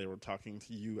that they were talking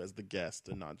to you as the guest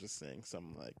and not just saying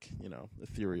some, like,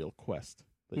 ethereal quest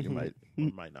that you might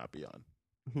or might not be on.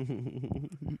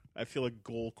 I feel like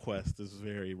Goal Quest is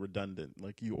very redundant.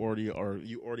 Like, you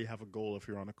already have a goal if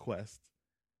you're on a quest.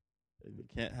 You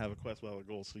can't have a quest without a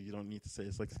goal, so you don't need to say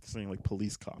it's like saying like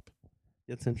police cop.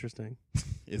 It's interesting.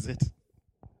 Is it?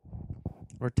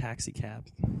 Or taxi cab.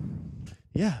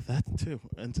 Yeah, that too.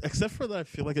 And except for that, I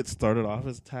feel like it started off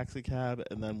as taxi cab,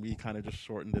 and then we kind of just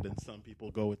shortened it. And some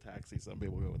people go with taxi, some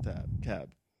people go with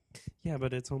cab. Yeah,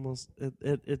 but it's almost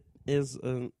it is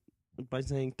by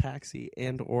saying taxi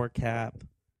and or cab.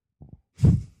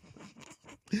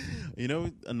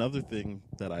 Another thing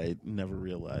that I never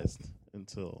realized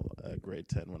until grade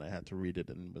 10 when I had to read it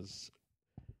and was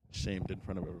shamed in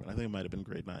front of everyone. I think it might have been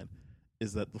grade 9.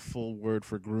 Is that the full word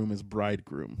for groom is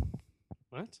bridegroom?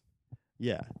 What?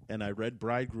 Yeah, and I read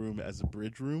bridegroom as a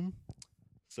bridge room.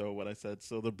 So what I said,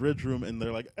 so the bridge room, and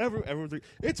they're like, everyone's like,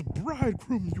 it's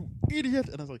bridegroom, you idiot.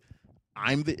 And I was like,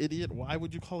 I'm the idiot? Why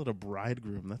would you call it a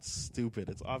bridegroom? That's stupid.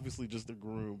 It's obviously just a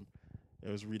groom. I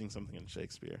was reading something in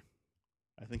Shakespeare.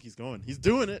 I think he's doing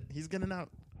it. He's getting out.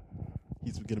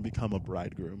 He's going to become a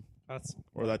bridegroom.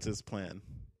 That's his plan.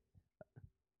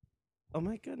 Oh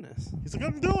my goodness. He's like,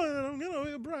 I'm doing it. I'm going to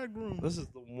be a bridegroom. This is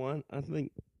the one, I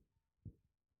think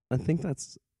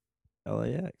that's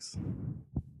LAX.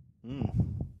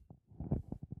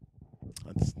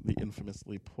 That's the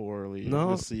infamously poorly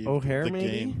received. O'Hare, the maybe?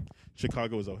 game.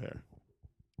 Chicago is O'Hare.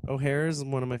 O'Hare is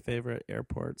one of my favorite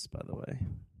airports, by the way.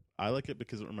 I like it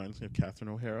because it reminds me of Catherine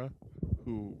O'Hara,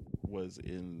 who was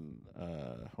in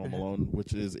Home Alone,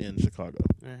 which is in Chicago.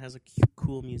 And it has a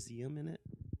cool museum in it.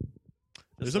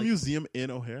 There's a museum in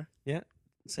O'Hare? Yeah.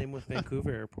 Same with Vancouver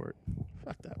Airport.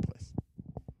 Fuck that place.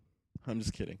 I'm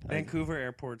just kidding. Vancouver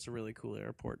Airport's a really cool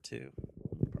airport, too.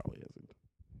 Probably isn't.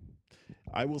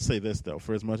 I will say this, though.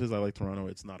 For as much as I like Toronto,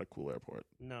 it's not a cool airport.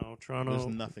 No, Toronto. There's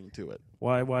nothing to it.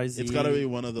 YYZ. It's got to be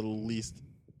one of the least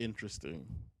interesting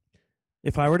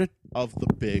of the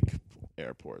big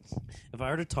airports. If I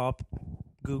were to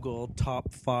Google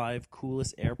top 5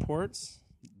 coolest airports.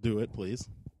 Do it, please.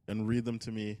 And read them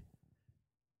to me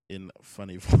in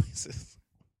funny voices.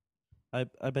 I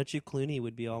bet you Clooney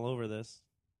would be all over this.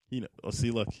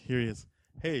 See, look, here he is.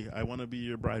 Hey, I want to be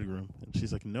your bridegroom. And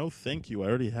she's like, no, thank you. I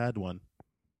already had one.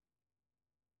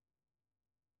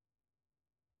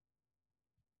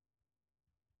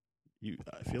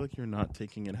 I feel like you're not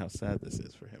taking in how sad this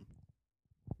is for him.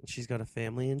 She's got a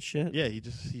family and shit? Yeah, he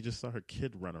just saw her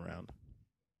kid run around.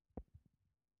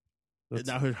 And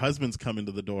now her husband's coming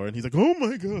to the door, and he's like, oh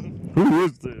my God. Who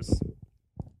is this?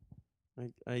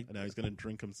 And now he's going to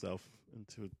drink himself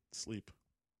into sleep.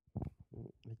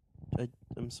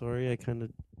 I'm sorry, I kind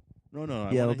of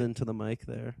I yelled into the mic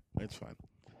there. It's fine.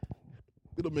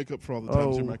 It'll make up for all the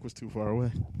times your mic was too far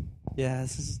away. Yeah,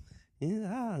 this is...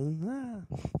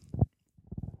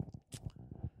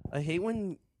 I hate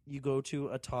when you go to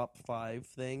a top 5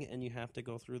 thing and you have to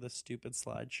go through the stupid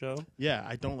slideshow. Yeah,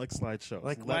 I don't like slideshows.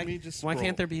 Like, why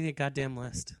can't there be a goddamn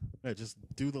list? Yeah, just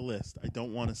do the list. I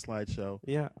don't want a slideshow.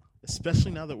 Yeah. Especially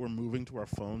now that we're moving to our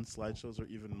phones, slideshows are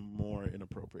even more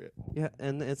inappropriate. Yeah,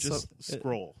 and it's just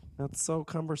scroll. That's so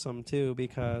cumbersome too,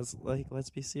 because let's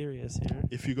be serious here.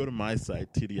 If you go to my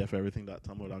site,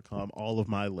 tdferything.tumblr.com, all of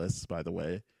my lists, by the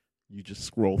way, you just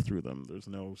scroll through them. There's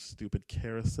no stupid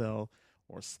carousel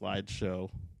or slideshow.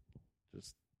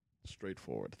 Just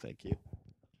straightforward. Thank you.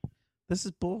 This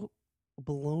is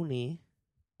baloney.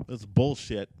 That's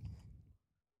bullshit.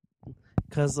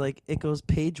 Because, it goes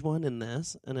page 1 in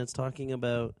this, and it's talking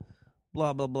about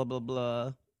blah, blah, blah, blah,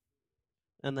 blah.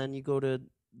 And then you go to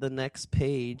the next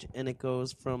page, and it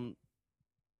goes from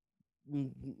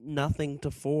nothing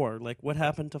to 4. Like, what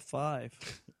happened to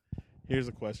 5? Here's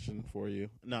a question for you.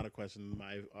 Not a question,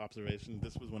 my observation.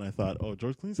 This was when I thought, oh,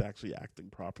 George Clooney's actually acting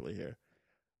properly here.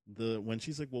 When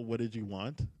she's like, well, what did you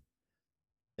want?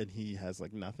 And he has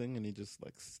like nothing, and he just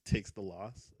like takes the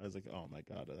loss. I was like, oh my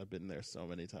God, I've been there so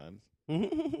many times.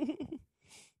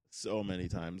 So many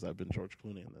times I've been George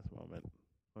Clooney in this moment.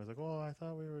 I was like, oh, I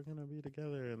thought we were going to be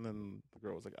together. And then the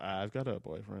girl was like, I've got a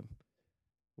boyfriend.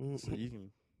 So you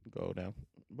can go now.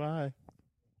 Bye.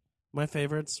 My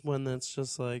favorite's when it's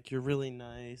just like, you're really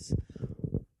nice.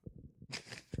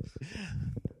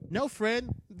 No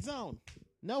friend zone.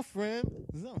 No friend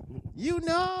zone. You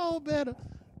know better.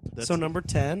 So number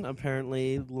 10,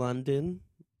 apparently London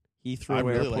Heathrow I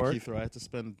really Airport. like Heathrow. I had to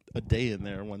spend a day in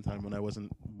there one time when I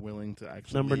wasn't willing to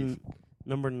actually leave.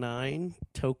 Number 9,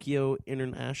 Tokyo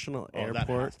International That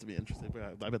Airport. has to be interesting.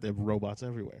 I bet they have robots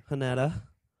everywhere. Haneda.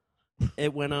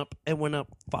 It went up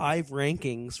 5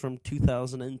 rankings from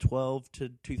 2012 to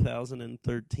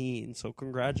 2013. So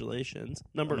congratulations.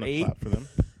 I'm gonna 8, clap for them.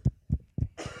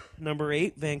 Number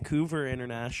 8, Vancouver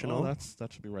International. Oh,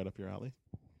 that should be right up your alley.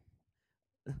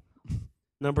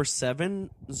 Number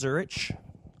 7, Zurich.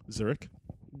 Zurich,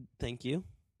 Thank you.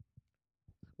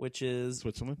 Which is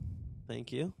Switzerland.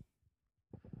 thank you.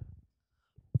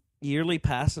 Yearly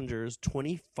passengers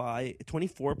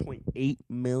 24.8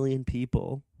 million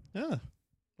people. Yeah,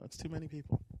 that's too many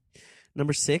people.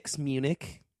 Number 6,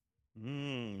 Munich.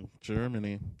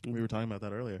 Germany. We were talking about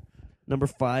that earlier. Number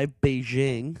 5,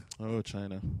 Beijing. Oh,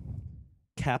 China.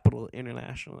 Capital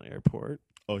International Airport.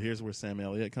 Oh, here's where Sam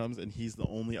Elliott comes, and he's the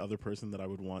only other person that I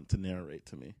would want to narrate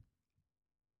to me.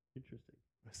 Interesting.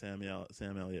 Sam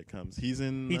Elliott comes. He's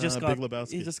in He just Big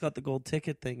Lebowski. He just got the gold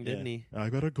ticket thing, didn't he? I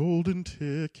got a golden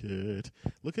ticket.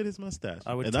 Look at his mustache.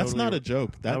 I would and that's totally- not a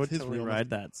joke. That's I would his totally real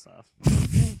ride that stuff.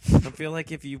 I feel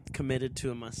like if you committed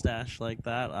to a mustache like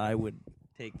that, I would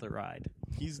take the ride.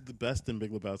 He's the best in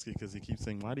Big Lebowski because he keeps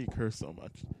saying, why do you curse so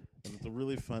much? And it's a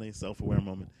really funny, self-aware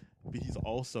moment. But he's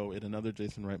also in another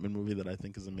Jason Reitman movie that I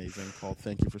think is amazing called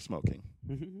Thank You for Smoking.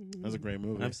 That's a great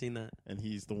movie. I've seen that. And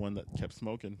he's the one that kept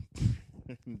smoking.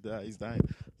 And, he's dying.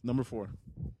 Number 4.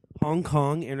 Hong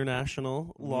Kong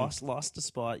International lost a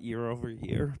spot year over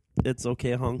year. It's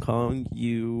okay, Hong Kong.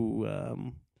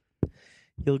 You'll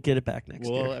get it back next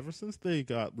year. Well, ever since they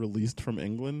got released from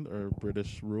England or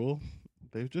British rule,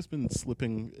 they've just been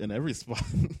slipping in every spot.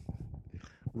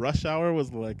 Rush Hour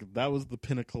was like, that was the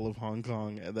pinnacle of Hong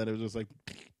Kong, and then it was just like...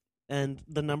 And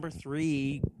the number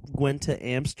 3 went to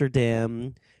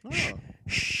Amsterdam Oh,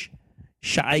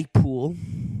 Schiphol,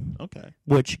 okay.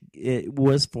 which it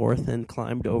was 4th and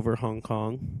climbed over Hong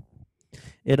Kong.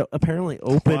 It apparently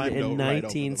opened Climbed in right over them.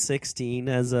 1916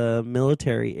 as a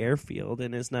military airfield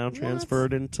and is now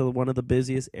transferred into one of the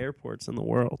busiest airports in the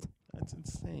world. That's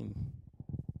insane.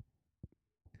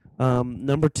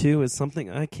 Number 2 is something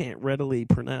I can't readily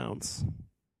pronounce.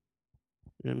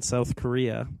 In South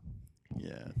Korea,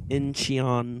 Yeah.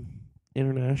 Incheon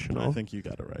International. I think you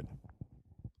got it right.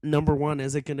 Number 1,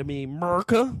 is it going to be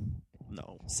Merca?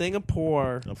 No.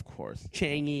 Singapore, Of course.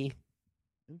 Changi.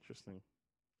 Interesting.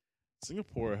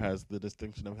 Singapore has the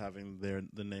distinction of having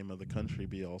the name of the country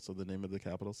be also the name of the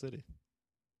capital city.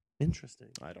 Interesting.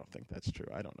 I don't think that's true.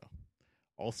 I don't know.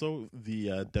 Also, the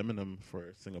demonym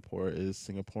for Singapore is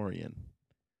Singaporean.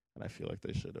 And I feel like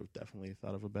they should have definitely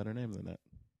thought of a better name than that.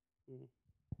 Mm.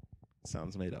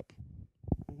 Sounds made up.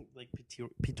 Like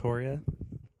Pretoria.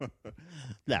 Blah, blah,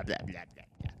 blah, blah, blah.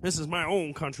 This is my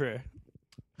own country.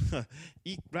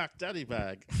 Eat rock daddy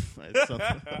bag.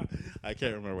 I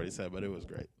can't remember what he said, but it was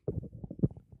great.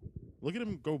 Look at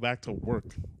him go back to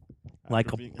work. Like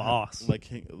after a boss.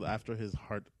 After his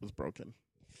heart was broken.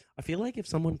 I feel like if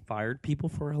someone fired people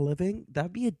for a living,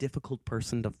 that'd be a difficult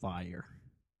person to fire.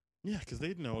 Yeah, because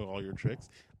they'd know all your tricks.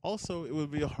 Also, it would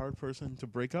be a hard person to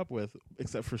break up with,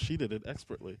 except for she did it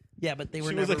expertly. Yeah, but they were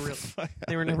She was never like,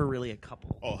 they were never really a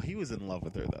couple. Oh, he was in love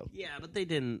with her, though. Yeah, but they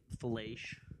didn't fellate.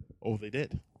 Oh, they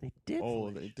did. They did. Oh,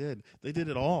 fellate. they did. They did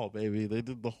it all, baby. They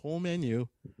did the whole menu,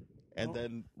 and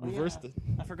then reversed it.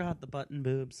 I forgot the button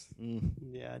boobs. Mm,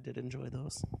 Yeah, I did enjoy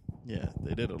those. yeah,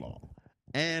 they did it all.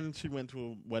 And she went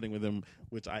to a wedding with him,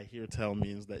 which I hear tell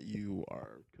means that you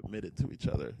are committed to each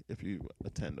other if you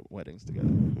attend weddings together.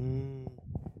 Mm.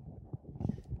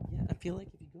 Yeah, I feel like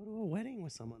if you go to a wedding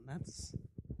with someone,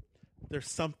 There's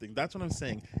something. That's what I'm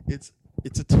saying. It's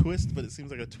a twist, but it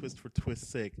seems like a twist for twist's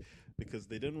sake because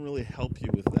they didn't really help you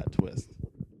with that twist.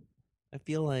 I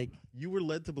feel like You were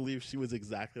led to believe she was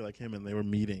exactly like him and they were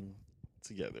meeting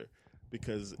together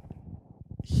because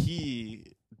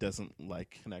he doesn't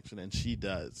like connection and she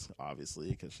does, obviously,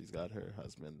 because she's got her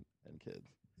husband and kids.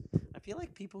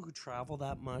 people who travel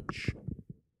that much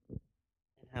and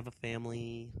have a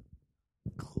family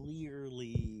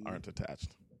clearly aren't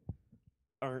attached.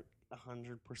 aren't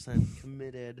 100%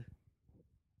 committed.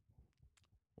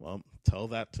 Well, tell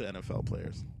that to NFL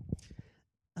players.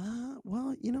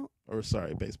 Well, you know, Or,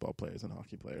 sorry, baseball players and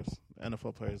hockey players.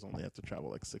 NFL players only have to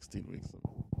travel like 16 weeks.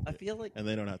 I feel like And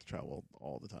they don't have to travel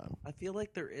all the time. I feel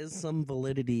like there is some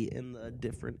validity in the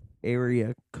different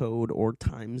area code or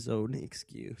time zone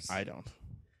excuse. I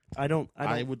don't.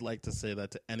 I would like to say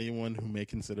that to anyone who may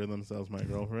consider themselves my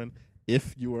girlfriend.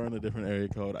 If you are in a different area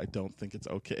code, I don't think it's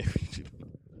okay.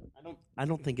 I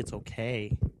don't think it's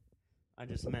okay. I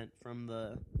just meant from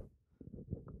the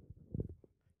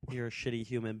you're a shitty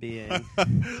human being.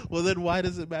 Well, then why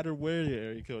does it matter where your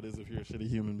area code is if you're a shitty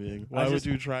human being? Why would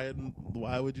you try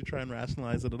and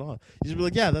rationalize it at all? You should be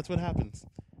like, yeah, that's what happens.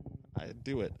 I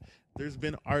do it. There's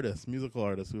been musical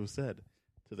artists who have said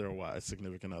to their wives,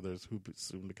 significant others who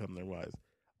soon become their wives,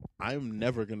 I'm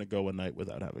never going to go a night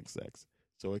without having sex.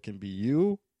 So it can be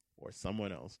you or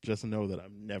someone else. Just know that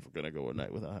I'm never going to go a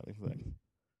night without having sex.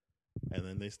 And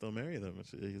then they still marry them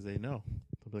because they know.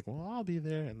 They'll be like, well, I'll be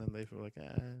there. And then they feel like, I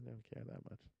don't care that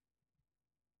much.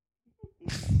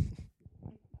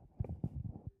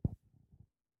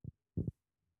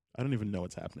 I don't even know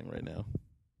what's happening right now.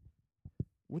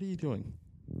 What are you doing?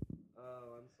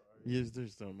 Oh, I'm sorry. Yes,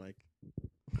 there's no mic.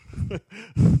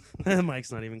 The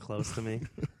mic's not even close to me.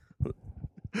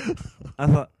 I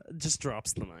thought just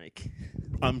drops the mic.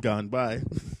 I'm gone. Bye.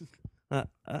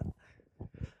 I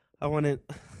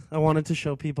wanted to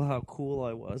show people how cool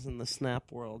I was in the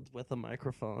Snap world with a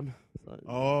microphone. So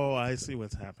Oh, I see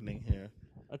what's happening here.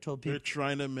 I told You're people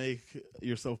trying to make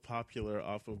yourself popular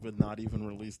off of a not even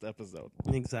released episode.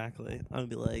 exactly. I'd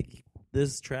be like,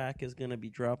 this track is gonna be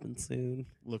dropping soon.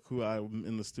 Look who I'm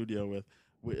in the studio with.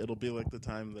 It'll be like the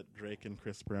time that Drake and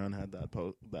Chris Brown had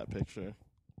that picture.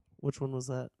 Which one was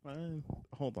that?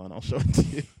 Hold on, I'll show it to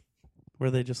you.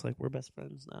 Were they just like, we're best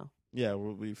friends now? Yeah,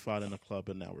 we fought in a club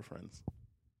and now we're friends.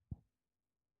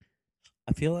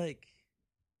 I feel like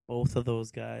both of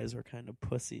those guys are kind of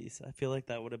pussies. I feel like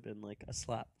that would have been like a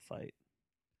slap fight.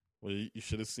 Well, you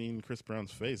should have seen Chris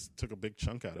Brown's face. Took a big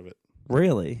chunk out of it.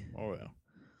 Really? Oh, yeah.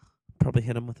 Probably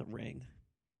hit him with a ring.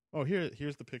 Oh,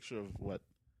 here's the picture of what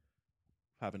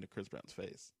happened to Chris Brown's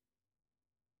face.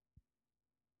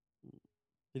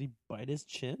 Did he bite his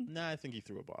chin? Nah, I think he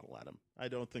threw a bottle at him. I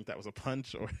don't think that was a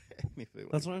punch or anything.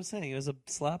 That's what I'm saying. It was a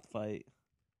slap fight.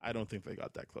 I don't think they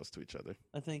got that close to each other.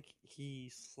 I think he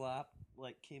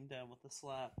came down with a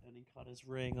slap, and he caught his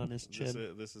ring on his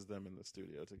chin. This is them in the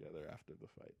studio together after the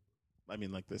fight. I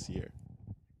mean, like this year.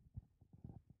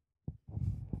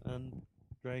 And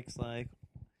Drake's like,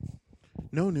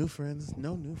 No new friends.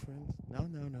 No new friends. No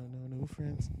new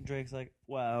friends. Drake's like,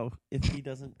 wow, if he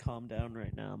doesn't calm down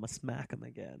right now, I'm going to smack him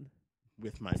again.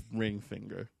 With my ring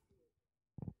finger.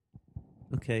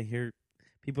 Okay, here,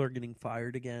 people are getting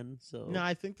fired again, so... No,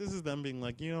 I think this is them being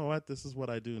like, you know what? This is what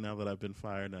I do now that I've been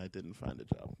fired and I didn't find a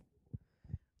job.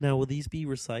 Now, will these be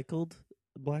recycled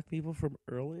black people from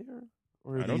earlier?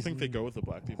 Or I don't think they go with the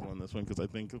black people on this one because I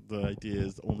think the idea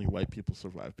is only white people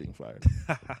survive being fired.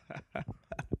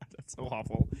 That's so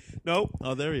awful. Nope.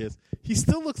 Oh, there he is. He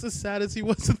still looks as sad as he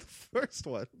was in the first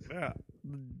one. Yeah.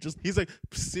 He's like,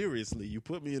 seriously, you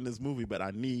put me in this movie, but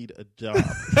I need a job.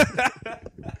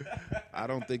 I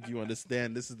don't think you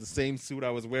understand. This is the same suit I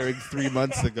was wearing 3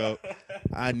 months ago.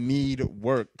 I need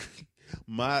work.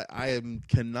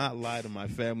 Cannot lie to my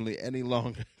family any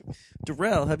longer.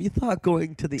 Darrell, have you thought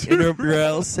going to the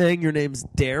interview saying your name's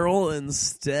Daryl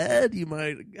instead? You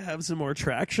might have some more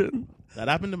traction. That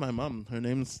happened to my mom. Her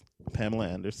name's Pamela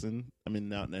Anderson. I mean,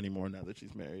 not anymore now that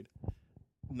she's married.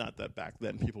 Not that back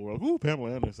then people were like, ooh,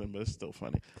 Pamela Anderson, but it's still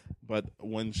funny. But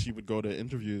when she would go to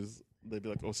interviews, they'd be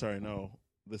like, oh, sorry, no.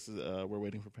 This is we're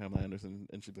waiting for Pamela Anderson.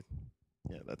 And she'd be like,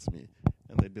 yeah, that's me.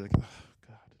 And they'd be like, oh,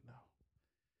 God, no.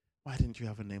 Why didn't you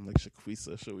have a name like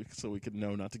Shaquisa so we could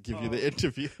know not to give you the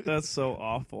interview? That's so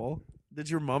awful. Did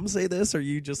your mom say this, or are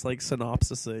you just like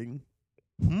synopsising?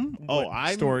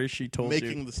 I'm story she told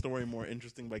making the story more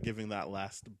interesting by giving that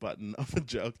last button of a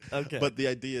joke. Okay. But the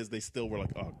idea is they still were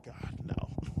like, oh, God,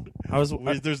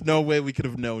 no. There's no way we could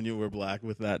have known you were black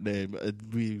with that name.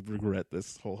 We regret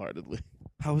this wholeheartedly.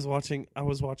 I was watching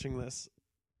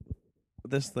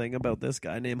this thing about this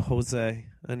guy named Jose,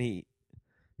 and he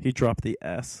dropped the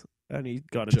S, and he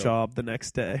got a job the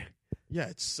next day. Yeah,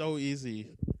 it's so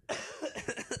easy.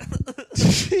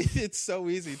 It's so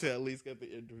easy to at least get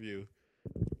the interview.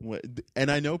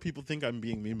 And I know people think I'm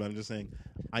being mean, but I'm just saying.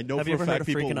 I know. Have you ever heard of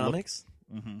Freakonomics?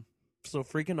 Mm-hmm. So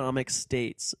Freakonomics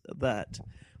states that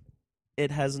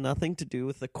it has nothing to do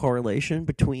with the correlation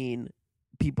between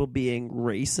people being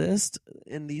racist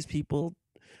and these people.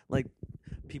 like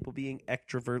people being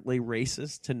extrovertly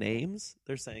racist to names.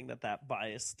 They're saying that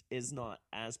bias is not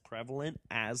as prevalent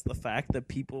as the fact that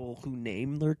people who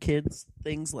name their kids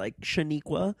things like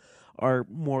Shaniqua are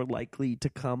more likely to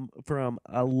come from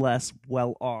a less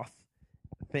well-off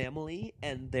family,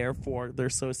 and therefore their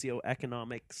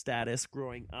socioeconomic status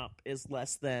growing up is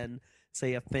less than,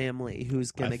 say, a family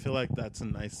who's gonna. I feel like that's a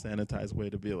nice sanitized way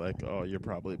to be like, oh, you're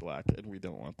probably black, and we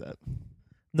don't want that.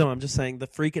 No, I'm just saying the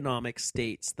Freakonomics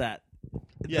states that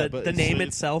Yeah, the but name so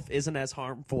itself isn't as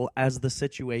harmful as the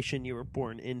situation you were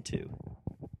born into.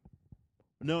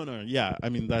 No, yeah. I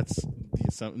mean, that's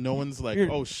no one's like,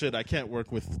 oh shit, I can't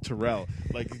work with Terrell.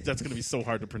 Like that's gonna be so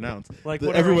hard to pronounce. Like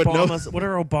What are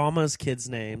Obama's kids'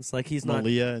 names? Like he's not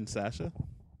Malia and Sasha.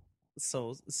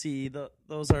 So see,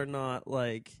 those are not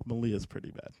like Malia's pretty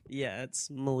bad. Yeah,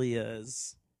 it's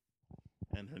Malia's,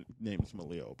 and her name's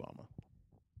Malia Obama.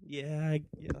 Yeah,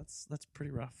 that's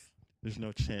pretty rough. There's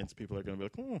no chance people are gonna be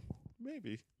like, oh,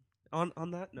 maybe.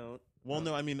 On that note. Well,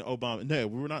 no, I mean Obama. No,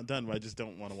 we were not done. I just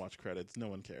don't want to watch credits. No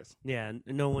one cares. Yeah,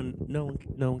 no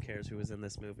one cares who was in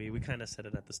this movie. We kind of said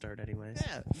it at the start, anyways.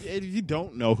 Yeah, if you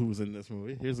don't know who was in this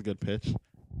movie, here's a good pitch: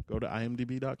 go to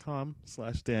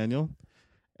imdb.com/Daniel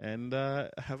and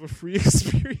have a free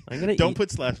experience. Don't put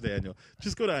 /Daniel.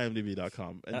 Just go to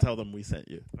imdb.com and tell them we sent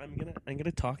you. I'm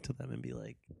gonna talk to them and be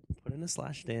like, put in a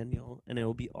 /Daniel, and it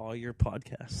will be all your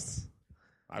podcasts.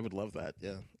 I would love that.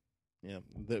 Yeah. Yeah,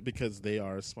 because they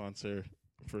are a sponsor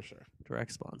for sure.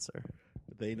 Direct sponsor.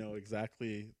 They know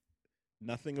exactly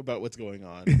nothing about what's going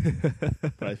on,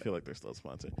 but I feel like they're still a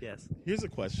sponsor. Yes. Here's a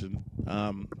question.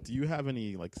 Do you have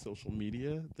any like social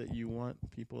media that you want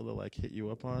people to like hit you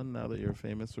up on now that you're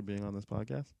famous for being on this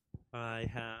podcast? I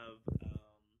have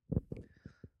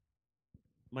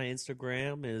my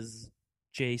Instagram is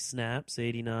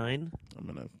jsnaps89. I'm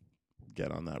going to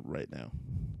get on that right now.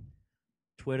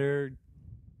 Twitter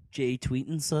Jay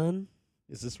Tweetinson.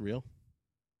 Is this real?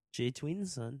 Jay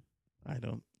Tweetinson. I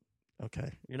don't.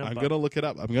 Okay. I'm going to look it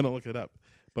up.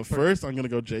 But first, I'm going to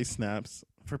go Jay Snaps.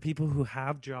 For people who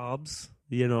have jobs,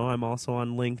 I'm also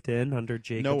on LinkedIn under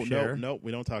Jacob Scher. No,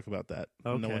 we don't talk about that.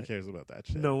 Okay. No one cares about that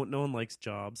shit. No one likes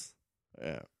jobs.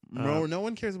 Yeah. No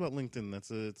one cares about LinkedIn.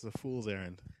 It's a fool's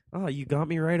errand. Oh, you got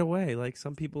me right away. Like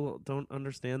some people don't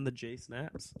understand the J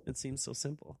Snaps. It seems so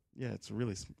simple. Yeah, it's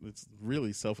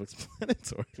really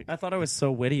self-explanatory. I thought I was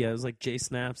so witty. I was like J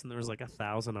Snaps, and there was like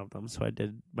 1,000 of them. So I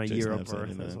did my J year Snaps of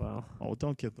birth as well. Oh,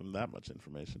 don't give them that much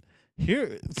information.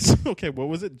 Here, okay. What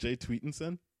was it? Jay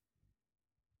Tweetinson?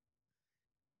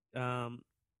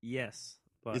 Yes.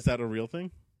 But is that a real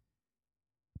thing?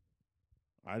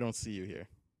 I don't see you here.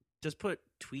 Just put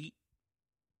tweet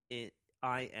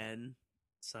IN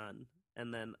son,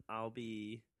 and then I'll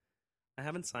be. I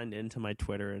haven't signed into my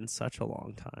Twitter in such a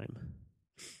long time.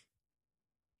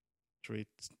 Tweet.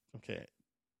 Okay.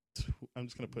 I'm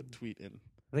just gonna put tweet in.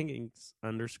 I think it's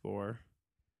 _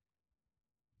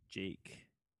 Jake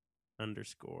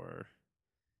 _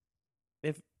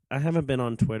 If I haven't been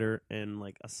on Twitter in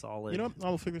like a solid. You know what?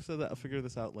 I'll figure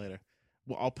this out later.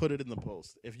 Well, I'll put it in the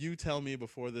post. If you tell me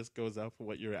before this goes up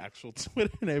what your actual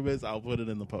Twitter name is, I'll put it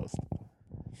in the post.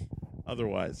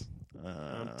 Otherwise,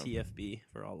 TFB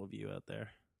for all of you out there.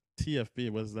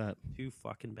 TFB, what is that? Too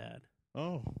fucking bad.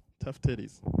 Oh, tough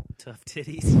titties. Tough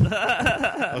titties.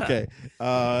 Okay,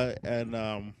 and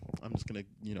I'm just gonna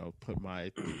put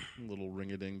my little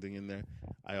ring-a-ding-ding in there.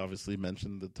 I obviously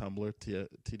mentioned the Tumblr,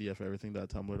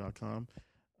 tdferything.tumblr.com.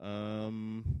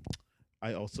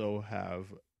 I also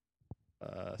have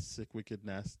Sick Wicked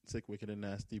and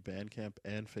Nasty Bandcamp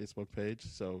and Facebook page.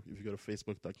 So if you go to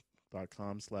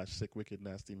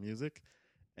facebook.com/sickwickednastymusic,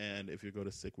 and if you go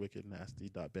to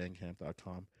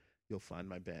sickwickednasty.bandcamp.com, you'll find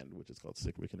my band, which is called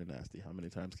Sick Wicked and Nasty. How many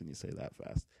times can you say that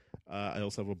fast? I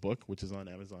also have a book, which is on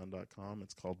Amazon.com.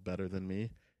 It's called Better Than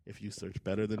Me. If you search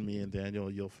Better Than Me and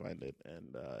Daniel, you'll find it,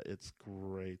 and it's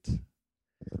great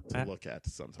to look at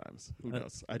sometimes. Who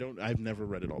knows? I've never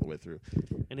read it all the way through.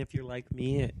 And if you're like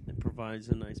me, it provides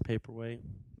a nice paperweight.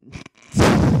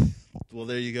 Well,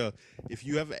 there you go. If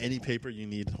you have any paper you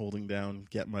need holding down,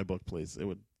 get my book, please. It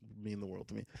would mean the world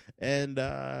to me. And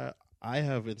I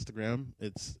have Instagram.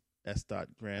 It's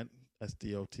s.grant,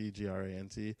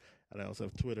 SDOTGRANT. And I also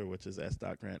have Twitter, which is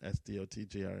s.grant,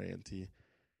 SDOTGRANT.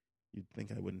 You'd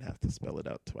think I wouldn't have to spell it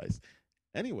out twice.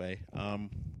 Anyway,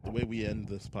 the way we end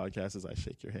this podcast is I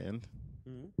shake your hand.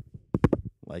 Mm-hmm.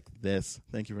 Like this.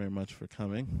 Thank you very much for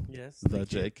coming. Yes.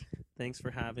 Jake. Thanks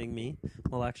for having me.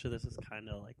 Well, actually, this is kind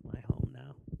of like my home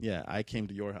now. Yeah, I came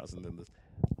to your house and did this.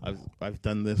 I've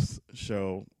done this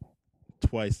show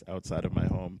twice outside of my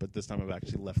home, but this time I've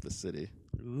actually left the city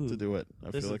to do it.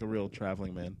 I feel like a real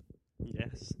traveling man.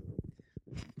 Yes.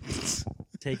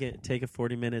 Take it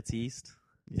 40 minutes east.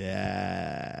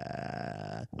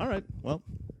 Yeah. All right. Well,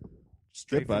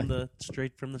 Straight goodbye.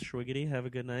 from the Schwiggity. Have a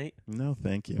good night No,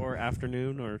 thank you. or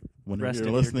afternoon or Whenever rest you're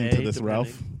of listening your to day, this, depending.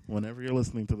 Ralph. Whenever you're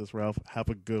listening to this, Ralph, have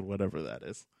a good whatever that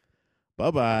is.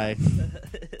 Bye-bye.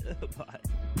 Bye.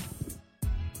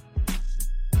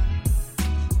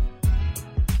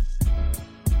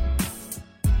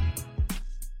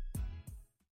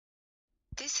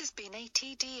 This has been a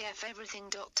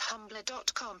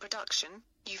TDFEverything.tumblr.com production.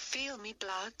 You feel me,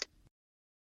 blood?